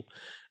deal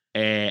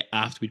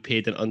after we'd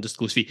paid an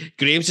undisclosed fee.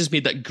 Graham's just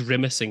made that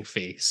grimacing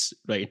face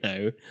right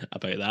now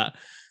about that.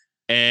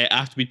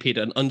 After we'd paid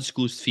an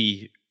undisclosed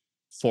fee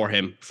for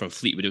him from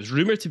Fleetwood. It was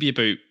rumoured to be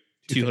about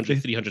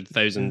 200,000,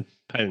 300,000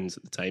 pounds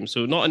at the time,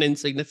 so not an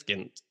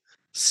insignificant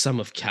sum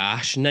of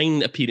cash.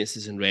 9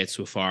 appearances in red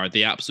so far.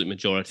 The absolute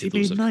majority of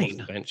those have come off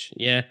the bench.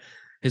 Yeah.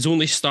 His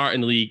only start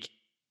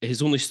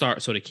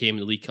came in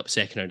the League Cup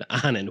second round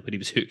at Annan, where he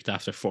was hooked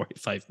after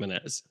 45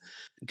 minutes.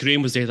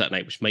 Graham was there that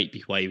night, which might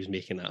be why he was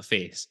making that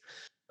face.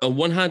 On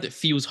one hand, it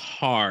feels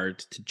hard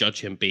to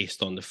judge him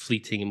based on the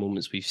fleeting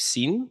moments we've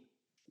seen.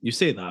 You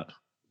say that.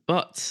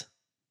 But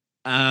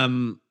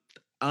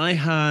I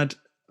had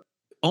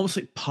almost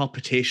like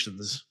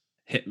palpitations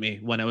hit me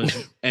when I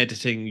was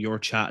editing your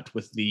chat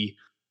with the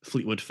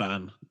Fleetwood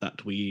fan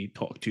that we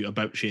talked to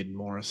about Shaden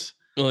Morris.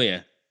 Oh,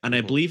 yeah. And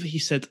I believe he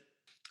said,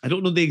 I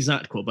don't know the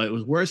exact quote, but it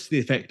was words to the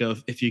effect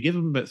of, if you give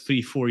him about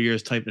 3-4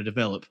 years time to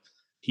develop,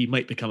 he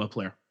might become a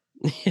player.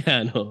 Yeah,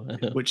 I know.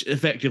 Which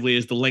effectively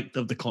is the length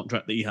of the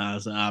contract that he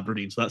has at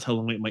Aberdeen. So that's how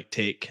long it might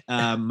take.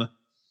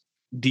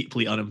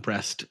 Deeply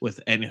unimpressed with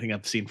anything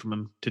I've seen from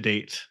him to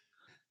date.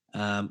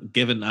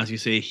 Given, as you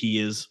say, he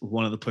is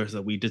one of the players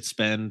that we did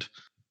spend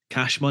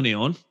cash money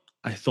on,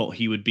 I thought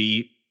he would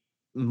be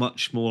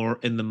much more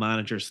in the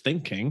manager's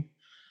thinking,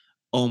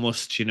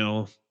 almost,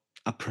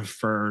 a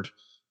preferred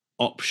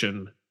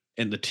option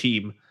in the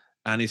team,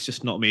 and he's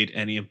just not made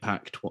any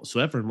impact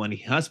whatsoever. And when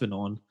he has been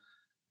on,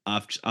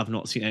 I've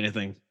not seen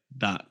anything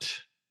that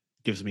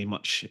gives me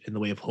much in the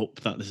way of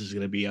hope that this is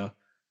going to be a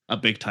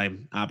big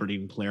time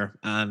Aberdeen player.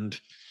 And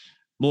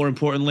more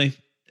importantly,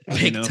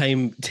 big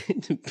time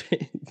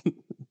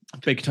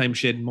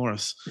Shaden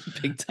Morris.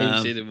 Big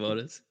time Shaden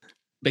Morris.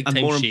 Big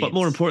time but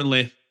more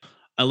importantly,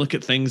 I look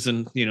at things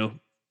and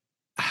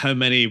how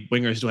many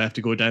wingers do I have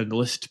to go down the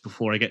list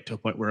before I get to a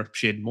point where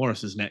Shaden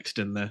Morris is next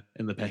in the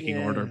pecking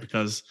order?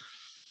 Because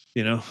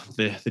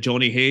the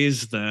Johnny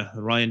Hayes, the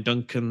Ryan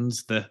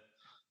Duncans, the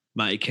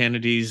Matty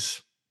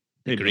Kennedys,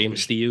 Graham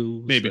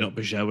Steele, maybe not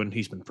Bajowan.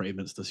 He's been pretty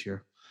mince this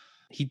year.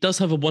 He does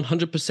have a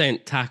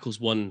 100%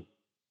 tackles won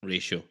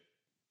ratio.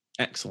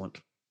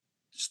 Excellent.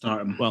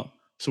 Start him. Well,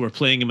 so we're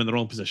playing him in the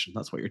wrong position.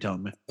 That's what you're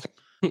telling me.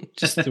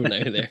 Just throwing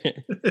it out there.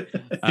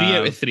 3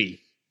 out of 3.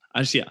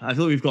 I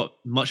feel we've got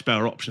much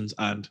better options,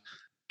 and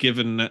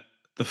given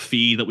the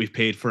fee that we've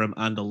paid for him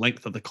and the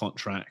length of the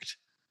contract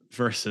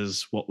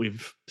versus what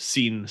we've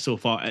seen so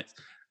far,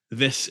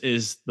 this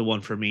is the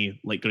one for me,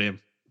 like Graham,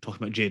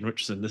 talking about Jaden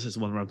Richardson. This is the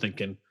one where I'm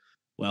thinking,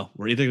 well,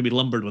 we're either going to be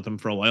lumbered with him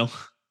for a while,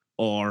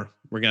 or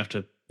we're going to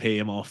have to pay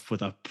him off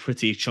with a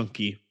pretty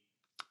chunky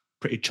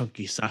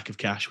sack of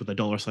cash with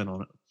a $sign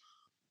on it.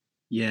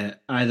 Yeah,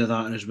 either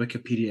that or his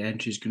Wikipedia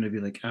entry is going to be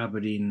like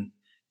Aberdeen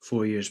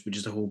 4 years, but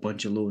just a whole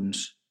bunch of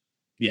loans.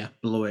 Yeah,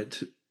 below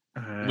it,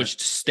 which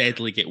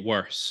steadily get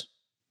worse.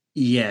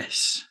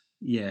 Yes.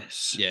 Yeah,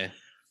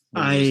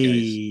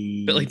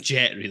 A bit like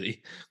Jet,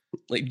 really.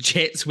 Like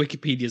Jet's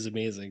Wikipedia is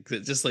amazing because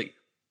it just like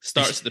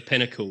starts at the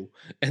pinnacle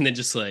and then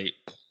just like,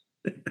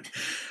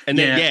 and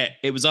then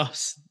it was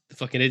us, the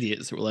fucking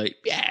idiots, that were like,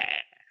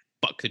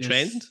 buck the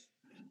trend,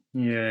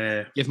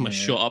 give him a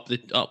shot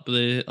up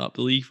the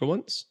league for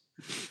once.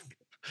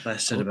 I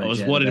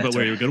was worried about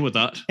where you were going with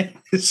that.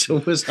 So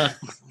was I.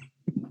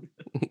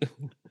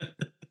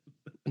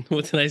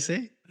 What did I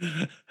say?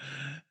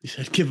 You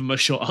said give him a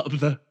shot up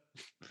the.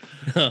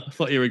 I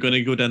thought you were going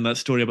to go down that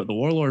story about the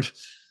warlord.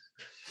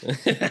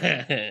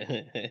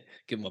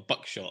 Give him a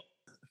buckshot.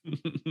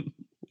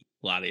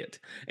 Lariat.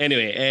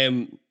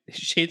 Anyway,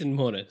 Shaden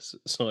Morris.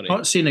 Sorry,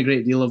 not seen a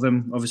great deal of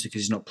him, obviously,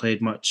 because he's not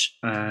played much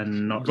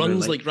and not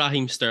runs really like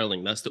Raheem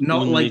Sterling. That's the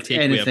not only like takeaway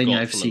anything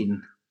I've I've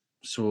seen.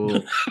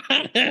 So,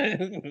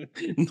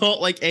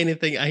 not like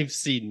anything I've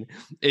seen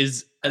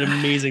is an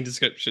amazing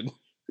description.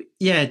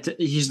 Yeah,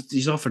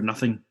 he's offered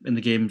nothing in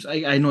the games.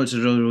 I know it's a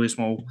really, really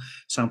small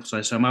sample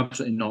size, so I'm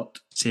absolutely not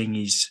saying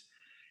he's.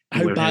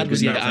 How bad was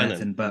he at Annan?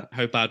 Anything, but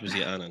how bad was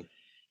he at Annan?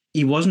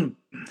 He wasn't.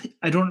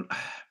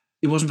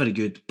 He wasn't very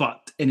good.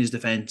 But in his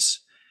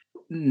defence,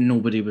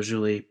 nobody was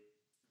really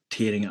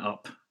tearing it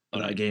up for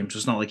that game. So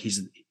it's not like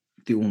he's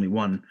the only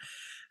one.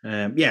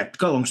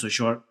 Got long story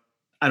short,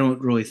 I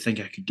don't really think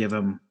I could give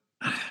him.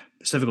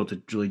 It's difficult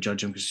to really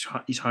judge him because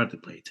he's hardly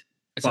played.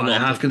 But I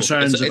have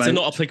concerns about. It's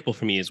not applicable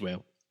for me as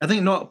well. I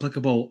think not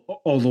applicable,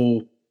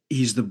 although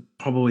he's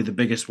probably the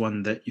biggest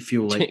one that you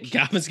feel like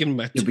Gavin's giving him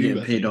a 2. You'll be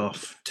getting paid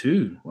off.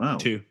 2. Wow.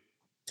 2.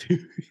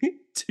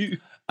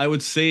 I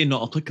would say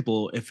not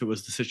applicable if it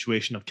was the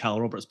situation of Cal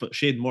Roberts, but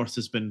Shaden Morris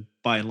has been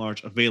by and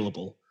large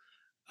available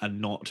and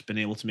not been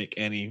able to make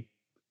any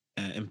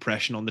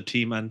impression on the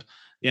team. And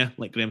yeah,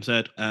 like Graham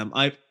said,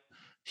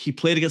 he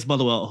played against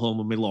Motherwell at home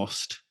when we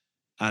lost,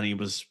 and he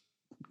was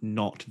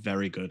not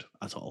very good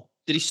at all.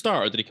 Did he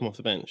start or did he come off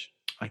the bench?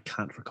 I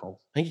can't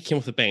recall. I think he came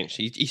off the bench.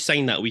 He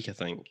signed that week, I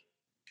think.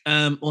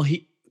 Well,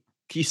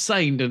 he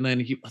signed and then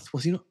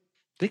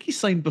did he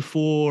sign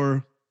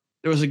before?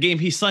 There was a game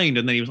he signed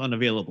and then he was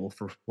unavailable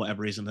for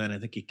whatever reason. Then I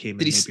think he came.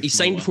 He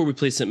signed before we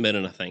played St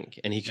Mirren, I think,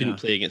 and he couldn't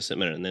play against St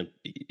Mirren, and then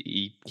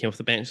he came off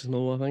the bench as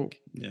Millwall, I think.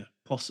 Yeah,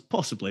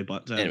 possibly,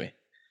 but anyway,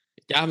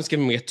 Gavin's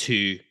giving me a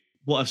 2.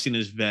 What I've seen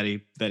is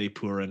very, very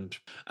poor, and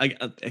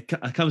it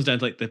comes down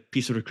to like the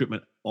piece of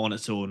recruitment on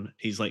its own.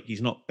 He's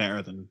not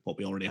better than what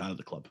we already had at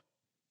the club.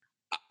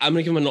 I'm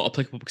going to give him a not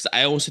applicable because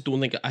I also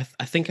don't think I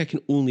think I can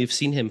only have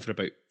seen him for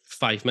about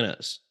 5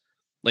 minutes,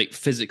 like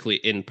physically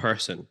in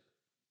person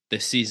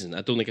this season.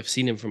 I don't think I've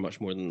seen him for much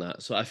more than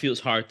that. So I feel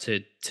it's hard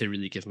to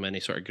really give him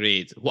any sort of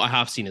grade. What I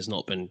have seen has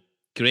not been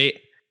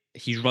great.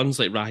 He runs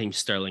like Raheem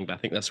Sterling, but I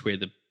think that's where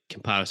the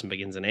comparison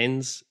begins and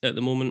ends at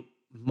the moment.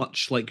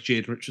 Much like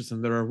Jade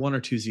Richardson, there are 1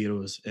 or 2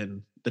 zeros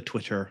in the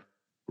Twitter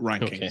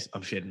rankings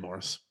of Shaden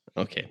Morris.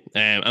 Okay,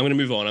 I'm going to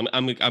move on.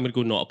 I'm going to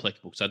go not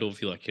applicable because I don't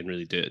feel I can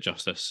really do it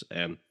justice.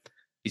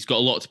 He's got a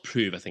lot to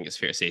prove, I think it's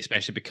fair to say,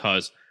 especially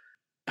because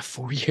a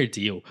 4-year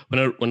deal. When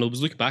I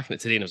was looking back on it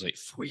today, and I was like,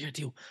 4-year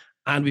deal,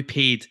 and we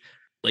paid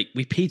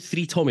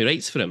 3 Tommy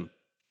Wrights for him.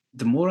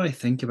 The more I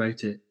think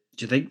about it,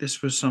 do you think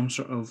this was some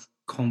sort of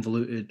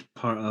convoluted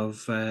part of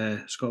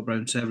Scott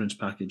Brown's severance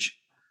package?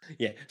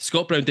 Yeah,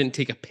 Scott Brown didn't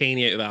take a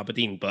penny out of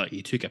Aberdeen, but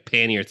he took a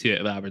penny or 2 out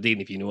of Aberdeen,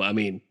 if you know what I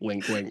mean.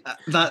 Wink, wink.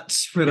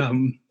 That's what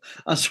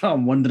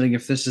I'm wondering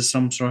if this is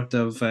some sort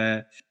of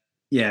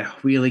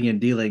wheeling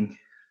and dealing.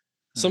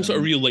 Some sort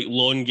of real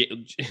long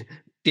game.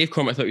 Dave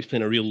Cormack thought he was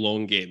playing a real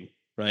long game,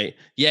 right?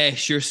 Yeah,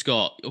 sure,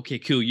 Scott. Okay,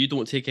 cool. You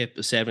don't take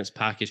a severance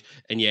package,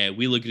 and yeah,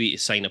 we'll agree to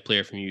sign a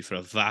player from you for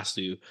a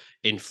vastly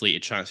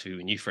inflated transfer fee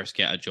when you first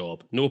get a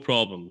job. No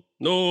problem.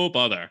 No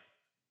bother.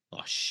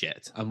 Oh,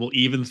 shit. And we'll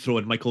even throw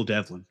in Michael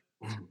Devlin.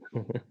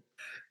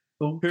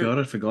 Oh, God,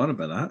 I forgot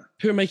about that.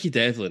 Poor Mikey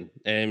Devlin.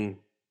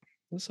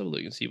 Let's have a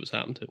look and see what's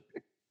happened to him.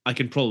 I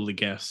can probably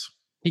guess.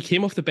 He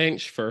came off the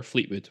bench for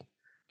Fleetwood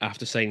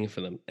after signing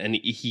for them, and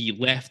he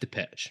left the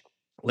pitch,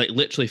 like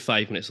literally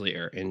 5 minutes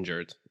later,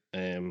 injured.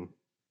 And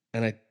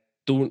I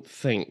don't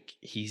think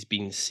he's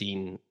been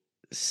seen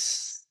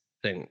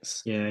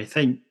since. Yeah, I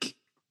think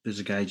there's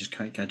a guy who just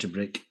can't catch a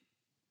break.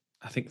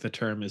 I think the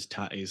term is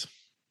tatties.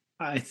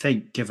 I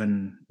think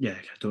given, I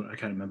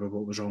can't remember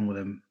what was wrong with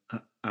him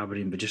at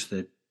Aberdeen, but just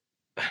the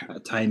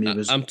time he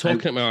was. I'm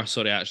talking at my arse,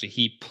 sorry, actually.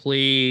 He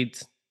played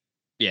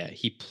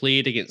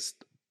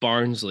against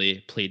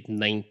Barnsley, played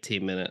 90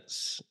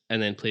 minutes,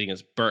 and then played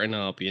against Burton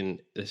Albion.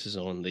 This is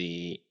on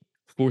the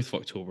 4th of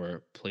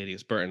October, played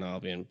against Burton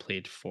Albion,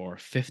 played for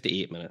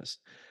 58 minutes,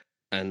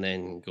 and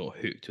then got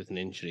hooked with an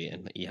injury,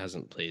 and he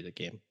hasn't played a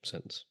game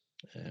since.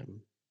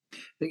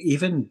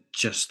 Even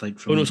just like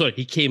from... Oh, no, sorry,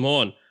 he came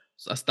on.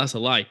 That's a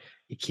lie.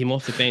 He came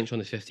off the bench on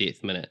the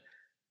 58th minute.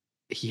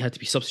 He had to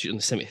be substituted on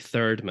the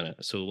 73rd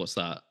minute. So what's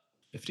that?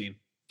 15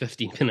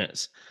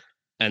 minutes.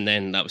 And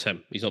then that was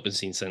him. He's not been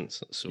seen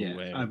since. So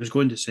I was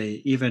going to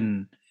say,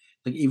 even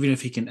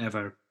if he can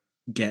ever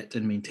get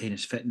and maintain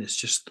his fitness,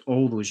 just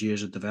all those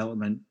years of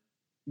development,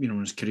 in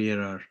his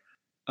career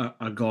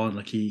are gone.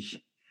 Like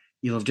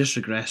he'll have just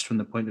regressed from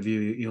the point of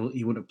view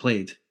he wouldn't have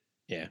played.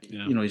 Yeah.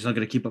 You know, he's not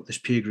going to keep up this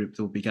peer group.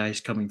 There'll be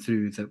guys coming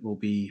through that will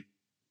be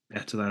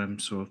better than him.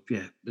 So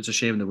yeah, it's a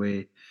shame the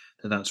way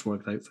that that's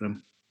worked out for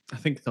him. I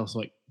think it's also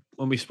like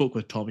when we spoke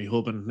with Tommy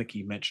Hoban, I think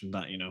he mentioned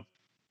that, you know,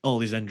 all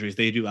these injuries,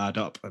 they do add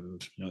up,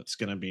 and you know, it's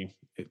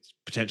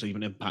potentially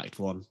even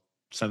impactful on,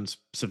 sounds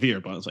severe,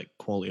 but it's like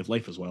quality of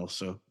life as well.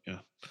 So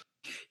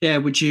Yeah,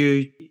 which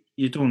you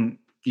don't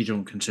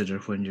consider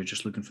when you're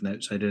just looking from the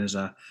outside in as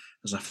a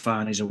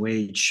fan, as a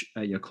wage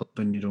at your club,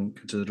 and you don't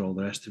consider all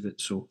the rest of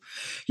it. So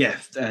yeah,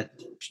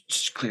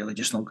 it's clearly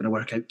just not going to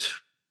work out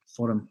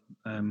for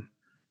him,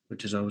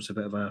 which is always a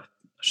bit of a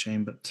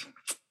shame, but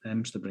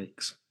them's the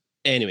breaks.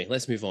 Anyway,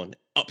 let's move on.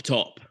 Up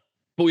top,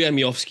 Bojan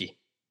Miovski.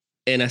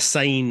 In a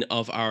sign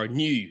of our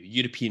new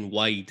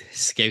European-wide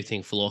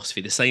scouting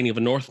philosophy, the signing of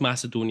a North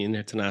Macedonian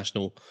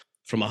international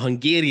from a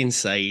Hungarian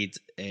side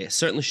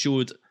certainly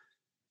showed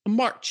a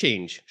marked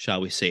change,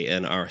 shall we say,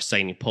 in our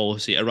signing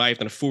policy. Arrived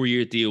on a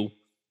 4-year deal,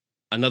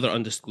 another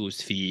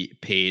undisclosed fee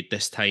paid,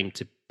 this time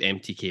to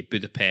MTK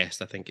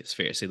Budapest. I think it's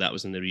fair to say that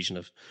was in the region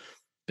of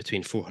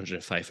between £400,000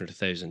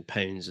 and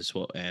 £500,000 is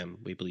what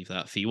we believe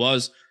that fee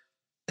was.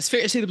 It's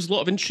fair to say there was a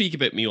lot of intrigue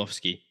about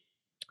Miovski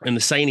and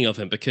the signing of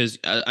him because,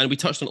 and we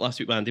touched on it last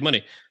week with Andy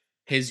Money,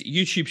 his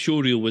YouTube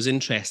showreel was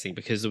interesting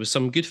because there was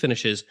some good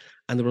finishes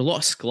and there were a lot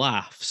of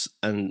sclaffs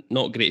and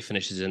not great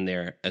finishes in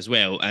there as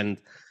well.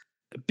 And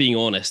being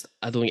honest,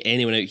 I don't think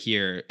anyone out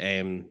here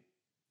in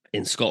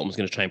Scotland was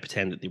going to try and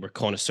pretend that they were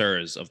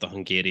connoisseurs of the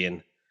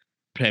Hungarian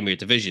Premier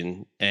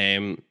Division.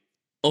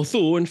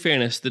 Although, in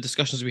fairness, the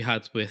discussions we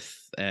had with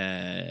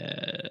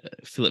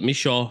Filip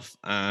Mishoff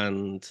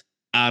and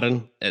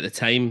Aaron at the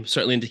time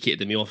certainly indicated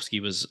that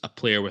Miovski was a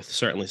player with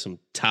certainly some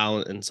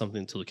talent and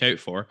something to look out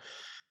for.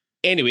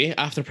 Anyway,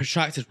 after a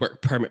protracted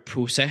work permit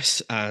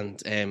process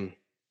and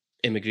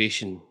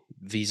immigration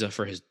visa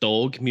for his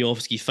dog,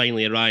 Miovski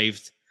finally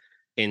arrived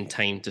in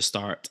time to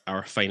start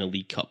our final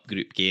League Cup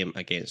group game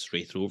against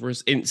Wraith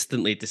Rovers,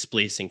 instantly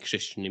displacing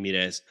Christian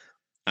Ramirez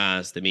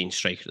as the main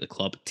striker at the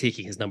club,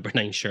 taking his number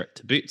 9 shirt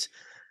to boot.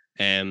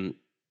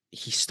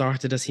 He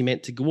started as he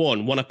meant to go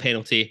on, won a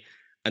penalty,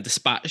 and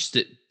dispatched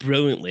it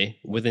brilliantly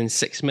within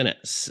 6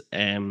 minutes.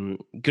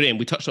 Graham,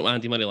 we touched on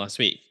Andy Murray last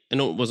week. I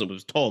know it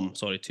was Tom,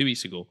 2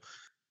 weeks ago.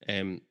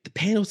 The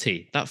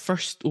penalty, that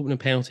first opening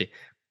penalty,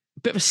 a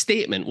bit of a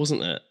statement,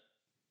 wasn't it?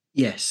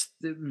 Yes,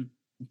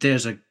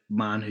 there's a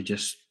man who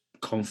just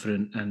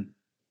confident and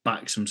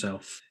backs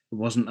himself. It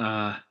wasn't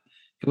I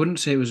wouldn't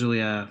say it was really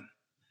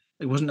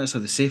it wasn't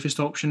necessarily the safest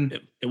option.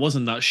 It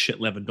wasn't that shit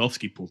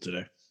Lewandowski pulled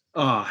today.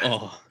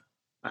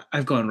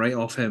 I've gone right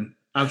off him.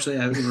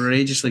 Absolutely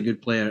outrageously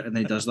good player, and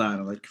then he does that,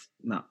 and I'm like,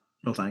 no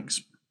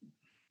thanks.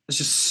 It's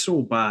just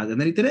so bad. And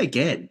then he did it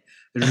again.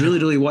 I really,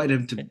 really wanted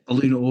him to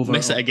balloon it over.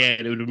 Miss it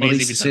again. It would have been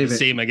amazing if he did the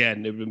same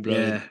again. It would have been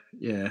brilliant.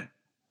 Yeah.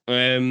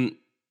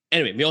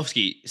 Anyway,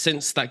 Miovski,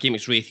 since that game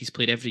against Wraith, he's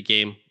played every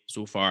game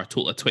so far, a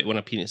total of 21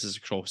 appearances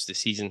across the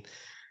season,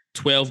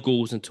 12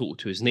 goals in total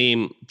to his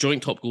name,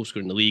 joint top goal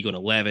scorer in the league on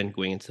 11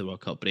 going into the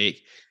World Cup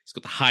break. He's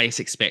got the highest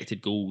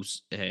expected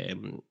goals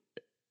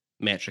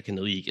metric in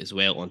the league as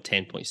well on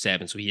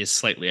 10.7, so he is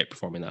slightly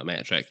outperforming that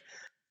metric.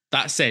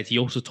 That said, he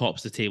also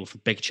tops the table for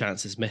big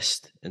chances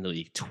missed in the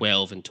league,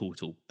 12 in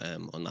total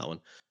on that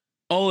one.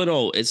 All in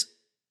all, it's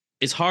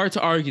hard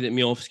to argue that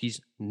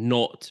Miovski's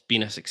not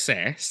been a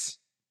success,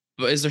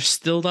 but is there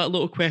still that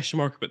little question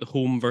mark about the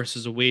home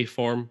versus away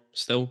form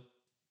still?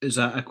 Is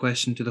that a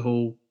question to the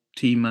whole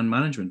team and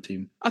management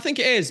team? I think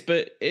it is,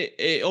 but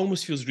it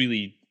almost feels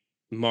really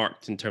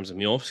marked in terms of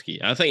Miovski.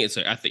 I think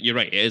you're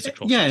right. It is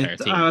across the entire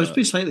team. I was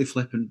being slightly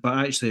flippant, but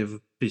actually, if I'd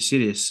be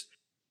serious,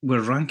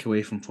 we're rank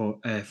away from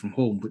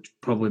home, which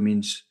probably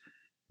means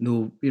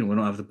no, we don't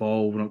have the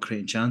ball, we're not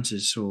creating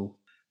chances, so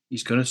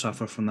he's going to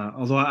suffer from that.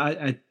 Although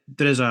I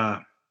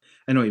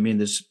know what you mean.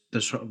 There's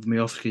sort of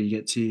Miovski you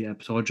get to at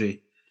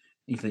Pataudry,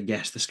 you think,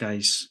 yes, this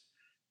guy's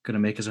going to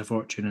make us a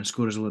fortune and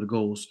score us a lot of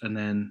goals, and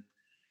then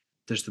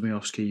there's the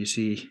Miovski you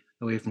see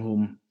away from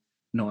home,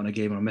 not in a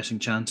game or missing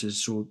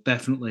chances. So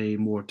definitely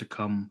more to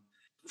come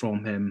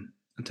from him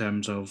in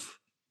terms of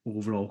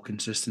overall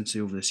consistency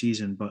over the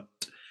season. But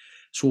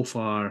so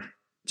far,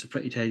 it's a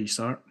pretty tidy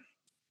start.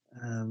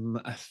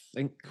 I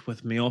think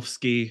with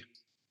Miovski, I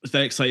was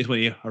very excited when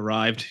he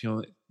arrived.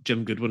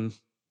 Jim Goodwin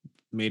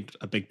made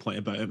a big point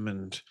about him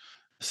and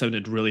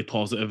sounded really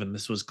positive, and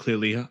this was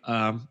clearly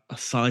a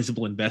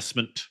sizable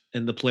investment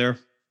in the player.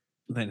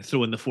 And then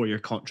throw in the 4-year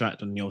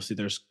contract, and obviously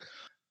there's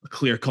a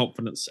clear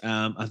confidence.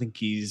 I think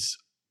he's,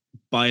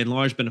 by and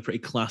large, been a pretty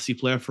classy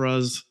player for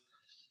us.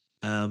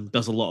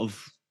 Does a lot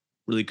of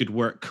really good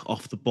work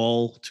off the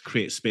ball to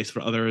create space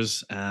for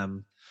others.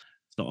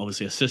 It's not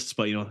obviously assists,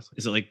 but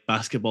is it like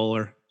basketball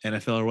or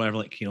NFL or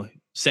whatever?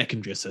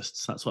 Secondary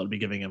assists. That's what I'd be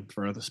giving him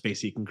for the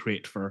space he can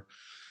create for,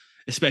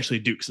 especially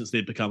Duke, since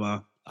they've become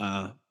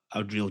a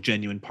real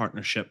genuine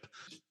partnership.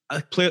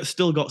 A player that's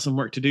still got some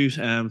work to do,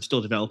 still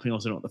developing,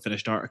 also not the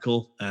finished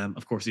article.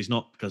 Of course, he's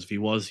not, because if he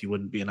was, he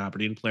wouldn't be an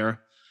Aberdeen player.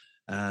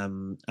 I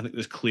think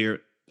there's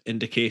clear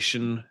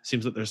indication,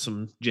 seems that there's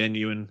some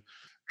genuine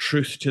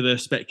truth to the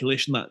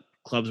speculation that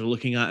clubs are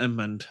looking at him,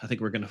 and I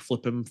think we're going to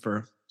flip him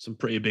for some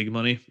pretty big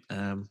money,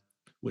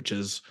 which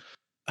is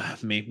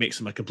makes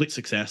him a complete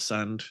success.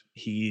 And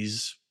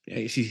he's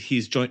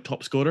joint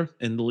top scorer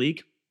in the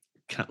league.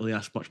 Can't really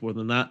ask much more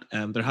than that.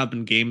 There have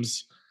been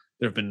games,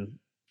 there have been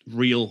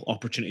real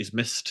opportunities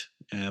missed.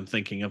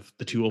 Thinking of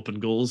the 2 open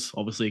goals,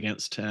 obviously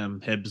against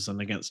Hibs and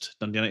against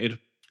Dundee United.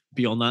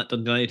 Beyond that,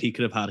 Dundee United, he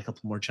could have had a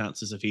couple more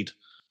chances if he'd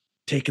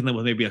taken them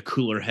with maybe a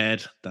cooler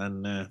head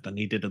than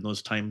he did in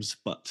those times.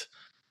 But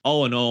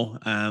all in all,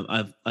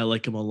 I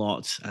like him a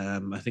lot.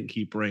 I think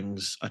he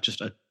brings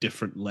just a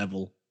different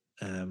level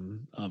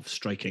of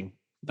striking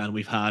than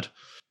we've had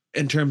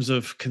in terms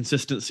of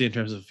consistency, in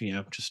terms of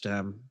just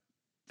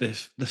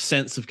the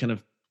sense of kind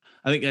of.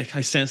 I think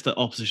I sense that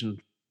opposition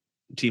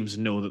teams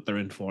know that they're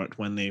in for it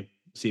when they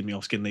see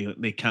Miovski, and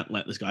they can't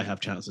let this guy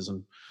have chances,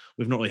 and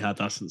we've not really had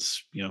that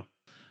since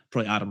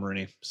probably Adam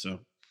Rooney.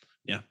 So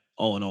yeah,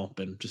 all in all,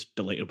 been just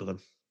delighted with him.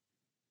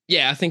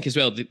 Yeah, I think as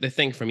well, the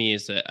thing for me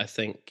is that I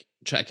think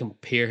trying to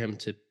compare him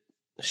to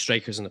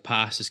strikers in the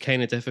past is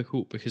kind of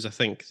difficult, because I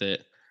think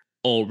that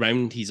all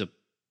round he's a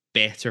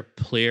better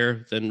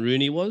player than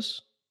Rooney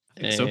was. I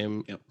think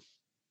so. Yep.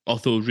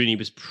 Although Rooney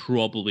was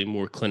probably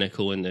more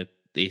clinical in the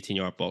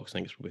 18-yard box, I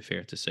think it's probably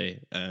fair to say.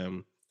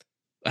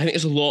 I think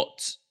there's a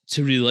lot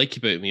to really like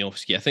about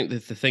Miovski. I think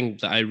that the thing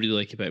that I really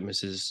like about him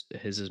is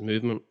his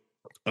movement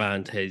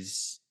and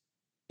his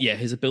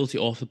ability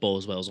off the ball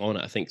as well as on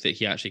it. I think that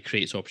he actually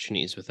creates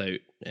opportunities without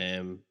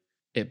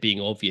it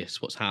being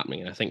obvious what's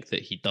happening. And I think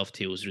that he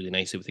dovetails really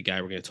nicely with the guy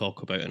we're going to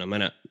talk about in a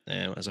minute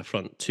as a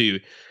front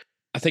two.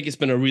 I think it's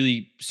been a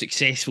really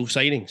successful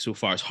signing so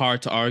far. It's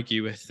hard to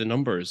argue with the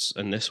numbers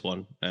in this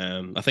one.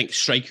 I think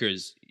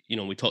strikers,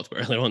 we talked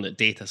about earlier on that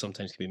data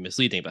sometimes can be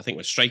misleading, but I think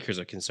when strikers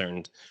are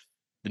concerned,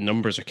 the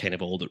numbers are kind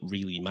of all that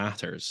really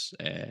matters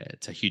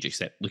to a huge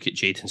extent. Look at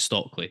Sam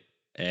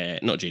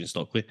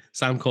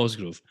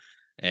Cosgrove,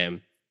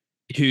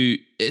 who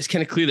it's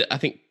kind of clear that I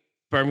think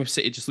Birmingham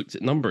City just looked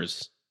at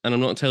numbers, and I'm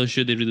not entirely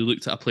sure they really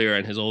looked at a player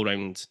and his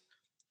all-round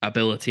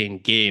ability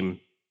and game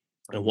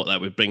and what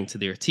that would bring to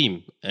their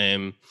team.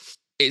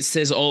 It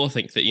says all, I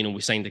think, that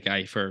we signed a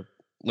guy for,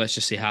 let's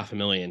just say,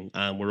 $500,000,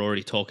 and we're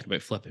already talking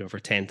about flipping him for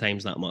 10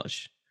 times that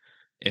much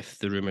if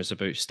the rumours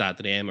about Stade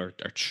Riem are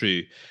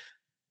true.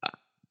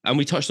 And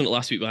we touched on it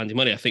last week with Andy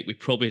Murray. I think we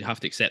probably have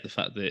to accept the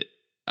fact that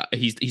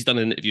he's done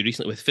an interview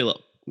recently with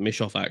Philip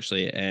Mishoff,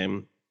 actually,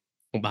 on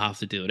behalf of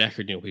the Daily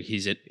Record, where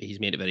he's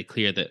made it very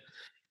clear that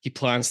he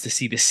plans to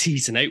see the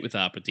season out with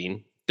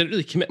Aberdeen. Didn't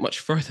really commit much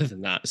further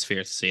than that, it's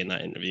fair to say, in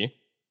that interview.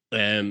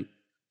 So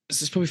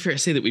it's probably fair to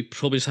say that we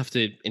probably just have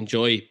to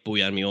enjoy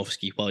Bojan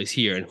Miovski while he's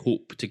here and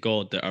hope to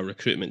God that our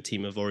recruitment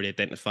team have already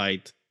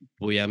identified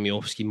Bojan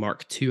Miovski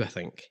Mark II, I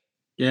think.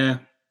 Yeah,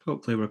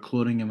 hopefully we're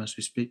cloning him as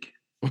we speak.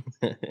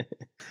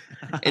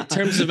 In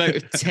terms of out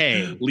of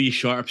 10, Lee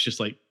Sharp's just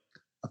like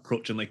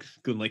approaching, like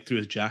going like through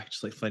his jacket,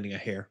 just like finding a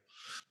hair.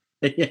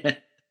 Yeah.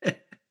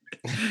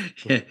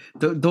 Yeah.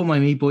 Don't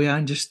mind me,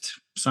 Bojan, just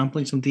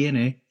sampling some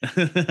DNA.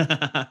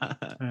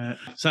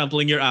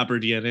 Sampling your Aber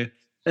DNA.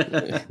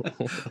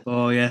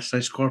 Oh yes,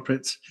 nice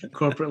corporate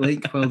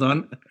link. Well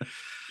done.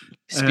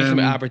 Speaking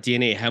about Aber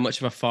DNA, how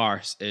much of a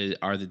farce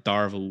are the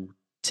Darvel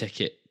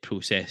ticket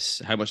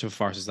process? How much of a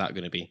farce is that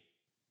going to be?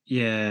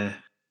 Yeah.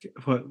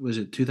 What was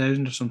it,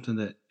 2,000 or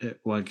something?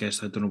 Well, I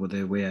guess I don't know what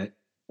the way out.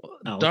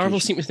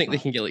 Darvel seem to think they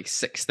can get like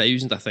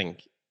 6,000, I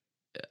think.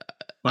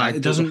 Well,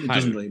 it doesn't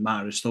really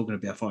matter. It's still going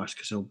to be a farce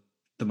because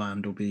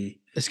demand will be.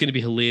 It's going to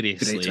be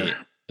hilariously. Greater.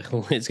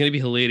 It's going to be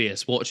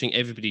hilarious watching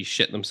everybody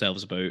shit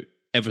themselves about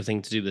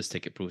everything to do with this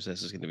ticket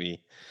process. Is going to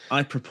be.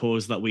 I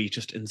propose that we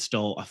just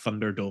install a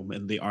Thunderdome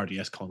in the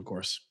RDS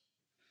concourse.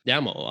 Yeah,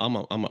 I'm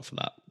up for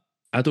that.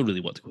 I don't really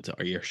want to go to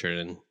Ayrshire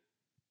in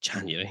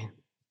January.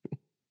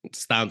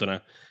 Stand on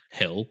a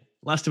hill.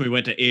 Last time we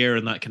went to Ayr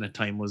in that kind of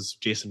time was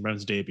Jason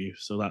Brown's debut,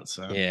 so that's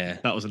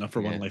that was enough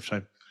for one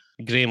lifetime.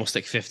 Graham will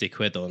stick 50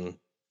 quid on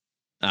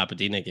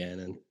Aberdeen again,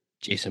 and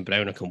Jason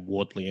Brown will come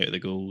waddling out of the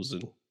goals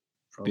and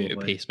be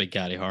outpaced by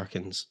Gary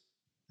Harkins.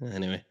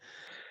 Anyway,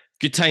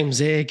 good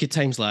times,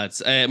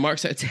 lads.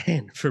 Marks out of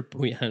 10 for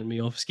Bojan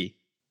Miovski.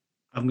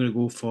 I'm going to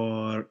go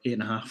for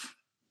 8.5.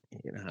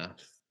 8.5.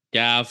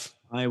 Gav,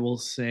 I will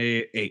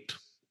say 8.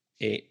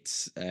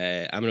 8.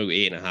 I'm going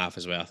to go 8.5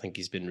 as well. I think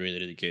he's been really,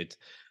 really good.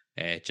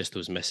 Just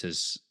those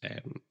misses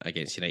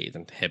against United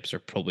and Hibs are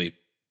probably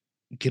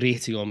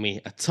grating on me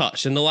a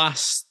touch. And the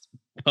last,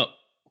 but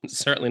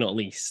certainly not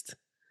least,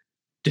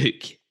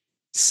 Duke,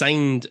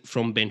 signed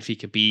from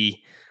Benfica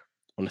B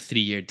on a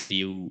 3-year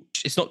deal.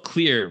 It's not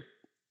clear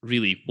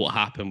really what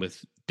happened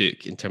with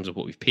Duke in terms of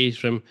what we've paid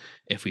for him,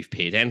 if we've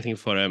paid anything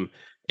for him,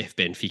 if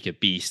Benfica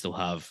B still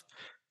have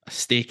a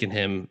stake in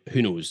him.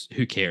 Who knows?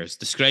 Who cares?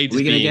 Described. Are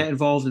we going to get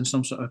involved in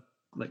some sort of,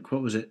 like,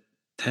 what was it?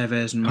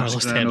 Tevez and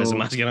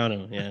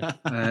Mascherano,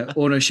 yeah.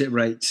 Ownership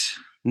rights.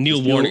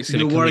 Neil Warnock's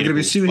going to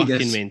be suing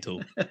fucking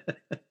mental.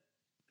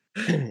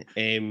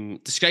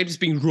 Described as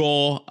being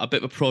raw, a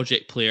bit of a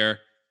project player,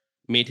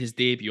 made his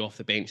debut off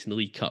the bench in the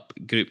League Cup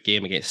group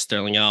game against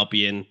Stirling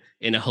Albion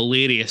in a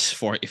hilarious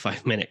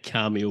 45-minute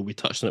cameo. We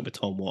touched on it with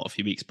Tom Watt a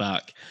few weeks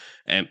back.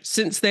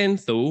 Since then,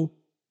 though,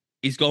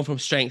 he's gone from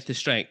strength to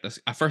strength.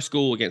 A first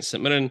goal against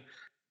St Mirren,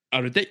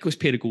 a ridiculous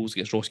pair of goals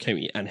against Ross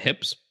County and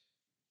Hibs,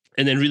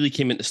 and then really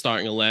came into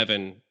starting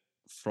 11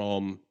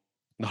 from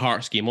the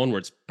Hearts game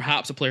onwards.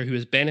 Perhaps a player who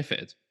has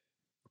benefited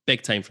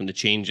big time from the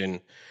change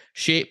in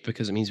shape,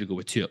 because it means we go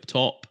with 2 up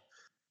top.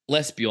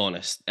 Let's be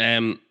honest,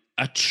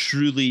 a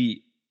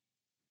truly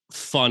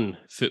fun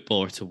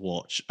footballer to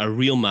watch, a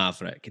real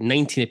maverick,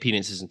 19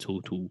 appearances in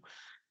total,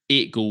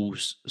 8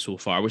 goals so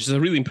far, which is a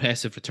really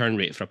impressive return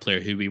rate for a player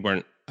who we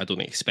weren't, I don't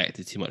think,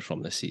 expected too much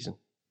from this season.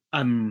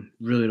 I'm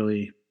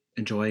really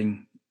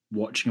enjoying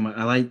watching him.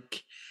 I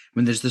like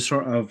when there's this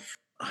sort of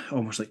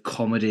almost like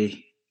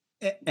comedy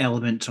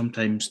element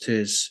sometimes to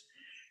his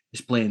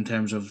play in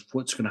terms of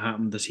what's going to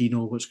happen. Does he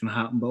know what's going to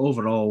happen? But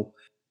overall,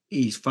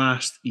 he's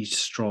fast, he's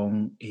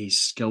strong, he's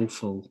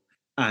skillful,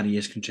 and he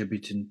is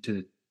contributing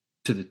to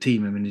the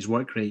team. I mean, his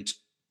work rate's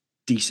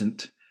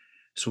decent,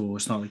 so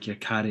it's not like you're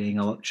carrying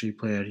a luxury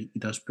player. He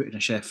does put in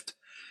a shift.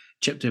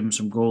 Chipped him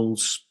some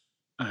goals.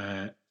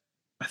 I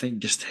think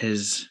just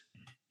his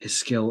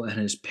skill and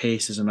his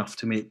pace is enough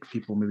to make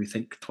people maybe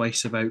think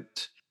twice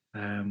about,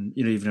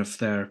 even if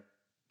they're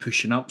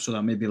pushing up. So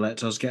that maybe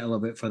lets us get a little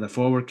bit further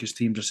forward because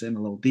teams are sitting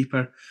a little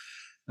deeper.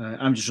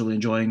 I'm just really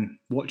enjoying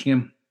watching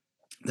him.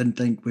 Didn't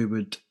think we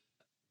would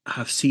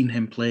have seen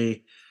him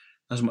play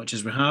as much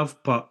as we have,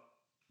 but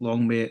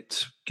long may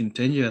it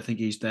continue. I think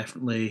he's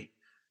definitely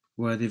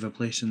worthy of a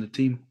place in the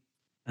team.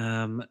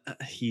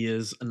 He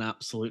is an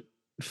absolute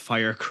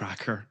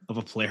firecracker of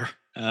a player.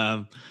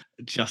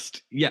 He's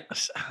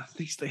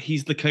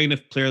the kind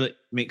of player that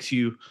makes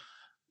you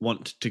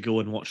want to go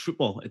and watch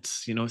football.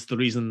 It's the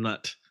reason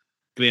that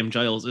Graham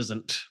Giles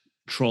isn't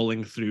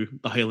trawling through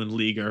the Highland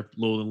League or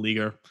Lowland League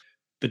or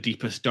the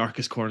deepest,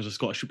 darkest corners of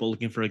Scottish football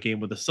looking for a game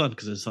with his son,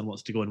 because his son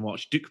wants to go and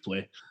watch Duke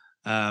play.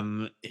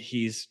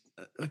 He's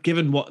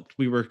given what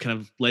we were kind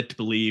of led to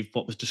believe,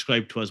 what was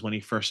described to us when he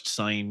first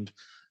signed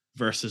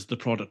versus the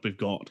product we've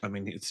got. I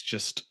mean, it's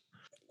just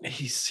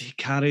he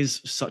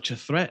carries such a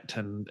threat,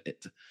 and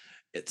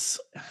it's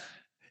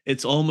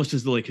almost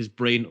as though like his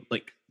brain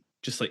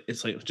just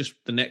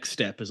the next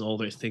step is all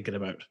that he's thinking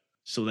about.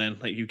 So then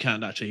you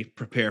can't actually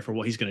prepare for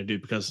what he's going to do,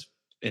 because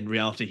in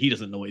reality he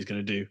doesn't know what he's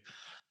going to do.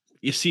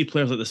 You see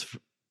players like this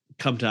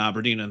come to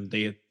Aberdeen and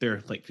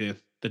they're like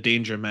the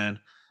danger man,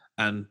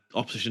 and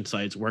opposition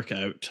sides work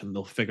out and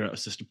they'll figure out a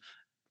system.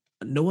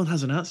 And no one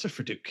has an answer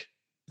for Duke.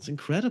 It's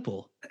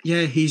incredible.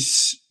 Yeah,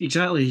 he's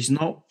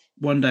not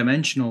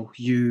one-dimensional.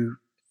 You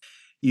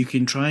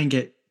can try and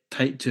get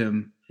tight to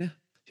him. Yeah,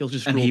 he'll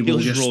just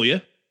roll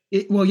you.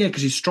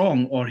 Because he's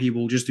strong, or he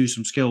will just do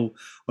some skill,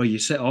 or you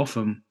sit off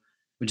him,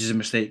 which is a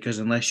mistake, because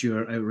unless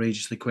you're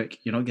outrageously quick,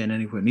 you're not getting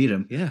anywhere near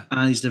him. Yeah,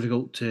 and he's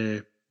difficult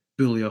to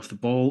bully off the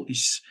ball.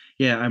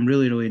 I'm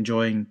really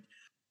enjoying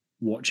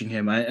watching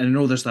him. I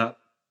know there's that,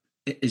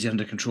 is he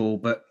under control,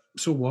 but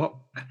so what?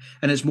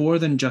 And it's more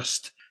than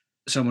just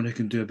someone who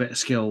can do a bit of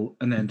skill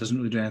and then doesn't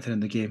really do anything in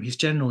the game. He's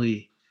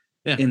generally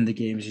in the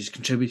games. He's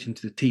contributing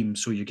to the team,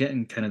 so you're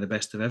getting kind of the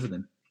best of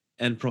everything.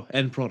 End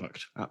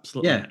product,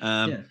 absolutely.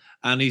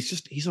 And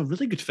he's a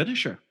really good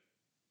finisher.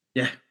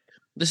 Yeah.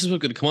 This is what we're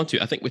going to come on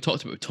to. I think we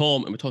talked about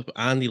Tom and we talked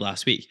about Andy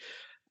last week.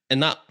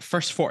 In that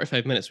first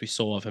 45 minutes we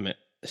saw of him at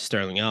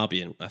Stirling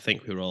Albion, I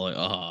think we were all like,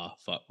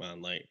 fuck,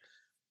 man. Like,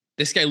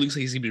 this guy looks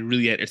like he's going to be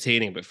really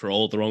entertaining, but for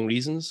all the wrong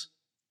reasons.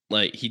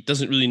 Like, he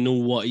doesn't really know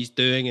what he's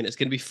doing, and it's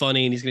going to be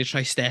funny, and he's going to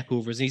try step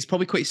overs, and he's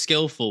probably quite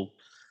skillful,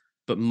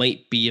 but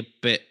might be a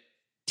bit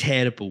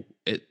terrible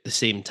at the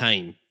same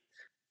time.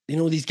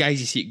 These guys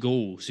you see at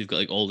goals who've got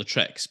like all the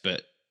tricks,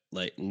 but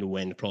like no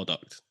end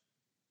product.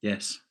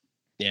 Yes.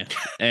 Yeah.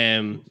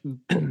 And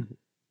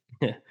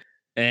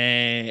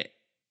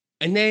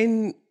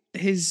then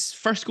his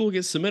first goal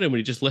against St Mirren, when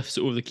he just lifts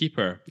it over the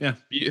keeper,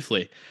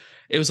 beautifully.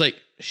 It was like,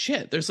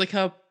 shit, there's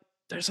a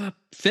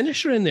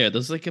finisher in there.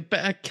 There's like a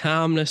bit of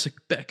calmness, a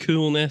bit of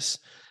coolness,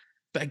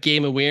 a bit of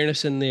game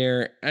awareness in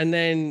there. And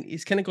then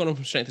he's kind of gone on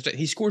from strength to strength.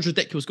 He scores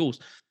ridiculous goals.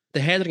 The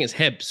header against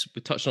Hibs,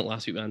 we touched on it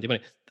last week with Andy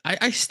Money.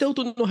 I still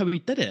don't know how he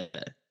did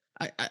it.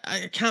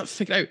 I can't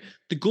figure out.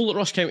 The goal at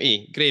Ross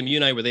County, Graham, you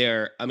and I were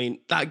there. I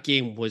mean, that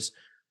game was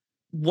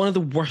one of the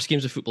worst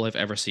games of football I've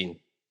ever seen.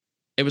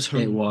 It was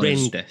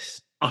horrendous. It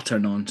was utter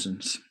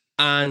nonsense.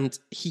 And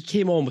he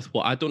came on with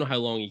I don't know how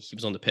long he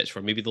was on the pitch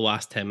for, maybe the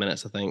last 10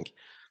 minutes, I think.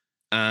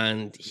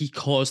 And he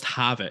caused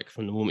havoc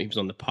from the moment he was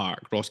on the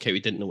park. Ross County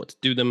didn't know what to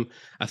do them.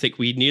 I think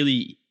we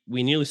nearly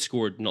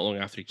scored not long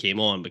after he came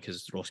on,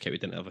 because Ross County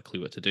didn't have a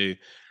clue what to do.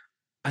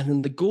 And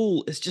then the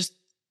goal is just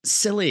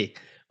silly.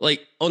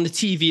 Like, on the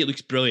TV, it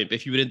looks brilliant, but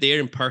if you were there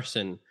in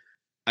person,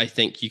 I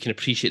think you can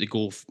appreciate the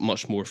goal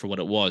much more for what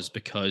it was,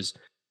 because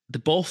the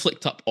ball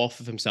flicked up off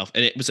of himself,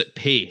 and it was at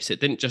pace.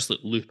 It didn't just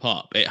loop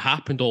up. It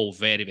happened all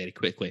very, very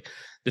quickly.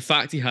 The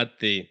fact he had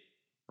the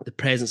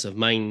presence of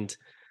mind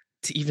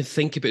to even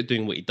think about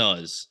doing what he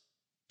does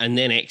and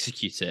then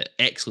execute it,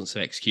 excellence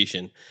of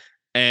execution.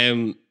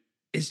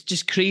 it's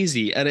just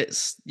crazy. And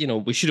it's,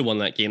 we should have won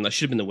that game. That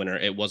should have been the winner.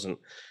 It wasn't.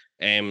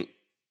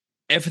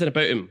 Everything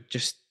about him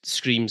just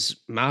screams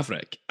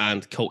maverick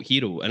and cult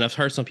hero. And I've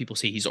heard some people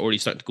say he's already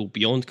starting to go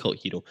beyond cult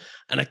hero.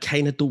 And I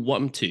kind of don't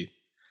want him to.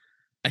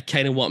 I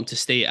kind of want him to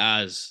stay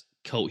as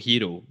cult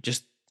hero.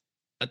 Just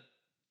a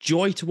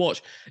joy to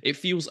watch. It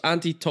feels,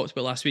 Andy talked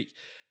about last week,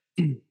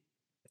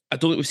 I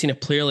don't think we've seen a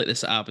player like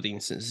this at Aberdeen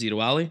since Zero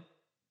Ali,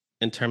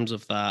 in terms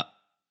of that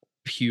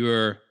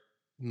pure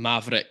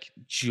maverick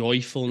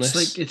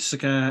joyfulness. It's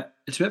a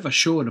bit of a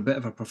show and a bit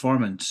of a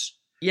performance.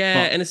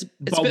 Yeah, and it's a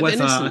bit with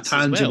of a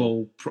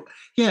tangible.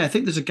 well. I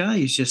think there's a guy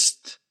who's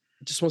just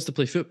wants to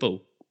play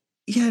football.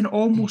 Yeah, and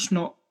almost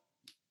not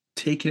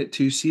taking it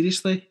too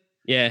seriously.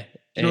 Yeah,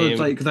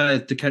 like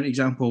the counter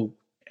example.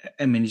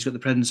 I mean, he's got the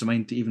presence of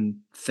mind to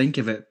even think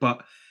of it,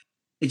 but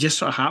it just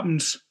sort of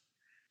happens.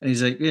 And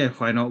he's like, yeah,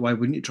 why not? Why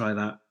wouldn't you try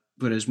that?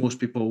 Whereas most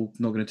people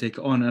not going to take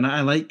it on. And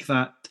I like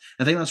that.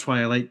 I think that's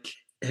why I like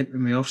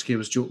Miofsky.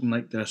 Was joking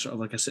like they're sort of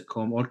like a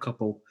sitcom odd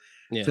couple.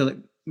 Yeah. I feel like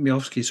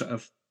Miofsky sort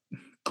of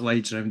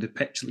glides around the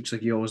pitch. It looks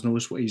like he always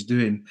knows what he's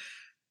doing.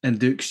 And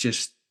Duke's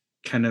just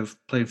kind of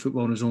playing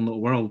football in his own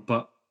little world,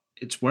 but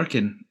it's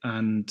working.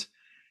 And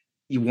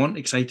you want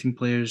exciting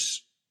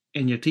players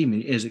in your team.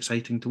 It is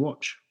exciting to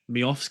watch.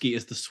 Miofsky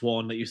is the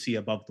swan that you see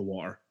above the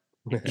water.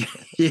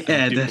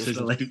 Yeah, Duke's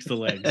definitely. Duke's the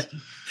legs.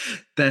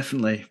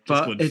 Definitely.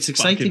 But it's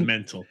exciting.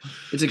 Mental.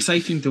 It's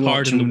exciting to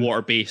watch. Pardon the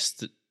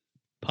water-based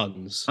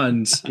puns.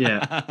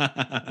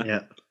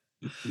 Yeah.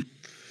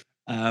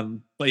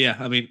 But yeah,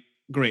 I mean,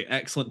 great,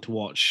 excellent to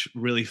watch,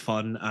 really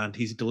fun, and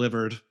he's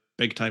delivered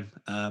big time.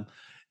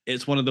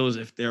 It's one of those,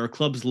 if there are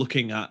clubs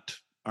looking at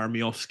our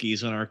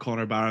Miofskis and our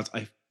Connor Barons,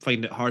 I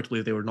find it hard to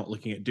believe they were not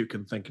looking at Duke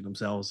and thinking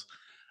themselves,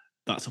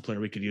 that's a player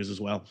we could use as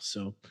well.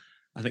 So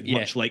I think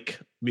much like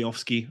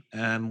Miofsky,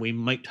 we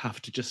might have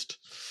to just,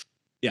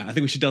 I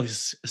think we should definitely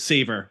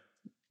savour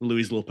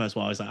Luis Lopez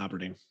while he's at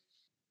Aberdeen.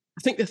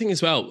 I think the thing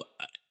as well,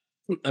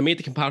 I made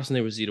the comparison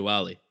there with Zero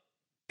Ali.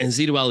 And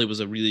Zero Ali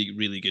was a really,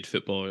 really good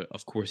footballer.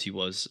 Of course he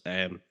was.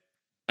 And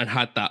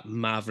had that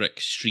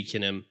maverick streak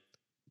in him.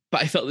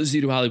 But I felt that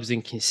Zero Ali was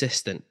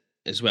inconsistent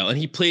as well. And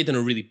he played in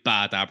a really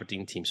bad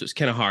Aberdeen team. So it's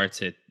kind of hard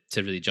to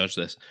really judge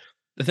this.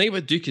 The thing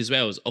about Duke as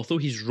well is, although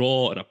he's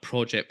raw and a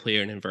project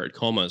player in inverted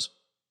commas,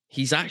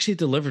 he's actually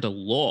delivered a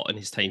lot in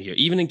his time here.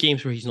 Even in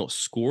games where he's not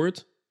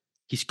scored,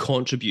 he's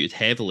contributed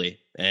heavily.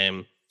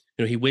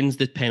 He wins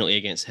the penalty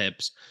against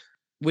Hibs,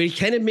 where he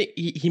kind of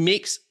he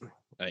makes,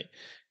 right,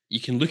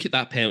 you can look at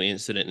that penalty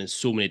incident in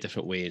so many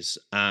different ways.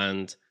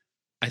 And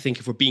I think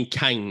if we're being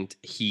kind,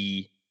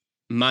 he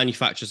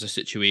manufactures a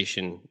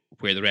situation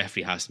where the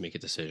referee has to make a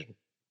decision,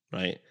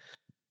 right?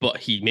 But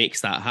he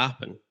makes that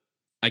happen.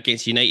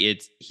 Against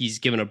United, he's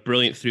given a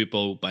brilliant through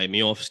ball by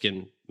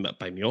Miofsky,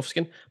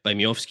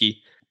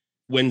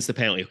 wins the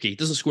penalty. Okay, he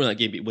doesn't score in that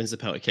game, but he wins the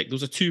penalty kick.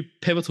 Those are two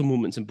pivotal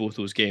moments in both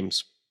those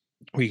games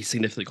where he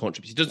significantly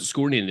contributes. He doesn't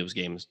score in any of those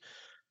games,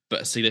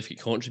 but a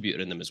significant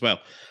contributor in them as well.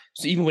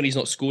 So even when he's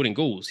not scoring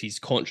goals, he's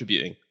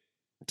contributing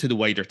to the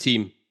wider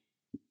team,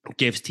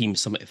 gives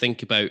teams something to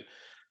think about.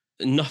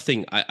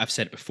 Nothing, I've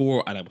said it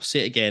before, and I will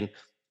say it again,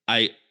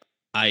 I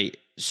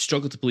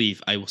struggle to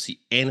believe I will see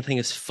anything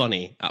as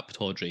funny at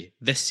Pittodrie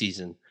this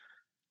season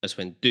as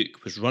when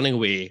Duke was running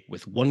away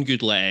with one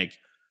good leg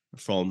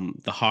from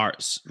the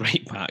Hearts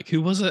right back.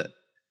 Who was it?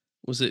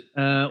 Was it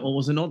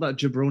not that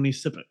Jabroni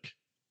Sibic?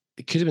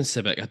 It could have been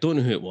Sibic. I don't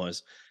know who it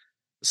was.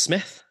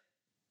 Smith?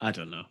 I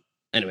don't know.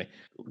 Anyway,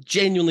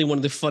 genuinely one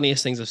of the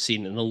funniest things I've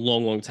seen in a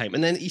long, long time.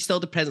 And then he still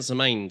had the presence of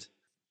mind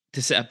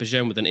to sit at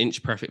Bijemin with an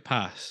inch perfect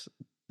pass.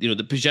 The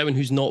Bijemin,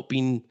 who's not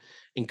been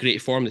in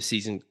great form this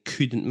season,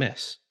 couldn't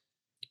miss.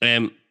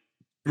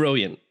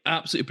 Brilliant,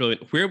 absolutely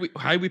brilliant.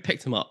 How we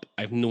picked him up,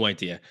 I have no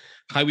idea.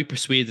 How we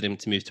persuaded him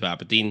to move to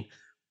Aberdeen,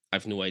 I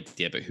have no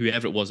idea. But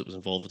whoever it was that was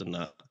involved in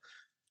that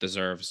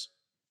deserves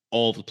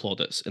all the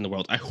plaudits in the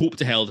world. I hope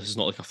to hell this is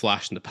not like a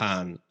flash in the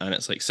pan and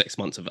it's like 6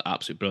 months of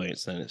absolute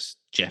brilliance and it's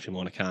Jeffrey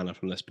Monacana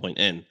from this point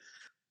in.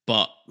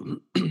 But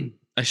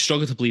I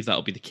struggle to believe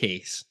that'll be the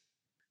case.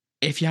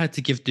 If you had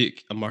to give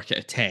Duke a mark out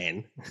of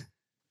 10,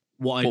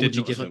 what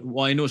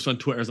I noticed on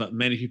Twitter is that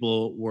many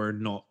people were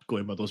not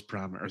going by those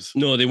parameters.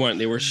 No, they weren't.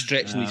 They were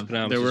stretching these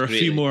parameters. There were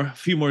a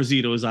few more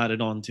zeros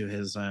added on to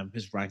his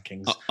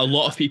rankings. A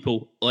lot of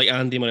people, like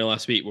Andy Money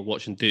last week, were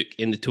watching Duke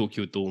in the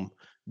Tokyo Dome,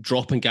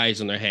 dropping guys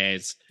on their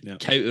heads,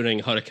 countering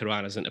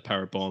hurricanranas into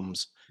power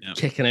bombs,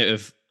 kicking out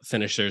of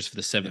finishers for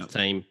the 7th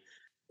time.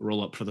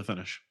 Roll up for the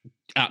finish.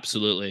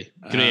 Absolutely.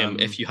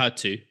 Graham, if you had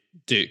to,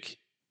 Duke.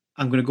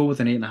 I'm going to go with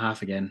an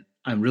 8.5 again.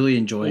 I'm really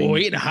enjoying.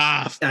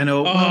 8.5. I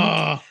know.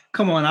 Oh.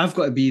 Come on, I've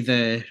got to be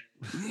the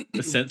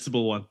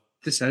sensible one.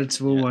 The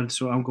sensible one.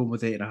 So I'm going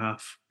with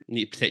 8.5. You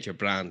need to protect your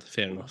brand.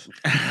 Fair enough.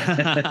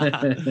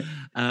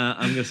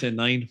 I'm going to say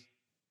 9.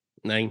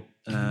 9.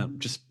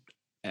 Just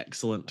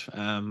excellent.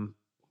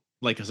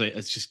 Like I say,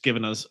 it's just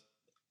given us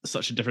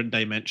such a different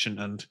dimension,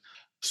 and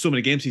so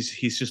many games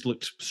he's just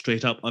looked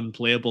straight up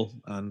unplayable.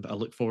 And I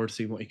look forward to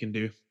seeing what he can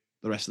do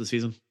the rest of the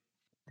season.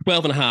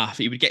 12.5.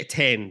 He would get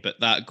 10, but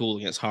that goal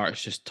against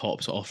Hearts just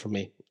tops it off for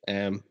me.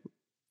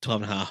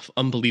 12.5.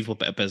 Unbelievable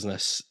bit of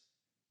business.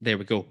 There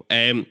we go.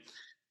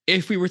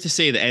 If we were to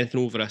say that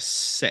anything over a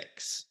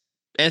 6,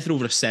 anything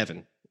over a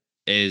 7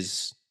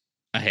 is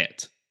a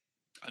hit.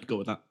 I'd go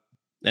with that.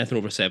 Anything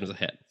over a 7 is a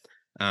hit.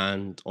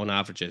 And on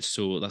averages,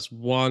 so that's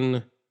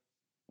 1,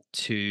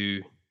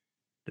 2,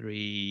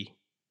 3,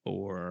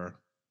 4,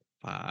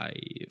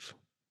 5,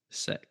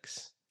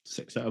 6.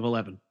 6 out of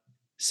 11.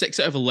 6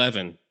 out of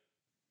 11.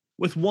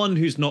 With one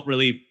who's not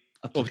really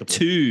Or applicable.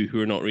 2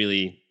 who are not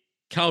really.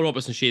 Cal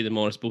Roberts and Shayden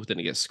Morris both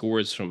didn't get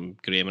scores from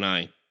Graham and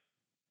I.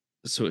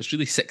 So it's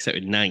really 6 out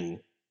of 9.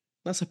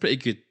 That's a pretty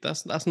good.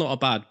 That's not a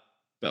bad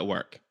bit of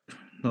work.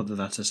 Not that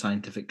that's a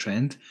scientific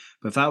trend,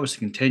 but if that was to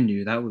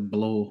continue, that would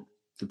blow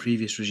the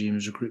previous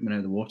regime's recruitment out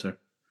of the water.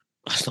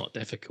 That's not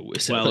difficult.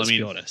 Is it? Well, Let's I be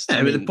mean- honest. Yeah, I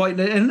but mean, the point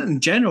in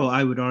general,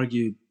 I would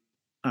argue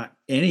at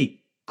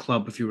any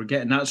club, if you were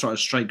getting that sort of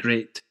strike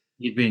rate,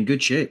 you'd be in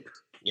good shape.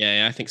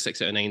 yeah, I think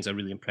 6 out of 9 is a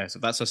really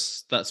impressive. That's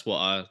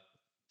what a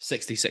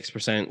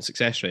 66%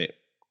 success rate.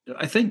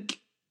 I think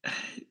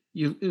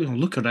you know,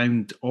 look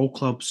around all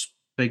clubs,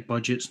 big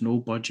budgets, no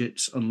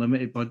budgets,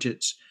 unlimited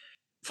budgets.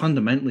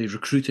 Fundamentally,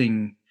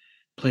 recruiting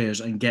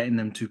players and getting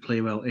them to play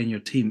well in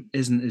your team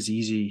isn't as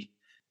easy,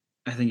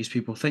 I think, as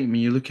people think. I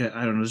mean, you look at,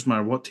 I don't know, it doesn't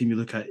matter what team you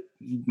look at,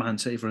 Man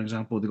City, for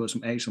example, they've got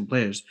some excellent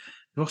players.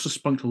 They've also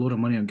spunked a load of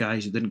money on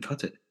guys who didn't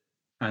cut it.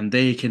 And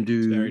they can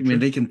do, Very I true. mean,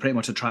 they can pretty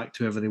much attract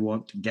whoever they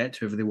want to get to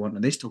whoever they want,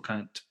 and they still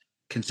can't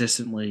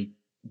consistently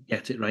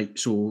get it right.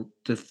 So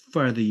the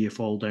further you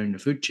fall down the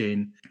food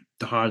chain,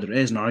 the harder it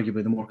is, and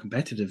arguably the more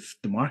competitive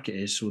the market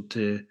is. So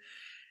to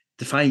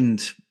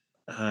find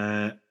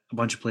a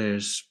bunch of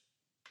players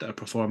that are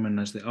performing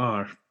as they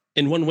are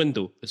In one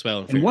window as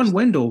well. in one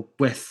window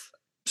with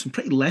some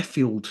pretty left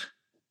field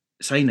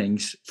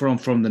signings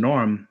from the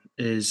norm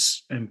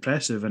is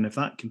impressive. And if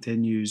that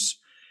continues,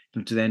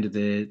 you know, to the end of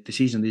the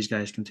season, these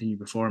guys continue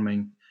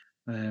performing,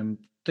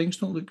 things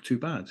don't look too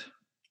bad.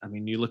 I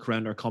mean, you look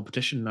around our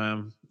competition,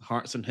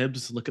 Hearts and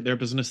Hibs, look at their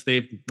business.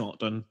 They've not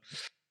done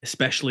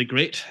especially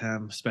great,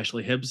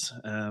 especially Hibs,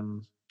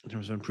 in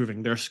terms of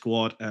improving their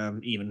squad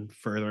even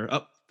further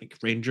up. I think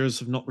Rangers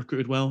have not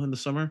recruited well in the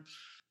summer.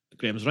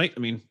 Graham's right. I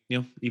mean, you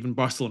know, even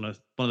Barcelona,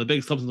 one of the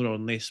biggest clubs in the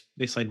world, and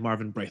they signed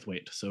Marvin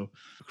Braithwaite. So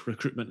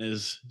recruitment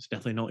is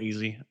definitely not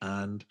easy.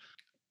 And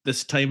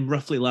this time,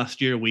 roughly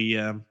last year, we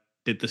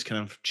did this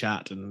kind of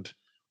chat, and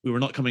we were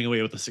not coming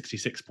away with a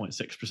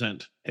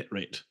 66.6% hit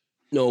rate.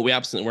 No, we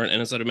absolutely weren't.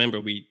 And as I remember,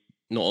 we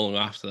not long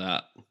after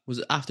that, was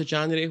it after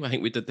January? I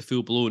think we did the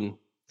full blown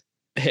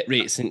hit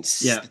rate since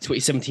the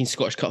 2017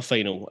 Scottish Cup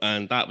final,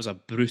 and that was a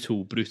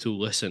brutal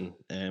listen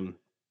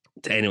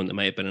to anyone that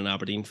might have been an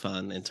Aberdeen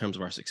fan in terms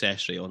of our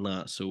success rate on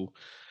that. So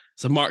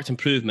it's a marked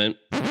improvement.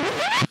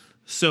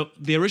 So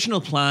the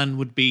original plan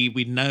would be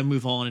we'd now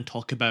move on and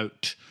talk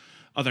about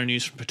other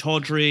news from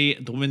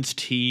Pataudry, the women's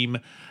team,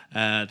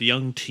 the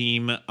young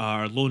team,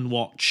 our loan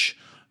watch,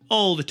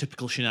 all the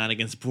typical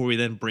shenanigans before we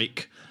then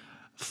break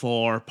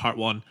for part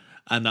 1.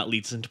 And that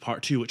leads into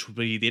part 2, which will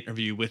be the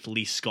interview with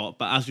Lee Scott.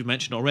 But as we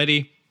mentioned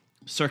already,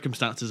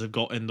 circumstances have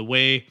got in the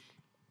way.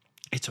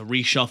 It's a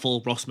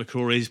reshuffle. Ross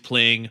McCrory's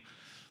playing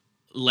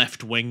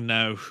left wing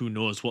now. Who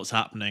knows what's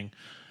happening?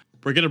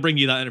 We're going to bring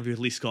you that interview with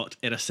Lee Scott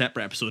in a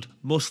separate episode.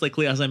 Most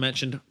likely, as I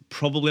mentioned,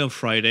 probably on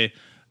Friday.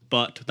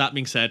 But that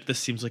being said, this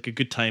seems like a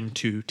good time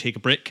to take a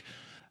break.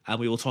 And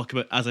we will talk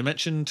about, as I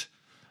mentioned,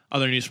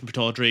 other news from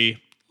Pataudry,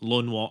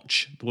 Loan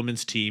Watch, the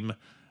women's team,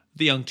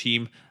 the young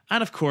team,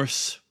 and of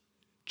course,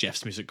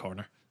 Jeff's Music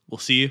Corner. We'll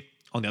see you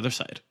on the other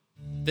side.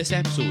 This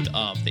episode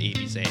of the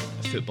ABZ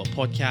Football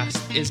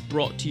Podcast is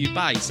brought to you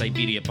by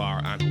Siberia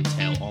Bar and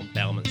Hotel on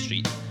Belmont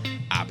Street,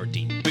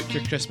 Aberdeen. Book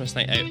your Christmas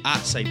night out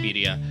at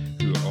Siberia,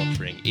 who are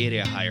offering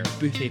area hire,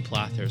 buffet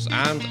platters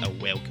and a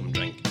welcome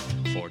drink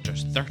for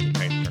just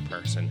 £30 per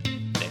person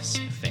this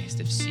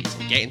festive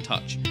season. Get in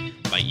touch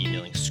by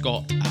emailing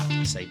scott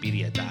at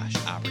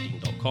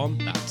siberia-aberdeen.com.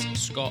 That's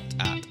scott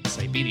at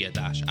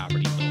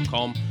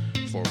siberia-aberdeen.com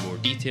for more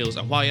details.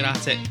 And while you're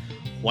at it,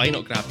 why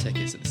not grab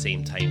tickets at the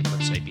same time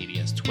for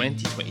Siberia's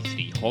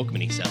 2023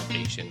 Hogmanay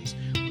celebrations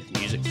with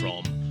music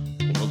from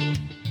Home Alone.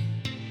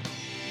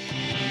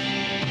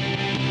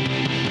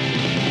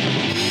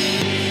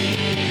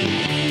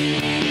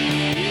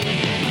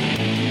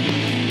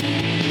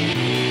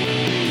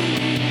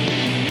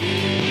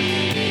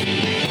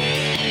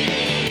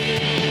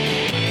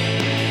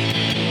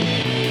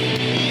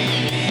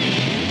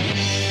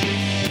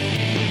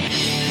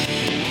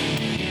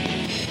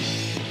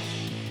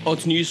 On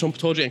to news from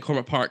Pataudry and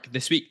Cormac Park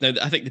this week. Now,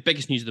 I think the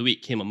biggest news of the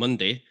week came on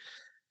Monday,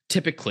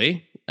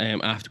 typically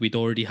after we'd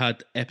already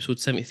had episode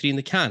 73 in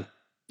the can.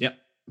 Yep.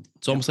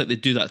 It's almost like they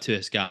do that to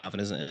us, Gavin,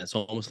 isn't it? It's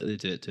almost like they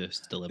do it to us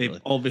deliberately.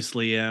 They've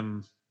obviously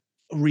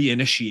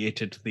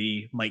reinitiated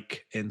the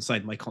mic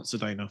inside my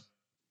Considino.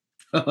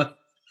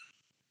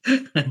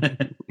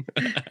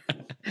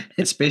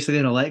 It's basically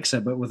an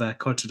Alexa, but with a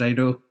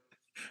Cortadino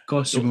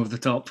costume over the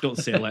top. Don't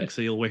say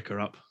Alexa, you'll wake her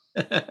up.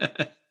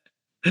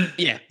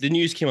 Yeah, the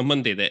news came on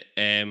Monday that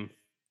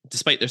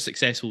Despite their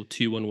successful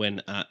 2-1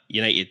 win at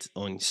United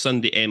on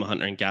Sunday, Emma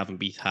Hunter and Gavin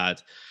Beath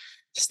had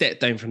stepped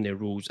down from their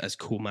roles as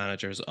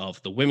co-managers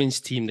of the women's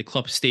team. The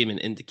club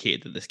statement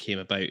indicated that this came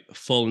about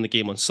following the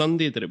game on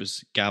Sunday, that it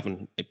was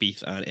Gavin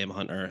Beath and Emma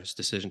Hunter's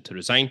decision to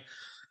resign.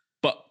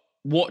 But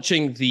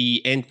watching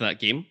the end of that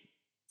game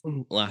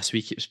last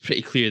week, it was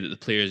pretty clear that the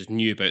players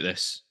knew about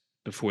this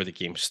before the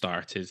game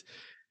started.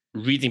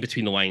 Reading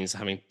between the lines,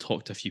 having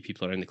talked to a few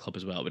people around the club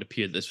as well, it would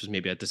appear that this was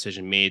maybe a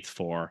decision made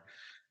for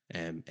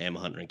Emma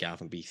Hunter and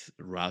Gavin Beath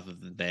rather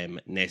than them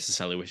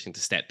necessarily wishing to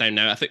step down.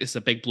 Now, I think this is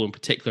a big blow in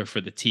particular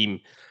for the team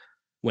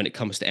when it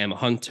comes to Emma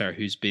Hunter,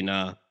 who's been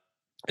an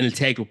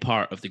integral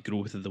part of the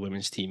growth of the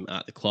women's team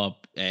at the club,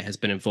 has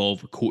been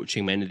involved with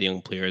coaching many of the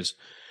young players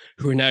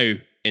who are now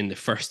in the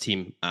first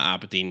team at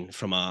Aberdeen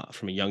from a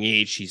young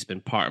age. She's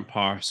been part and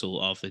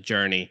parcel of the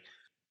journey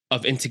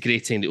of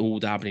integrating the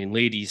old Aberdeen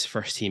ladies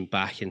first team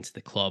back into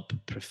the club,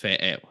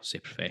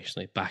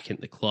 professionally, back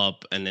into the club,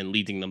 and then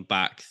leading them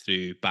back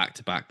through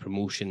back-to-back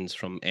promotions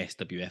from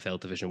SWFL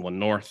Division 1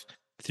 North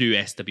through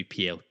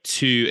SWPL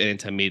 2 and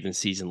into a maiden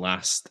season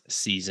last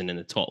season in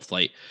the top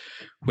flight,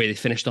 where they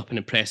finished up an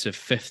impressive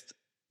 5th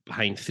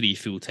behind 3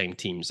 full-time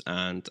teams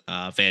and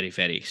a very,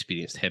 very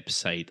experienced Hibs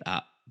side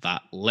at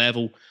that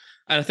level.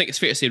 And I think it's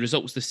fair to say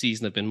results this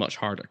season have been much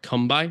harder to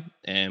come by,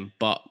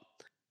 but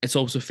it's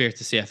also fair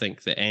to say, I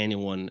think, that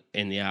anyone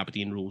in the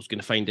Aberdeen role is going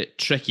to find it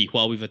tricky.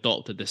 While we've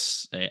adopted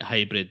this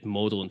hybrid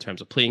model in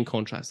terms of playing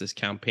contracts this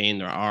campaign,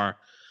 there are, I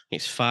think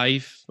it's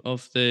 5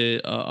 of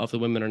the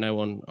women are now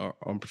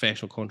on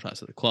professional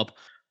contracts at the club.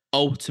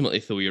 Ultimately,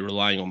 though, you're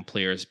relying on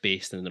players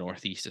based in the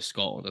northeast of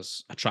Scotland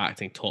as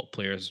attracting top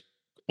players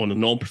on a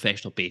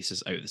non-professional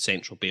basis out of the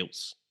Central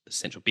Belts. The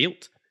Central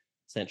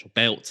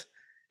Belt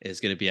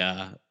is going to be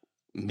a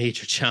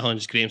major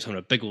challenge. Graham's having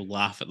a big old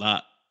laugh at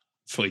that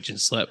Freudian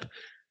slip.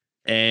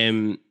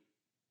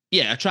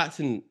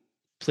 Attracting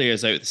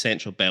players out of the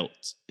Central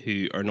Belt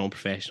who are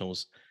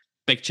non-professionals,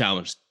 big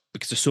challenge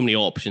because there's so many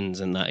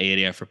options in that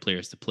area for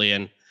players to play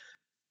in.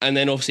 And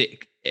then obviously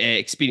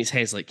experienced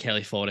heads like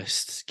Kelly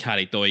Forrest,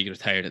 Carrie Doig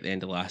retired at the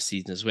end of last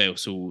season as well.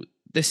 So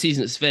this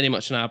season it's very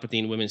much an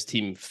Aberdeen women's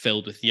team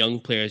filled with young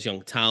players,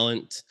 young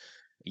talent.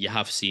 You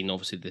have seen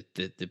obviously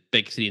the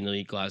big 3 in the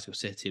league, Glasgow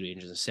City,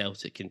 Rangers and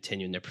Celtic,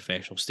 continuing their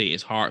professional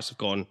status. Hearts have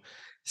gone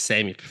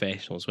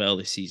semi-professional as well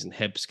this season.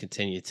 Hibs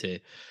continue to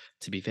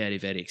be very,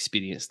 very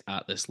experienced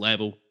at this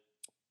level.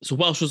 So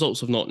whilst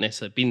results have not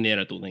necessarily been there,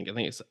 I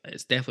think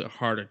it's definitely a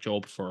harder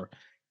job for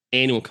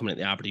anyone coming at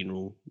the Aberdeen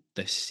role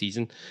this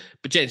season.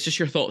 But Jens, just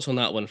your thoughts on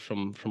that one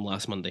from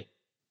last Monday.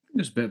 It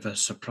was a bit of a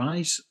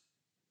surprise.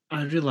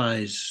 I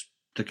realise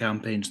the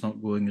campaign's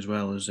not going as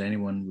well as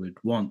anyone would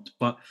want,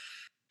 but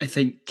I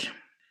think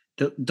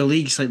the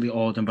league's slightly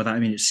odd, and by that I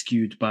mean it's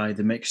skewed by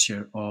the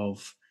mixture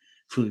of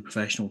fully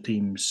professional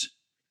teams,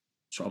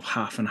 sort of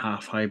half and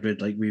half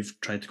hybrid, like we've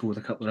tried to go with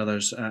a couple of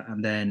others,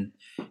 and then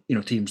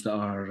teams that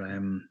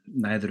are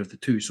neither of the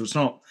two.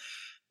 So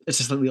it's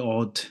a slightly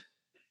odd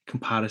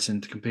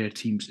comparison to compare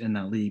teams in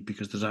that league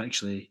because there's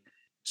actually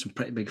some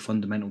pretty big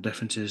fundamental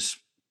differences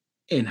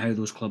in how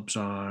those clubs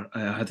are,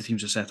 how the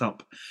teams are set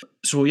up.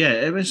 So yeah,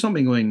 it's not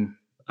been going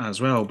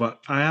as well, but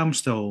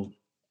it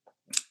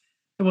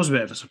was a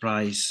bit of a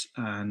surprise,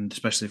 and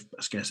especially if,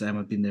 I guess, Emma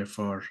had been there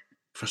for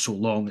so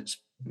long.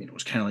 It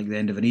was kind of like the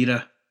end of an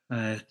era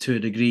to a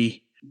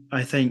degree.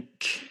 I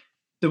think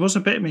there was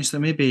a bit of me, so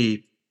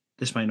maybe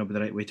this might not be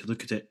the right way to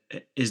look at it.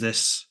 Is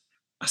this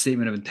a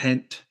statement of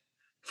intent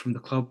from the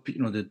club?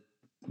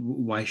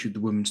 Why should the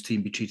women's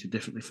team be treated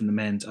differently from the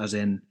men's? As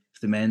in,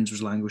 if the men's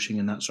was languishing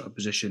in that sort of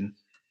position,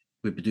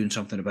 we'd be doing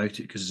something about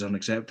it because it's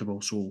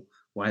unacceptable. So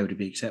why would it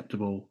be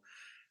acceptable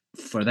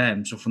for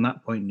them? So from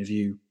that point of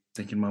view,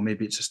 thinking, well,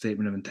 maybe it's a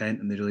statement of intent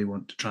and they really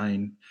want to try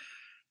and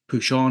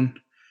push on.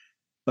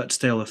 But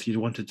still, if you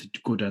wanted to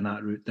go down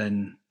that route,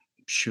 then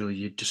surely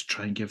you'd just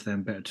try and give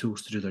them better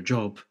tools to do their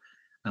job.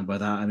 And by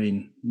that, I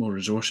mean more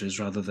resources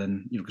rather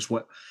than, because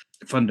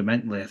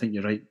fundamentally, I think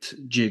you're right,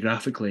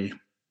 geographically,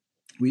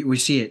 we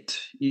see it.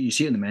 You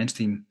see it in the men's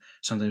team.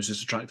 Sometimes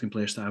just attracting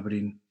players to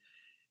Aberdeen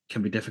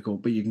can be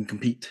difficult, but you can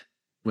compete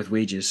with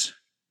wages.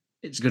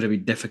 It's going to be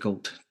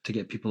difficult to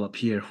get people up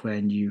here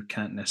when you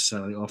can't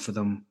necessarily offer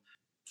them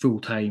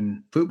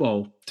full-time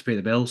football to pay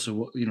the bills.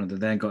 So, they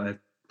then got to,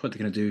 what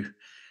they're going to do,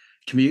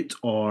 commute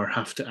or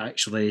have to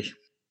actually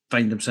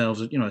find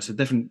themselves, it's a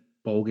different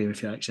ball game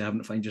if you're actually having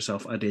to find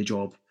yourself a day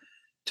job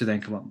to then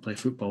come up and play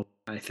football.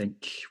 I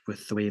think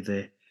with the way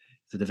the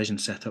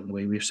division's set up and the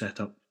way we've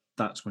set up,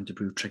 that's going to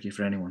prove tricky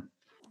for anyone.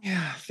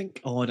 Yeah, I think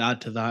all I'd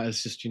add to that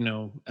is just,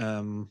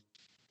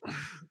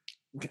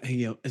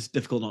 it's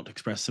difficult not to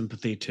express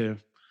sympathy to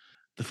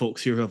the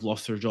folks here who have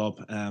lost their job,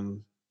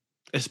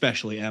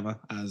 especially Emma,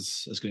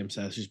 as Graham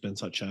says, who's been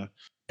such a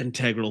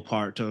integral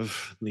part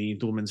of the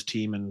women's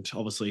team, and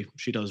obviously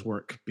she does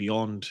work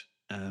beyond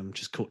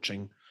just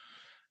coaching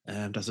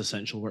and does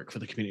essential work for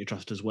the community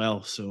trust as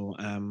well. So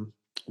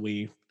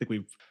we think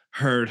we've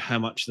heard how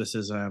much this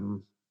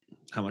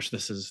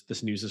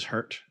news has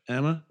hurt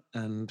Emma,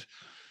 and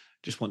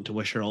just want to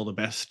wish her all the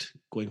best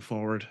going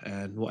forward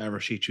and whatever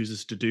she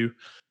chooses to do.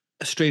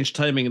 A strange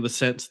timing in the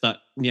sense that,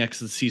 because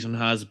the season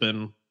has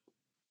been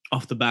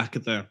off the back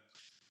of the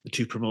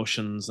two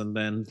promotions, and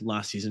then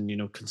last season,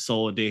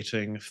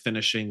 consolidating,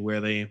 finishing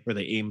where they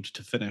aimed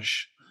to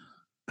finish.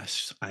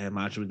 I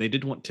imagine they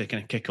did want to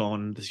kind of kick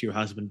on. This year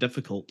has been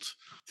difficult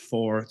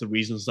for the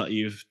reasons that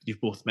you've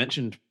both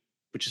mentioned,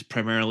 which is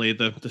primarily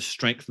the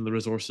strength and the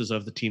resources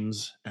of the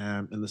teams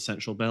in the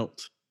Central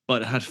Belt.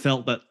 But I had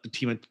felt that the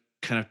team had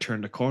kind of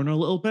turned a corner a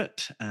little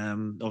bit.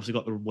 Obviously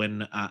got the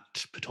win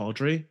at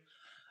Pataudry,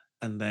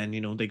 and then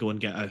they go and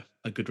get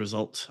a good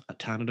result at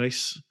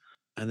Tannadice,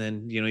 and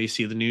then you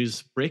see the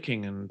news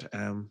breaking,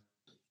 and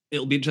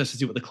it'll be interesting to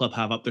see what the club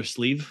have up their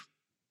sleeve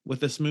with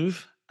this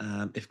move.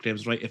 If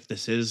Graham's right, if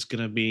this is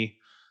going to be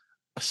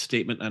a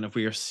statement, and if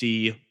we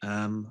see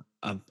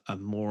a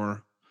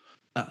more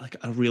like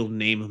a real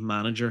name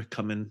manager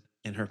come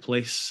in her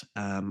place,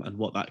 and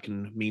what that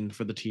can mean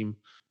for the team.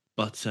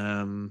 But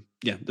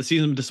the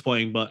season was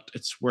disappointing, but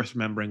it's worth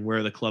remembering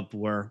where the club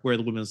were, where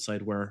the women's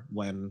side were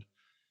when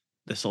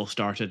this all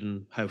started,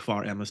 and how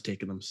far Emma's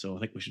taken them. So I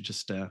think we should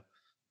just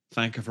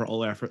thank her for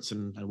all her efforts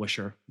and wish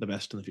her the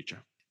best in the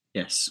future.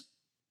 Yes.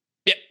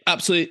 Yeah,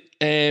 absolutely.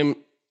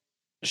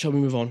 Shall we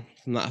move on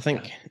from that, I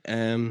think?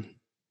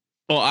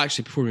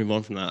 Actually, before we move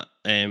on from that,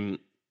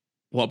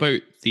 what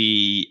about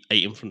the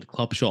item from the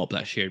club shop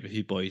that I shared with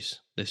you boys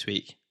this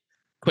week?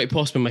 Quite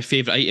possibly my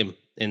favourite item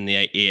in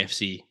the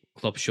AFC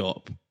club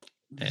shop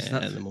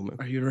at the moment.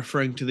 Are you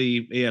referring to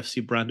the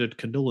AFC branded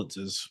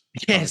condolences?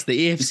 Yes,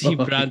 the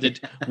AFC branded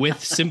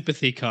with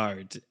sympathy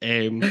card,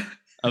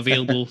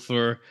 available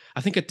for, I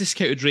think, a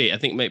discounted rate. I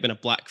think it might have been a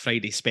Black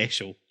Friday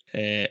special,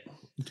 It's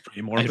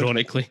pretty morbid.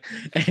 ironically.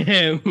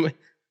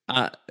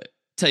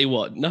 Tell you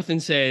what, nothing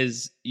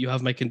says you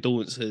have my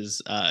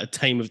condolences at a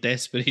time of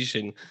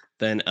desperation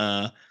than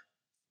a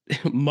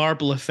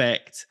marble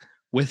effect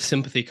with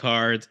sympathy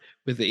card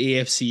with the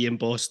AFC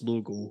embossed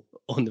logo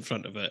on the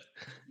front of it.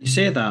 You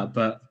say that,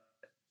 but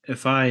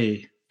if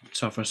I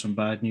suffer some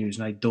bad news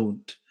and I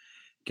don't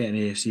get an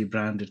AFC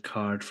branded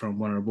card from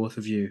one or both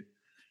of you,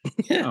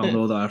 I'll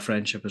know that our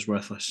friendship is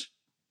worthless.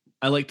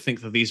 I like to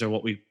think that these are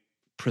what we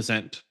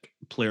present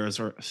players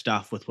or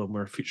staff with when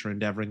we're future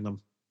endeavouring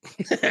them.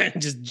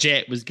 Just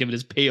Jet was giving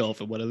his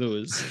payoff in one of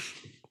those.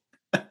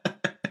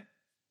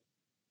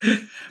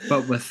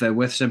 But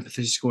with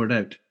sympathy scored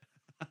out.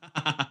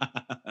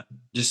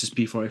 Just as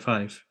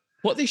P45.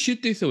 What they should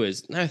do, though,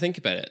 is, now I think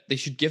about it, they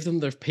should give them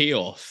their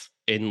payoff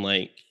in,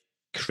 like,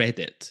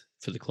 credit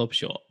for the club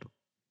shop.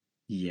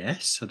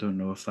 Yes, I don't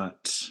know if that'd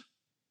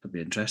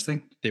be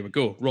interesting. There we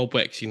go. Rob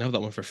Wicks, you can have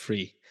that one for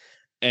free.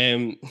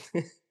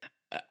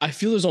 I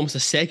feel there's almost a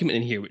segment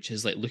in here which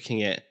is, like,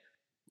 looking at,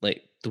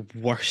 like, the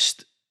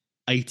worst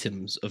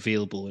items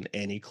available in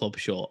any club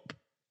shop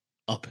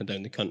up and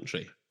down the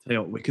country. Tell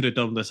you what, we could have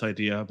done this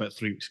idea about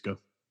 3 weeks ago.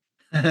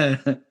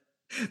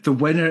 The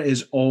winner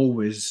is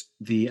always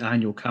the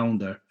annual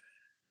calendar,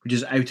 which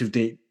is out of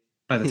date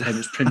by the time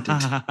it's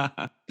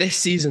printed. This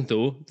season,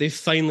 though, they've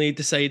finally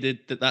decided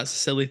that that's a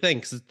silly thing,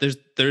 because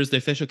there's the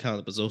official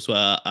calendar, but there's also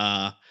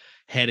a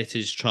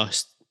Heritage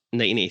Trust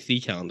 1983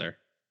 calendar,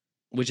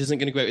 which isn't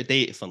going to go out of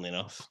date, funnily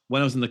enough.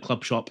 When I was in the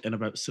club shop in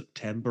about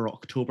September,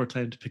 October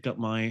time to pick up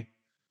my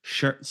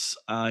shirts,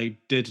 I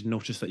did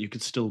notice that you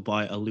could still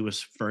buy a Lewis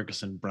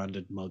Ferguson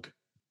branded mug.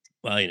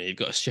 Well, you've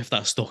got to shift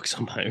that stock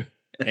somehow.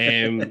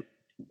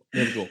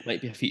 There we go.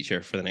 Might be a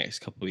feature for the next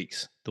couple of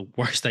weeks. The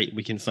worst item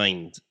we can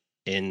find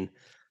in...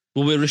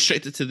 Well, we're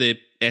restricted to the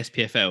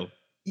SPFL.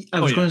 I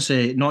was going to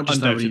say, not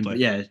just that,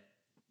 Undoubtedly.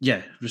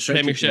 yeah,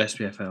 restricted Premiership. to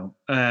the SPFL.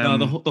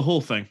 No, the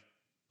whole thing.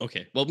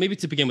 Okay, well, maybe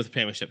to begin with the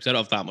Premiership, because I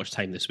don't have that much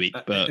time this week.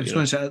 But I was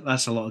going to say,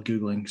 that's a lot of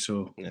Googling,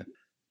 so yeah.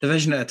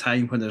 Division at a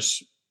time when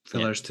there's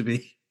fillers to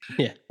be.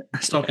 Yeah.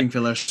 Stocking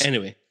fillers.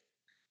 Anyway,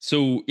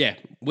 so yeah,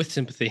 with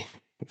sympathy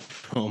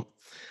from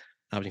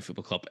Aberdeen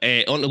Football Club.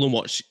 On to loan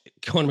watch,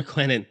 Conor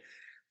McLennan,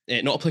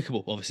 not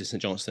applicable, obviously,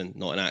 St Johnstone,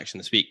 not in action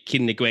this week.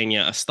 Kieran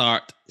Nguyen, a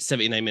start,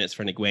 79 minutes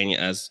for Nguyen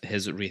as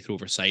his Wraith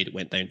Rover side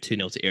went down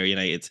 2-0 to Ayr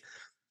United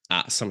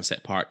at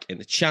Somerset Park in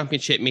the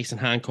Championship. Mason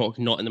Hancock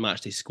not in the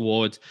matchday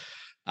squad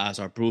as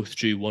Arbroath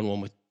drew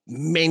 1-1 with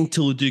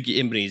mental Dougie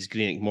Imbrey's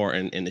Greenock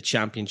Morton in the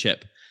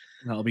Championship.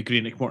 That'll be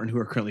Greenock Morton who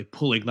are currently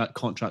pulling that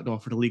contract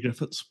offer to Lee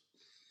Griffiths.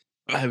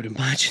 I would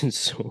imagine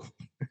so.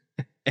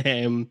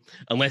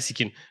 Unless he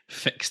can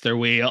fix their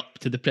way up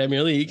to the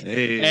Premier League.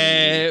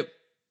 Hey.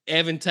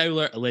 Evan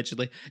Towler,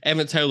 allegedly.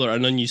 Evan Towler,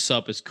 an unused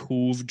sub, as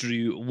Cove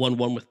drew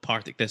 1-1 with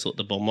Partick Thistle at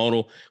the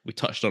Balmoral. We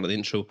touched on it in the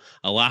intro.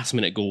 A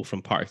last-minute goal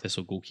from Partick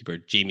Thistle goalkeeper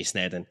Jamie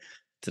Snedden,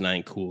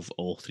 denying Cove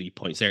all 3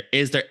 points there.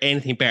 Is there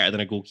anything better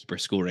than a goalkeeper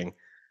scoring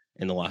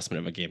in the last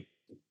minute of a game?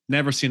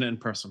 Never seen it in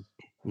person.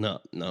 No.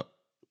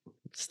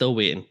 Still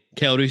waiting.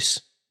 Kel Roos,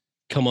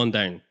 come on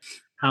down.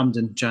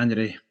 Hampden,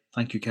 January.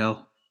 Thank you,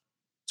 Kel.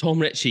 Tom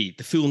Ritchie,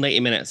 the full 90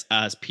 minutes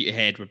as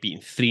Peterhead were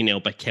beaten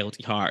 3-0 by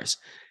Celtic Hearts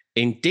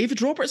in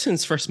David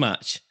Robertson's first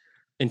match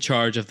in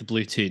charge of the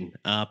Blue Toon.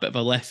 A bit of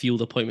a left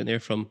field appointment there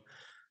from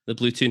the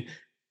Blue Toon.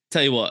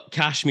 Tell you what,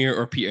 Kashmir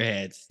or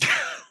Peterhead,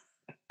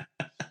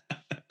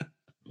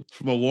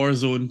 From a war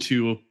zone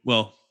to,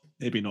 well,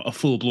 maybe not a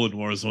full-blown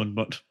war zone,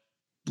 but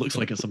looks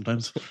like it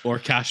sometimes. Or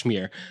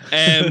Kashmir.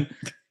 And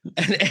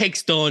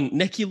ex-Don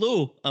Nicky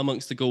Lowe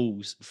amongst the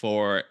goals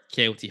for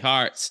Kelty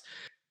Hearts.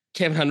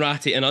 Kevin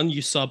Hanratty, an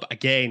unused sub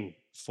again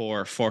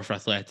for Forfar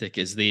Athletic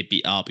as they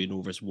beat Albion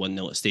Rovers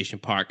 1-0 at Station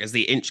Park as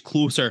they inch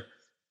closer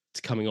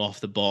to coming off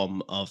the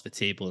bottom of the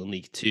table in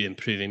League Two and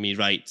proving me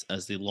right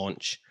as they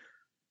launch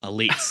a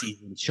late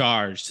season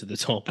charge to the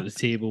top of the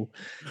table.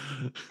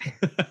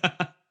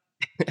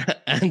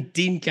 And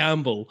Dean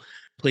Campbell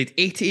played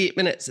 88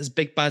 minutes as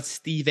big bad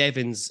Steve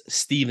Evans'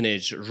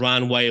 Stevenage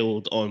ran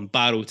wild on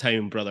Barrow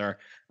Town, brother.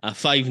 A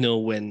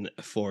 5-0 win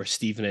for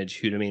Stevenage,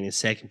 who remain in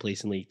second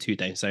place in League Two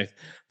down south.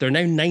 They're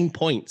now 9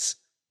 points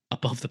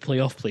above the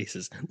playoff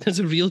places. There's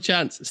a real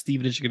chance that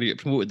Stevenage are going to get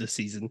promoted this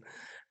season.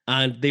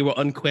 And they were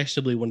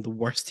unquestionably one of the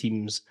worst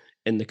teams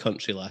in the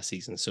country last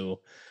season.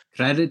 So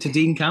credit to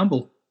Dean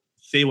Campbell.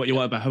 Say what you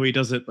want about how he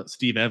does it, but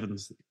Steve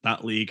Evans,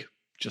 that league,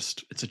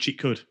 just, it's a cheat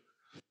code.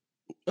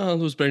 Oh,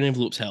 those brown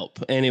envelopes help.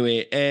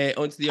 Anyway,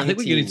 on to the young I think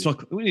team.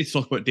 we need to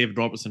talk about David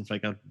Robertson for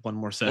like one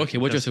more second. Okay,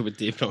 what do you say about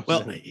David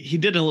Robertson? Well, he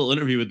did a little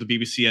interview with the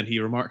BBC and he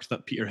remarked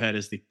that Peterhead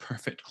is the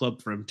perfect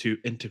club for him to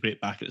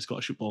integrate back into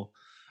Scottish football.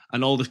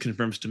 And all this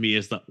confirms to me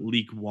is that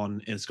League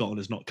One in Scotland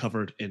is not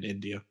covered in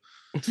India.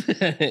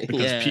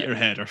 Because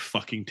Peterhead are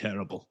fucking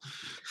terrible.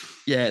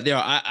 Yeah, they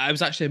are. I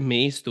was actually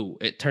amazed though.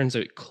 It turns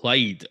out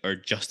Clyde are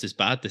just as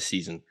bad this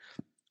season.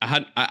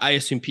 I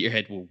assumed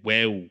Peterhead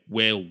were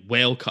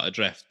well cut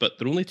adrift, but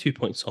they're only 2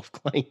 points off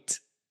Clyde.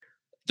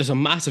 There's a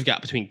massive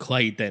gap between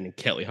Clyde then and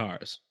Kelty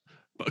Hearts.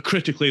 But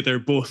critically, they're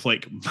both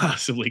like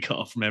massively cut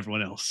off from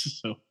everyone else.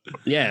 So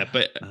yeah,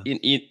 but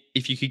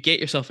if you could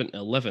get yourself into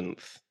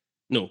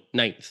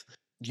 9th,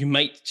 you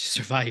might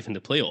survive in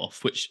the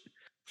playoff, which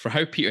for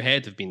how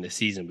Peterhead have been this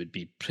season would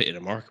be pretty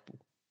remarkable.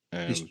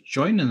 He's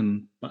joining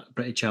them at a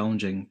pretty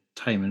challenging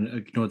time and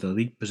ignore the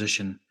league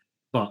position.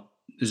 But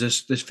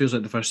this feels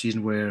like the first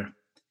season where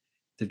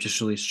they've just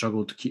really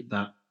struggled to keep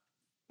that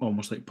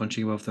almost like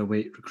punching above their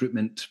weight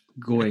recruitment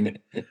going.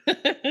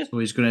 So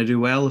he's going to do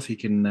well if he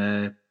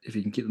can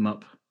keep them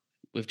up.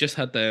 We've just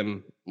had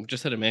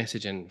a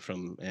message in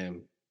from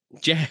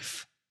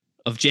Jeff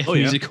of Jeff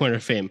Music Corner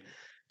fame,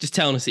 just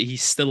telling us that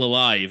he's still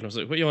alive. And I was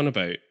like, "What are you on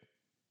about?"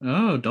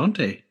 Oh,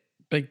 Dante.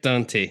 Big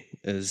Dante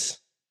is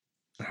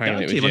hanging out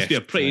with Dante must Jeff be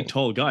a pretty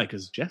tall guy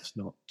because Jeff's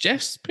not.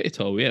 Jeff's pretty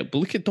tall, yeah. But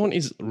look at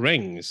Dante's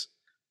rings.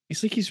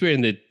 It's like he's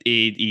wearing the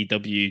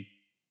AEW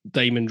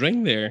diamond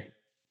ring there.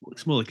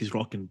 Looks more like he's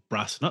rocking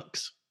brass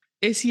knucks.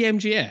 Is he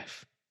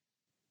MGF?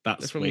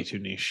 That's way too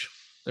niche.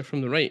 They're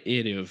from the right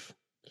area of...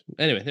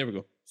 Anyway, there we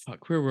go.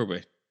 Fuck, where were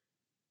we?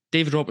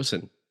 David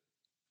Robertson.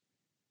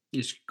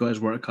 He's got his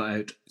work cut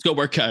out. He's got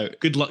work cut out.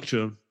 Good luck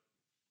to him.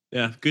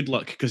 Yeah, good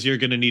luck, because you're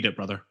going to need it,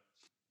 brother.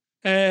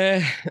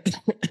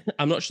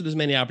 I'm not sure there's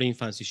many Aberdeen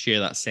fans who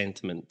share that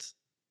sentiment.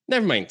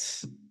 Never mind.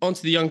 On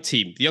to the young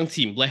team. The young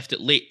team left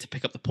it late to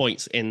pick up the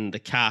points in the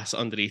CAS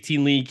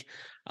Under-18 League.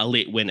 A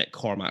late win at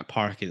Cormac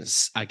Park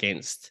against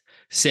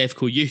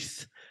Sevco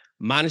Youth,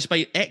 managed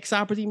by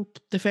ex-Aberdeen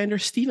defender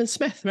Stephen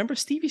Smith. Remember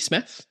Stevie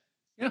Smith?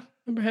 Yeah.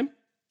 Remember him?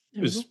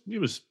 He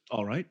was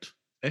all right.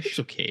 He was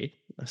okay,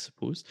 I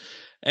suppose.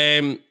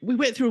 We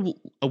went through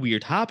a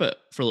weird habit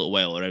for a little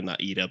while around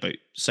that era about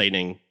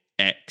signing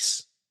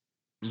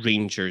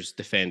ex-Rangers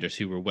defenders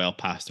who were well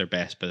past their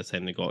best by the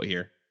time they got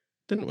here,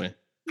 didn't we?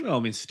 Well, I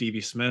mean,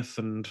 Stevie Smith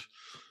and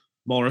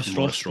Morris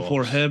Ross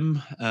before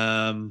him.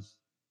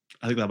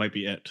 I think that might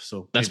be it.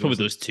 So that's probably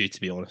those two,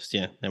 to be honest.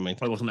 Yeah, never mind.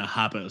 Probably wasn't a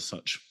habit as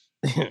such.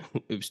 It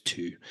was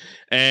two.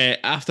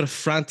 After a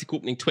frantic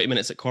opening 20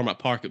 minutes at Cormac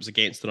Park, it was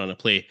against the run of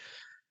play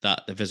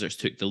that the visitors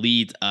took the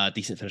lead. A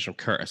decent finish from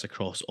Curtis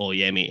across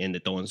Oyemi in the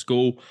Dons'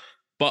 goal.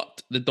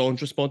 But the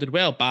Dons responded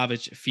well.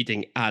 Babbage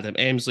feeding Adam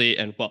Emsley,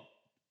 and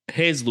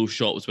his low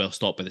shot was well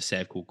stopped by the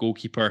Sevco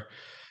goalkeeper.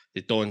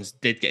 The Dons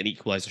did get an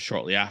equaliser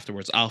shortly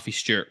afterwards. Alfie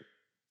Stewart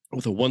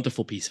with a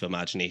wonderful piece of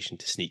imagination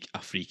to sneak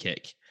a free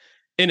kick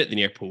in at the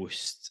near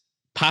post,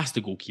 past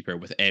the goalkeeper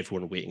with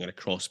everyone waiting on a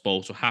cross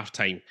ball. So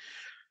half-time,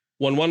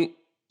 1-1.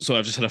 So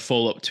I've just had a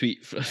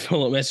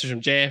follow-up message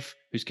from Jeff,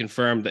 who's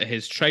confirmed that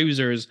his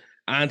trousers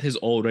and his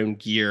all-round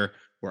gear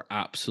were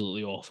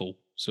absolutely awful.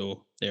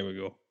 So there we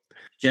go.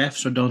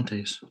 Jeff's or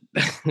Dante's?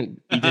 He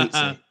didn't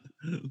say.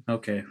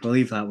 Okay, we'll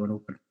leave that one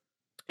open.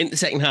 In the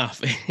second half,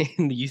 the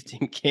youth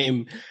team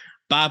came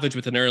Babbage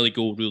with an early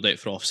goal ruled out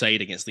for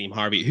offside against Liam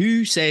Harvey.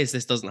 Who says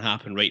this doesn't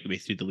happen right the way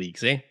through the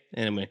leagues, eh?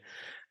 Anyway,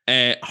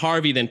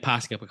 Harvey then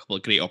passing up a couple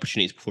of great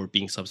opportunities before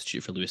being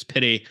substituted for Lewis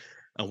Pirrie.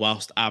 And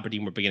whilst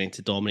Aberdeen were beginning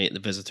to dominate, the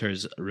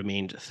visitors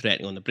remained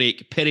threatening on the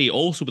break. Pirrie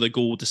also with a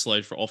goal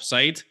disallowed for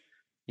offside.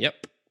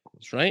 Yep,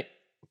 that's right.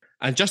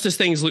 And just as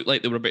things looked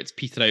like they were about to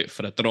peter out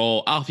for a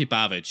draw, Alfie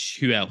Babbage,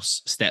 who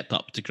else, stepped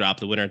up to grab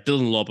the winner.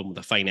 Dylan Lobban with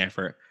a fine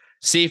effort,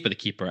 saved by the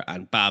keeper,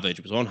 and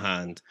Babbage was on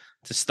hand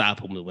to stab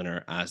home the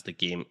winner as the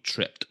game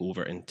tripped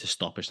over into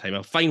stoppage time.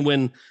 A fine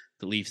win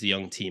that leaves the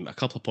young team a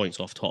couple of points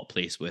off top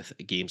place with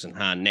games in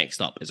hand.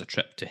 Next up is a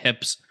trip to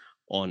Hibs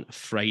on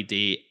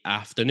Friday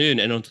afternoon.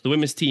 And onto the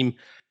women's team,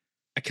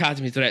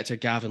 Academy Director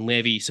Gavin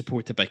Levy,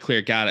 supported by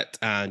Claire Garrett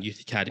and Youth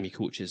Academy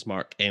coaches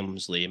Mark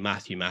Emsley,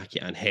 Matthew Mackey,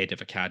 and Head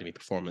of Academy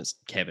Performance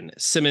Kevin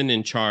Simon,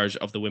 in charge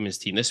of the women's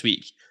team this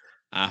week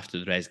after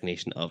the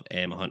resignation of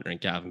Emma Hunter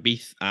and Gavin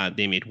Beath. And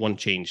they made one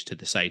change to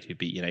the side who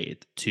beat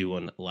United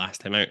 2-1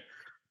 last time out.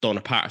 Donna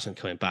Patterson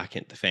coming back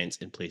into defence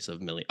in place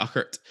of Millie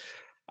Uckert.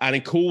 And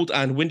in cold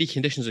and windy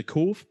conditions at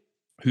Cove,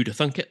 who'd have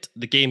thunk it,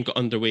 the game got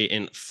underway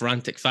in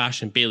frantic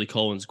fashion. Bailey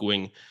Collins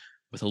going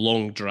with a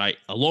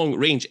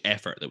long-range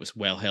effort that was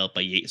well held by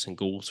Yates and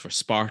goals for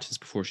Spartans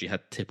before she had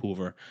to tip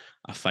over.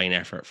 A fine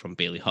effort from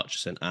Bailey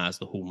Hutchison as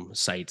the home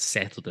side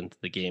settled into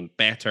the game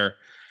better.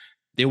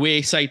 The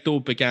away side,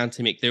 though, began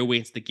to make their way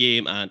into the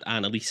game, and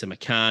Annalisa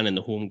McCann in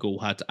the home goal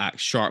had to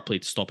act sharply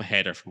to stop a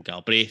header from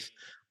Galbraith,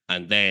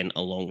 and then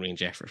a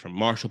long-range effort from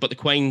Marshall. But the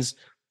Quines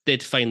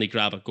did finally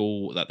grab a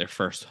goal that their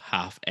first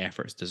half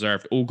efforts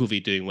deserved. Ogilvie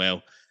doing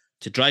well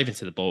to drive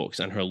into the box,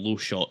 and her low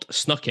shot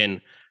snuck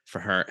in for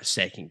her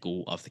second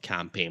goal of the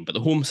campaign. But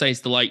the home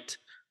side's delight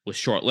was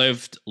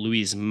short-lived.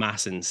 Louise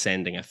Masson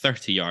sending a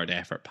 30-yard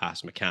effort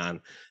past McCann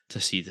to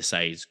see the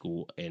sides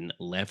go in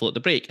level at the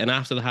break. And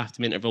after the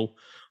half-time interval,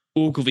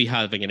 Ogilvie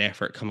having an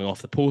effort coming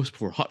off the post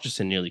before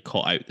Hutchison nearly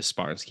caught out the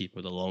Spartans keeper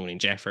with a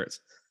long-range effort.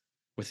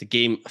 With the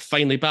game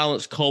finally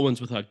balanced, Collins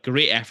with a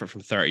great effort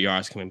from 30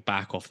 yards coming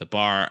back off the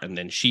bar, and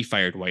then she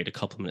fired wide a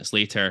couple of minutes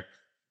later.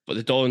 But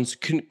the Dons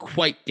couldn't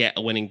quite get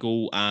a winning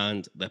goal,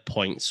 and the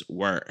points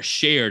were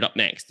shared. Up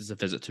next is a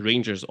visit to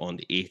Rangers on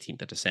the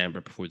 18th of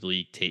December before the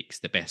league takes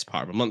the best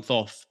part of a month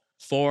off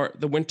for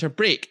the winter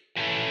break.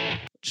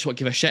 Just want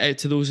to give a shout out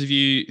to those of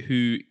you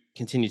who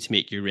continue to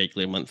make your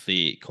regular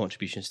monthly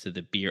contributions to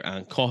the Beer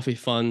and Coffee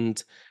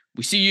Fund.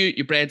 We see you.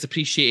 Your bread's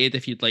appreciated.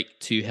 If you'd like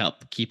to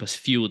help keep us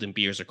fueled in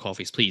beers or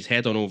coffees, please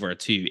head on over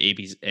to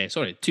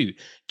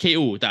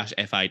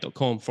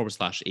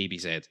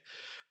ko-fi.com/ABZ.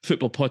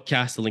 Football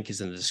podcast. The link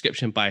is in the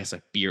description. Buy us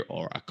a beer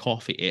or a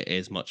coffee. It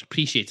is much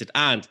appreciated.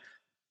 And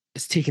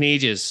it's taken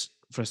ages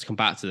for us to come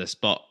back to this,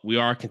 but we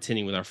are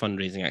continuing with our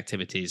fundraising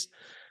activities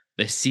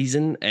this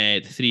season. The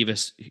three of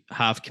us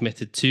have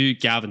committed to,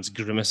 Gavin's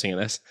grimacing at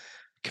this,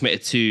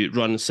 committed to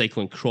run,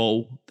 cycle and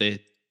crawl the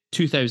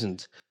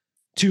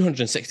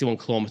 2,261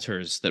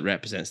 kilometres that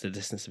represents the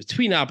distance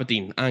between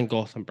Aberdeen and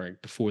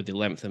Gothenburg before the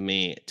 11th of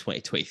May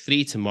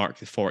 2023 to mark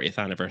the 40th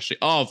anniversary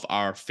of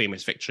our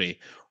famous victory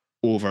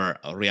over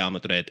Real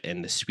Madrid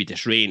in the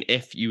Swedish rain.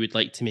 If you would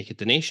like to make a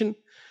donation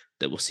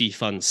that will see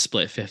funds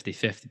split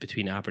 50-50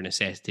 between Aber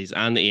Necessities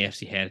and the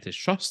AFC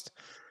Heritage Trust,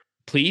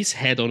 please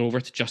head on over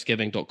to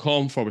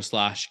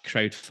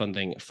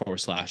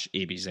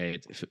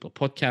justgiving.com/crowdfunding/ABZ Football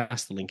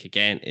Podcast. The link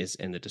again is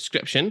in the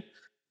description.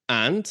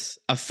 And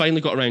I've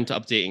finally got around to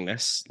updating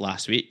this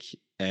last week,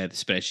 the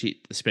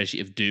spreadsheet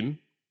of doom,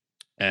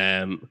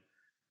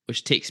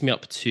 which takes me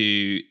up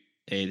to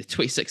the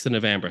 26th of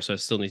November. So I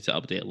still need to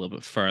update a little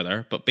bit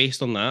further. But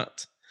based on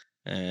that,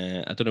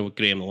 I don't know,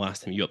 Graham, the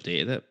last time you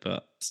updated it,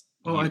 but...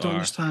 Oh, I don't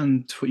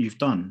understand what you've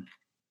done.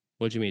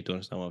 What do you mean, don't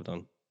understand what I've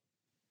done?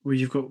 Well,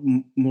 you've got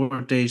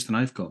more days than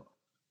I've got.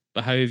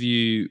 But how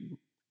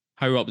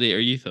updated are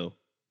you, Phil?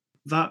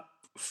 That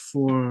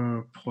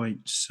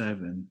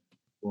 4.7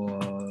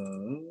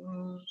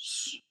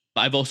 was...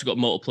 But I've also got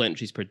multiple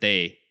entries per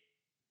day,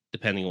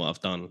 depending on what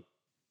I've done.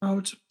 Oh,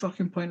 what's the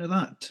fucking point of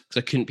that? Because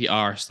I couldn't be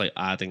arsed like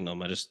adding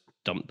them. I just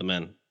dumped them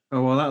in.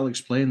 Oh, well, that'll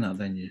explain that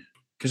then, you.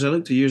 Because I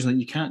looked at yours and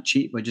you can't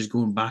cheat by just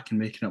going back and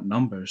making up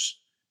numbers.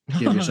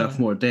 Give yourself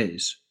more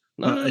days.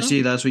 No. I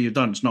see that's what you've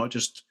done. It's not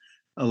just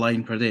a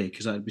line per day,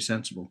 because that would be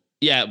sensible.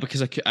 Yeah,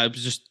 because I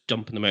was just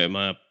dumping them out of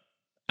my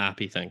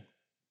appy thing.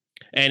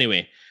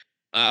 Anyway,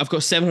 I've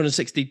got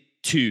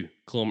 762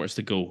 kilometres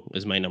to go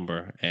is my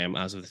number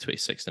as of the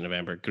 26th of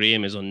November.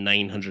 Graham is on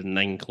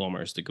 909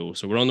 kilometres to go.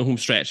 So we're on the home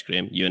stretch,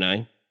 Graham, you and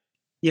I.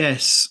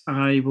 Yes,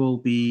 I will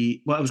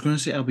be... Well, I was going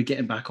to say I'll be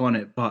getting back on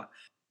it, but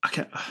a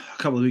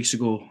couple of weeks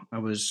ago, I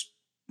don't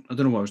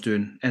know what I was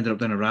doing, ended up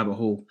down a rabbit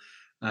hole,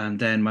 and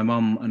then my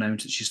mum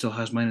announced that she still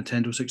has my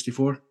Nintendo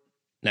 64.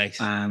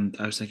 Nice. And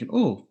I was thinking,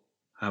 I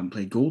haven't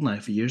played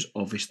GoldenEye for years,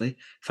 obviously.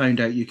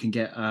 Found out you can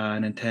get a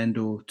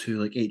Nintendo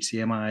to like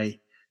HDMI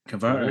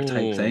converter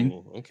type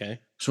thing. Okay.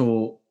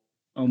 So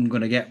I'm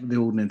going to get the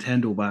old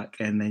Nintendo back,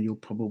 and then you'll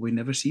probably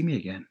never see me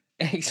again.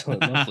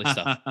 Excellent. Lovely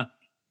stuff.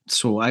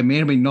 So I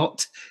may or may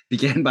not be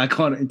getting back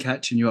on it and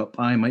catching you up.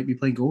 I might be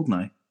playing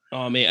GoldenEye.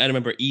 Oh, mate, I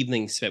remember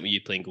evenings spent with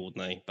you playing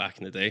GoldenEye back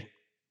in the day.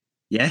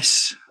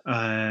 Yes.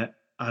 I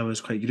was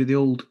quite good at the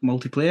old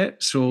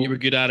multiplayer. So you were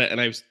good at it,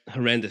 and I was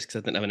horrendous because I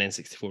didn't have an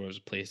N64. I was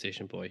a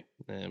PlayStation boy.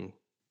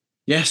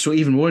 So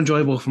even more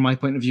enjoyable from my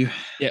point of view.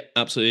 Yeah,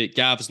 absolutely.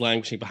 Gav's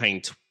languishing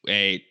behind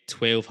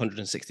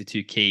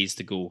 1,262 Ks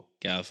to go,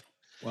 Gav.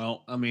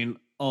 Well, I mean,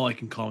 all I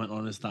can comment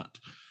on is that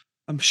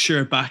I'm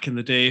sure back in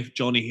the day,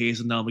 Johnny Hayes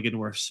and Niall McGinn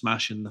were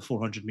smashing the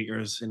 400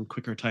 metres in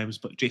quicker times,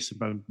 but Jason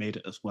Brown made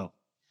it as well.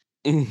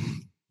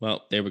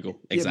 Well, there we go.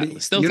 Exactly. Yeah,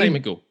 Still time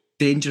ago.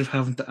 Danger of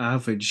having to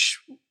average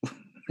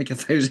like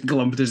 1,000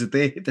 kilometres a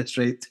day at this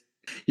rate.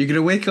 You're going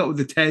to wake up with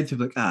the 10th and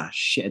be like,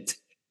 shit,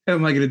 how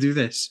am I going to do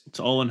this? It's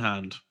all in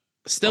hand.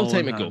 Still All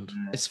time in to go. hand.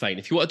 It's fine.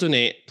 If you want to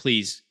donate,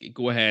 please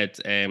go ahead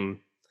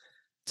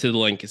to the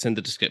link. It's in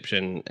the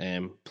description.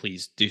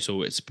 Please do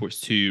so. It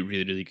supports two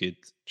really, really good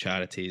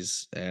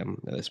charities at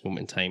this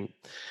moment in time.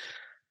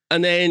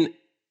 And then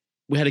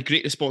we had a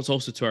great response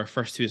also to our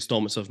first two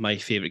installments of My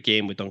Favourite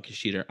Game with Duncan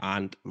Shearer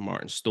and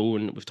Martin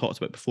Stone. We've talked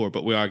about it before,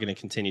 but we are going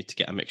to continue to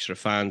get a mixture of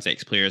fans,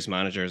 ex-players,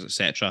 managers,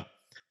 etc.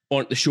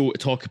 on the show to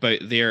talk about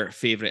their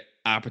favourite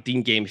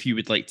Aberdeen game. If you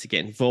would like to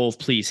get involved,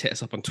 please hit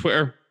us up on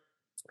Twitter.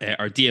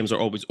 Our DMs are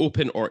always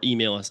open, or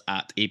email us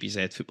at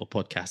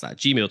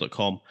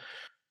abzfootballpodcast@gmail.com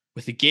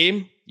with the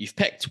game you've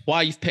picked,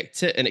 why you've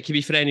picked it, and it can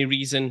be for any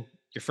reason.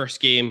 Your first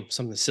game,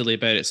 something silly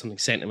about it, something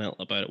sentimental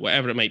about it,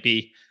 whatever it might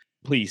be.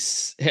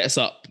 Please hit us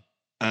up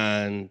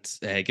and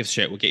give us a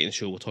shout. We'll get you in the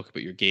show. We'll talk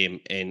about your game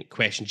in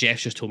question.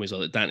 Jeff's just told me as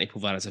well that Dante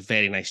Povara is a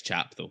very nice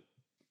chap, though.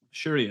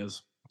 Sure he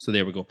is. So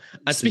there we go.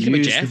 And It's speaking the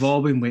about news Jeff, we've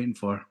all been waiting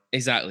for.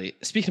 exactly.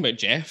 Speaking about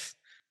Jeff,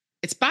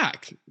 it's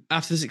back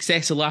after the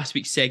success of last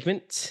week's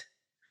segment.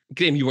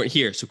 Graham, you weren't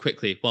here, so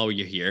quickly, while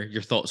you're here,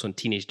 your thoughts on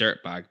Teenage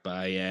Dirtbag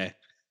by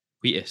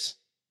Wheatus.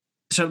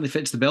 Certainly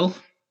fits the bill.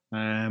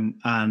 And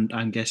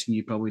I'm guessing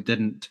you probably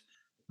didn't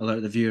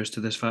alert the viewers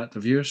to this fact, the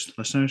viewers,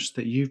 listeners,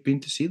 that you've been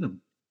to see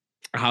them.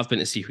 I have been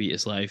to see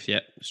Wheatus live, yeah,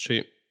 it's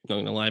true. Not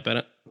going to lie about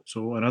it.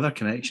 So another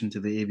connection to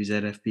the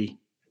ABZFB.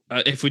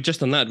 If we'd just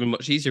done that, it'd be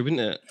much easier,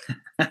 wouldn't it?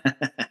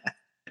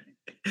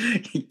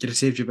 Could have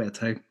saved you a bit of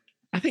time.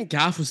 I think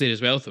Gav was there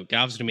as well, though.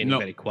 Gav's remaining No,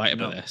 very quiet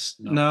about no. this.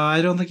 No,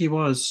 I don't think he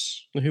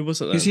was. Who was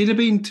it Because then? he'd have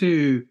been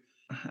too.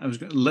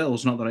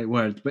 Little's not the right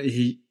word, but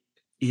he'd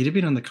have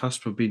been on the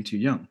cusp of being too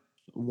young.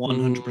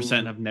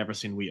 100% have never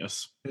seen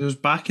Wheatus. It was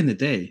back in the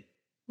day.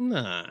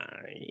 Nah,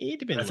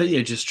 he'd have been. I think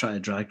you're just trying to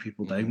drag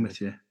people down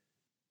with you.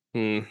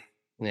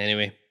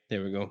 Anyway,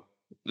 there we go.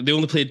 They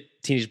only played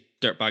Teenage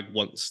Dirtbag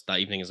once that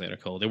evening, as I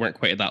recall. They weren't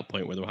quite at that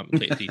point where they haven't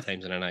played it 3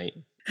 times in a night.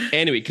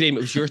 Anyway, Graham,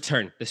 it was your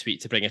turn this week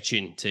to bring a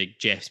tune to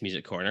Jeff's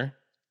Music Corner.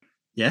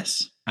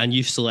 Yes. And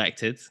you've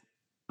selected.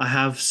 I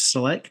have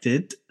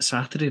selected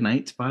Saturday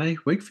Night by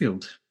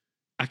Wigfield.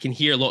 I can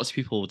hear lots of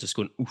people just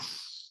going,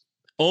 oof.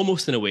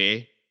 Almost in a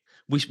way.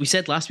 We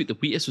said last week that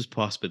Wheatus was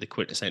possibly the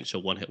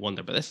quintessential one-hit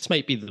wonder, but this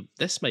might be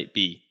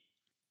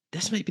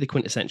the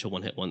quintessential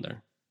one-hit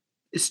wonder.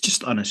 It's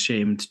just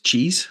unashamed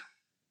cheese.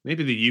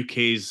 Maybe the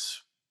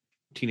UK's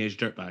Teenage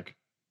Dirtbag.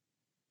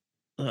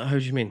 How do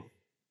you mean?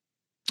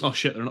 Oh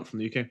shit, they're not from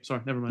the UK.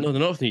 Sorry, never mind. No, they're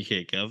not from the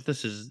UK, Gav.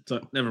 This is... So,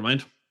 never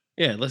mind.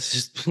 Yeah, let's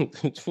just...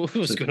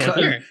 What's going on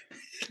Cutting- here?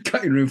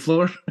 Cutting room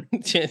floor.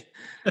 This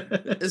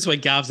is why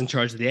Gav's in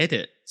charge of the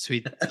edit, so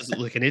he doesn't look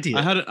like an idiot.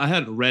 I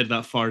hadn't read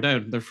that far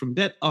down. They're from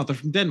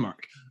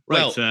Denmark.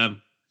 Right. Well,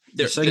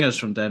 The singer's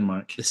from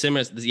Denmark. the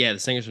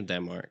singers from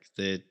Denmark.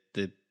 The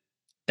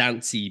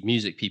dancey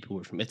music people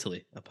were from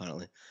Italy,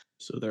 apparently.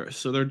 So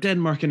they're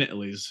Denmark and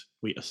Italy's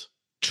Wheatus.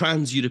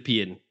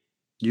 Trans-European.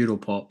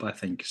 Europop, I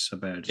think, is a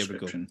better There we go.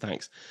 description.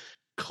 Thanks.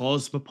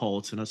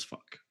 Cosmopolitan as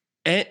fuck.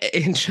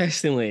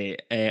 Interestingly,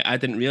 I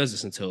didn't realize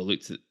this until I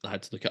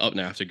had to look it up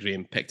now after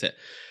Graham picked it.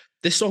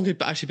 This song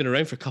had actually been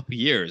around for a couple of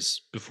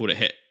years before it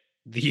hit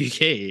the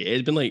UK. It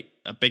had been like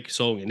a big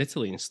song in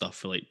Italy and stuff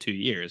for like 2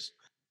 years.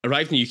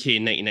 Arrived in the UK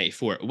in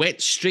 1994. It went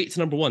straight to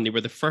number 1. They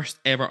were the first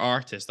ever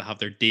artist to have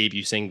their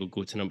debut single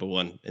go to number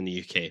 1 in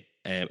the UK.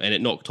 And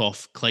it knocked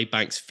off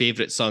Clydebank's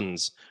favourite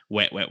sons,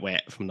 Wet, Wet,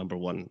 Wet, from number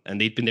 1.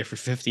 And they'd been there for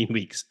 15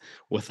 weeks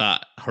with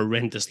that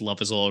horrendous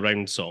Love Is All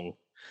Around song.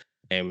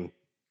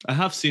 I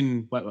have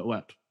seen Wet Wet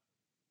Wet.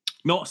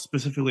 Not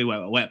specifically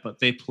Wet Wet Wet, but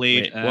they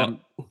played Wait,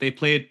 what? they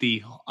played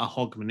the A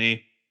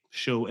Hogmanay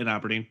show in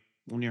Aberdeen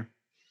one year.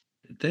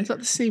 Did they? Is that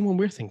the same one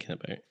we're thinking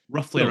about?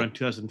 Roughly No. around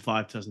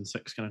 2005,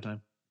 2006 kind of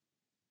time.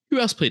 Who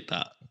else played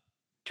that?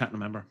 Can't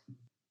remember.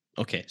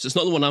 Okay, so it's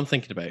not the one I'm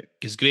thinking about,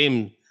 because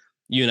Graham,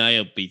 you and I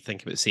will be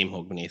thinking about the same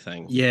Hogmanay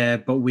thing. Yeah,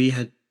 but we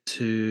had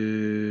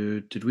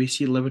to. Did we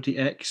see Liberty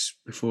X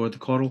before the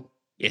Coral?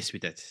 Yes, we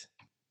did.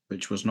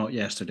 Which was not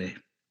yesterday.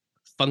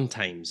 Fun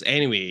times.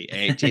 Anyway,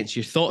 James,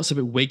 your thoughts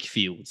about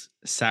Wigfield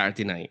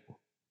Saturday Night?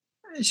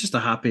 It's just a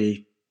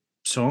happy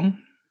song.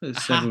 A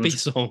happy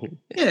song.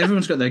 Yeah,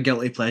 everyone's got their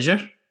guilty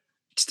pleasure.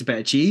 Just a bit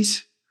of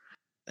cheese.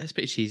 It's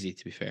pretty cheesy,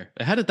 to be fair.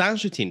 It had a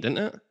dance routine, didn't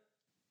it?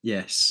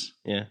 Yes.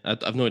 Yeah,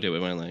 I've no idea what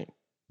it went like.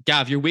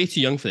 Gav, you're way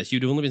too young for this.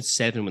 You'd have only been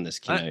 7 when this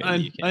came out.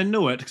 In the UK. I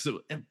know it because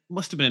it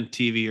must have been in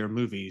TV or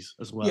movies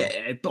as well.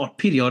 Yeah, or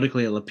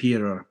periodically it'll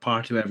appear or a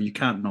part or whatever. You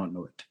can't not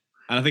know it.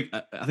 And I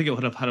think it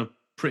would have had a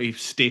pretty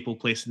staple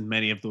place in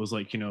many of those,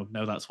 like,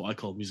 now that's what I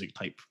call music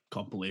type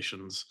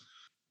compilations.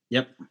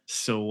 Yep.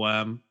 So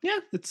yeah,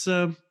 it's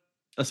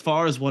as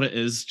far as what it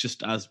is,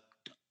 just as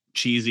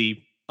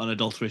cheesy,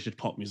 unadulterated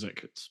pop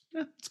music.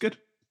 It's good.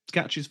 It's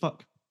catchy as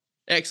fuck.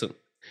 Excellent.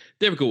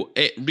 There we go.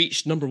 It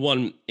reached number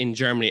 1 in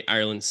Germany,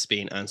 Ireland,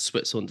 Spain, and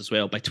Switzerland as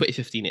well. By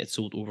 2015, it had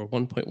sold over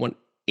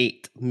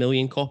 1.18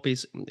 million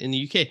copies in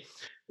the UK.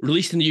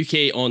 Released in the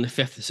UK on the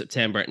 5th of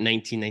September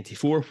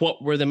 1994.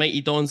 What were the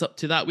Mighty Dons up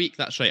to that week?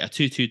 That's right, a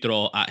 2-2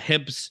 draw at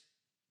Hibs.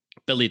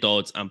 Billy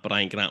Dodds and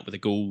Brian Grant with the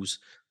goals.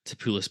 to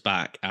pull us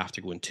back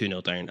after going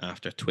 2-0 down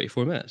after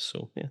 24 minutes.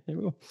 So, yeah, there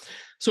we go.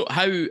 So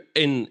how,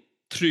 in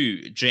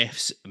true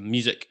Jeff's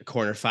music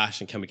corner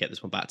fashion, can we get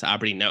this one back to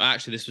Aberdeen? Now,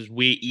 actually, this was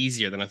way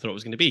easier than I thought it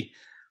was going to be,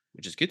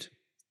 which is good.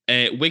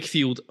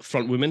 Wakefield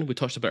front woman, we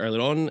touched about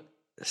earlier on,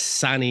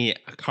 Sanne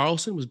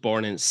Carlson, was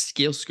born in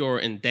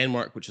Skaleskår in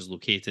Denmark, which is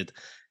located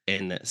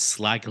in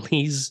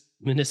Slagleys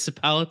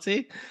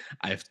municipality.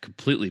 I've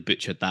completely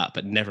butchered that,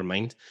 but never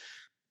mind.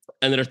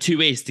 And there are two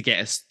ways to get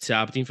us to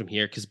Aberdeen from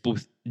here, because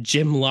both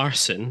Jim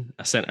Larson,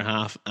 a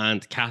centre-half,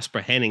 and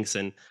Casper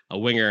Henningsen, a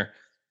winger,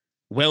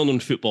 well-known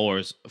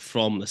footballers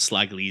from the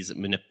Slagleys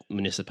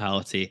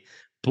municipality.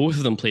 Both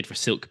of them played for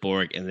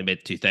Silkeborg in the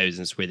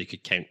mid-2000s, where they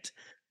could count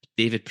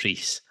David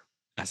Priest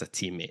as a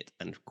teammate.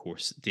 And, of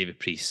course, David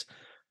Priest,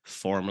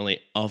 formerly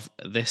of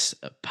this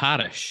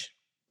parish.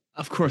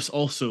 Of course,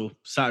 also,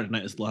 Saturday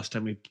night is the last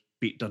time we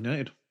beat Dundee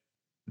United.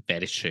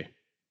 Very true.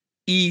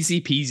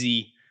 Easy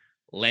peasy,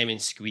 lemon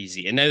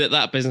squeezy. And now that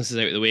that business is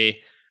out of the way,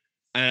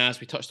 and as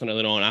we touched on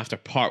earlier on, after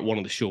part one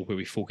of the show where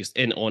we focused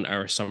in on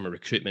our summer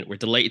recruitment, we're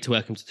delighted to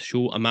welcome to the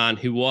show a man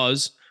who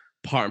was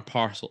part and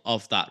parcel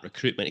of that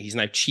recruitment. He's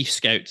now chief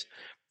scout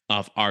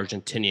of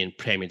Argentinian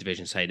Premier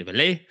Division side of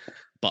Valais,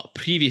 but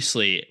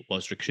previously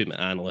was recruitment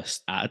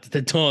analyst at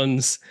the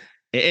Dons.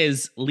 It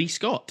is Lee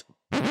Scott.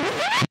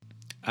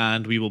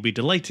 And we will be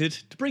delighted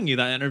to bring you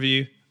that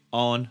interview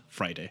on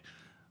Friday.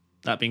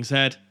 That being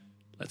said,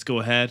 let's go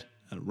ahead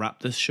and wrap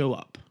this show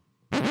up.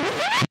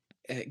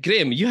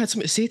 Graham, you had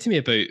something to say to me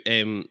about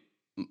the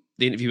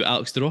interview with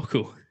Alex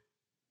DeRocco.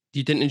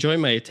 You didn't enjoy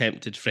my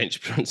attempted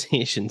French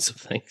pronunciations of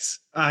things.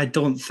 I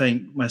don't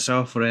think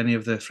myself or any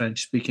of the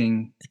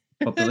French-speaking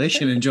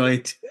population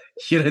enjoyed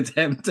your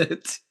attempt at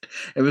it.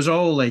 It was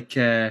all like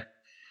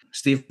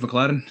Steve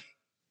McLaren.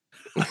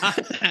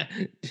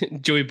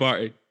 Joey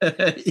Barton.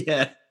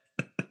 Yeah.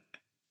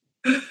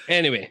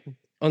 Anyway,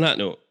 on that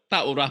note,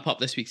 that will wrap up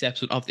this week's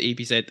episode of the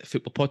ABZ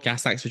Football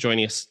Podcast. Thanks for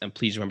joining us, and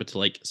please remember to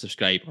like,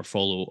 subscribe, or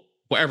follow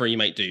whatever you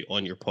might do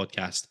on your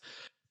podcast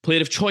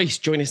player of choice.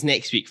 Join us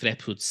next week for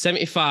episode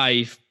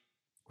 75,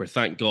 where,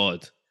 thank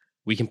God,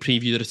 we can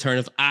preview the return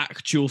of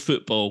actual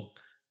football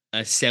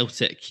as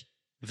Celtic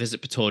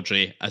visit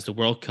Pittodrie as the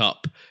World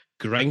Cup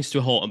grinds to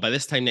a halt. And by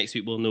this time next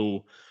week, we'll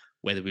know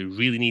whether we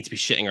really need to be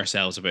shitting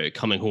ourselves about it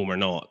coming home or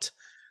not.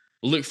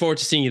 We'll look forward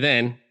to seeing you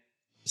then.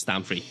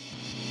 Stand free.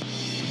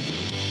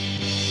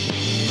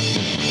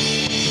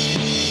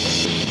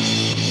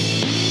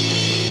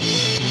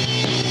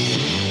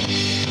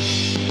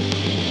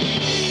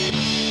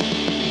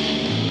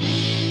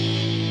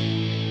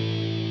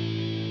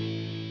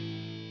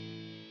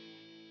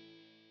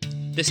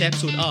 This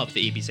episode of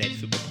the ABZ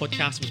Football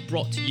Podcast was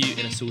brought to you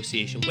in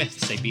association with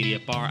Siberia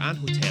Bar and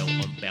Hotel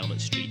on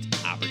Belmont Street,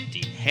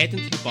 Aberdeen. Head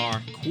into the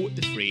bar, quote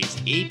the phrase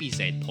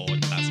ABZ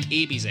Pod, that's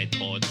ABZ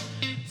Pod,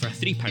 for a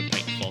 £3 pint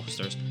of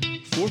Foster's,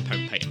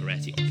 £4 pint of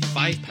Moretti, or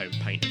 £5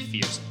 pint of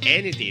Fierce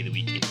any day of the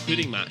week,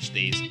 including match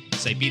days.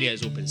 Siberia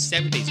is open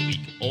 7 days a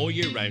week, all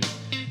year round,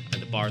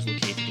 and the bar is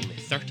located only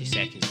 30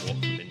 seconds walk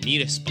from the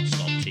nearest bus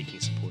stop, taking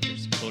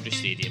supporters to Pittodrie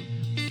Stadium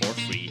for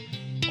free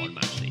on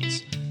match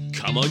days.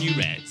 Come on, you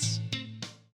Reds!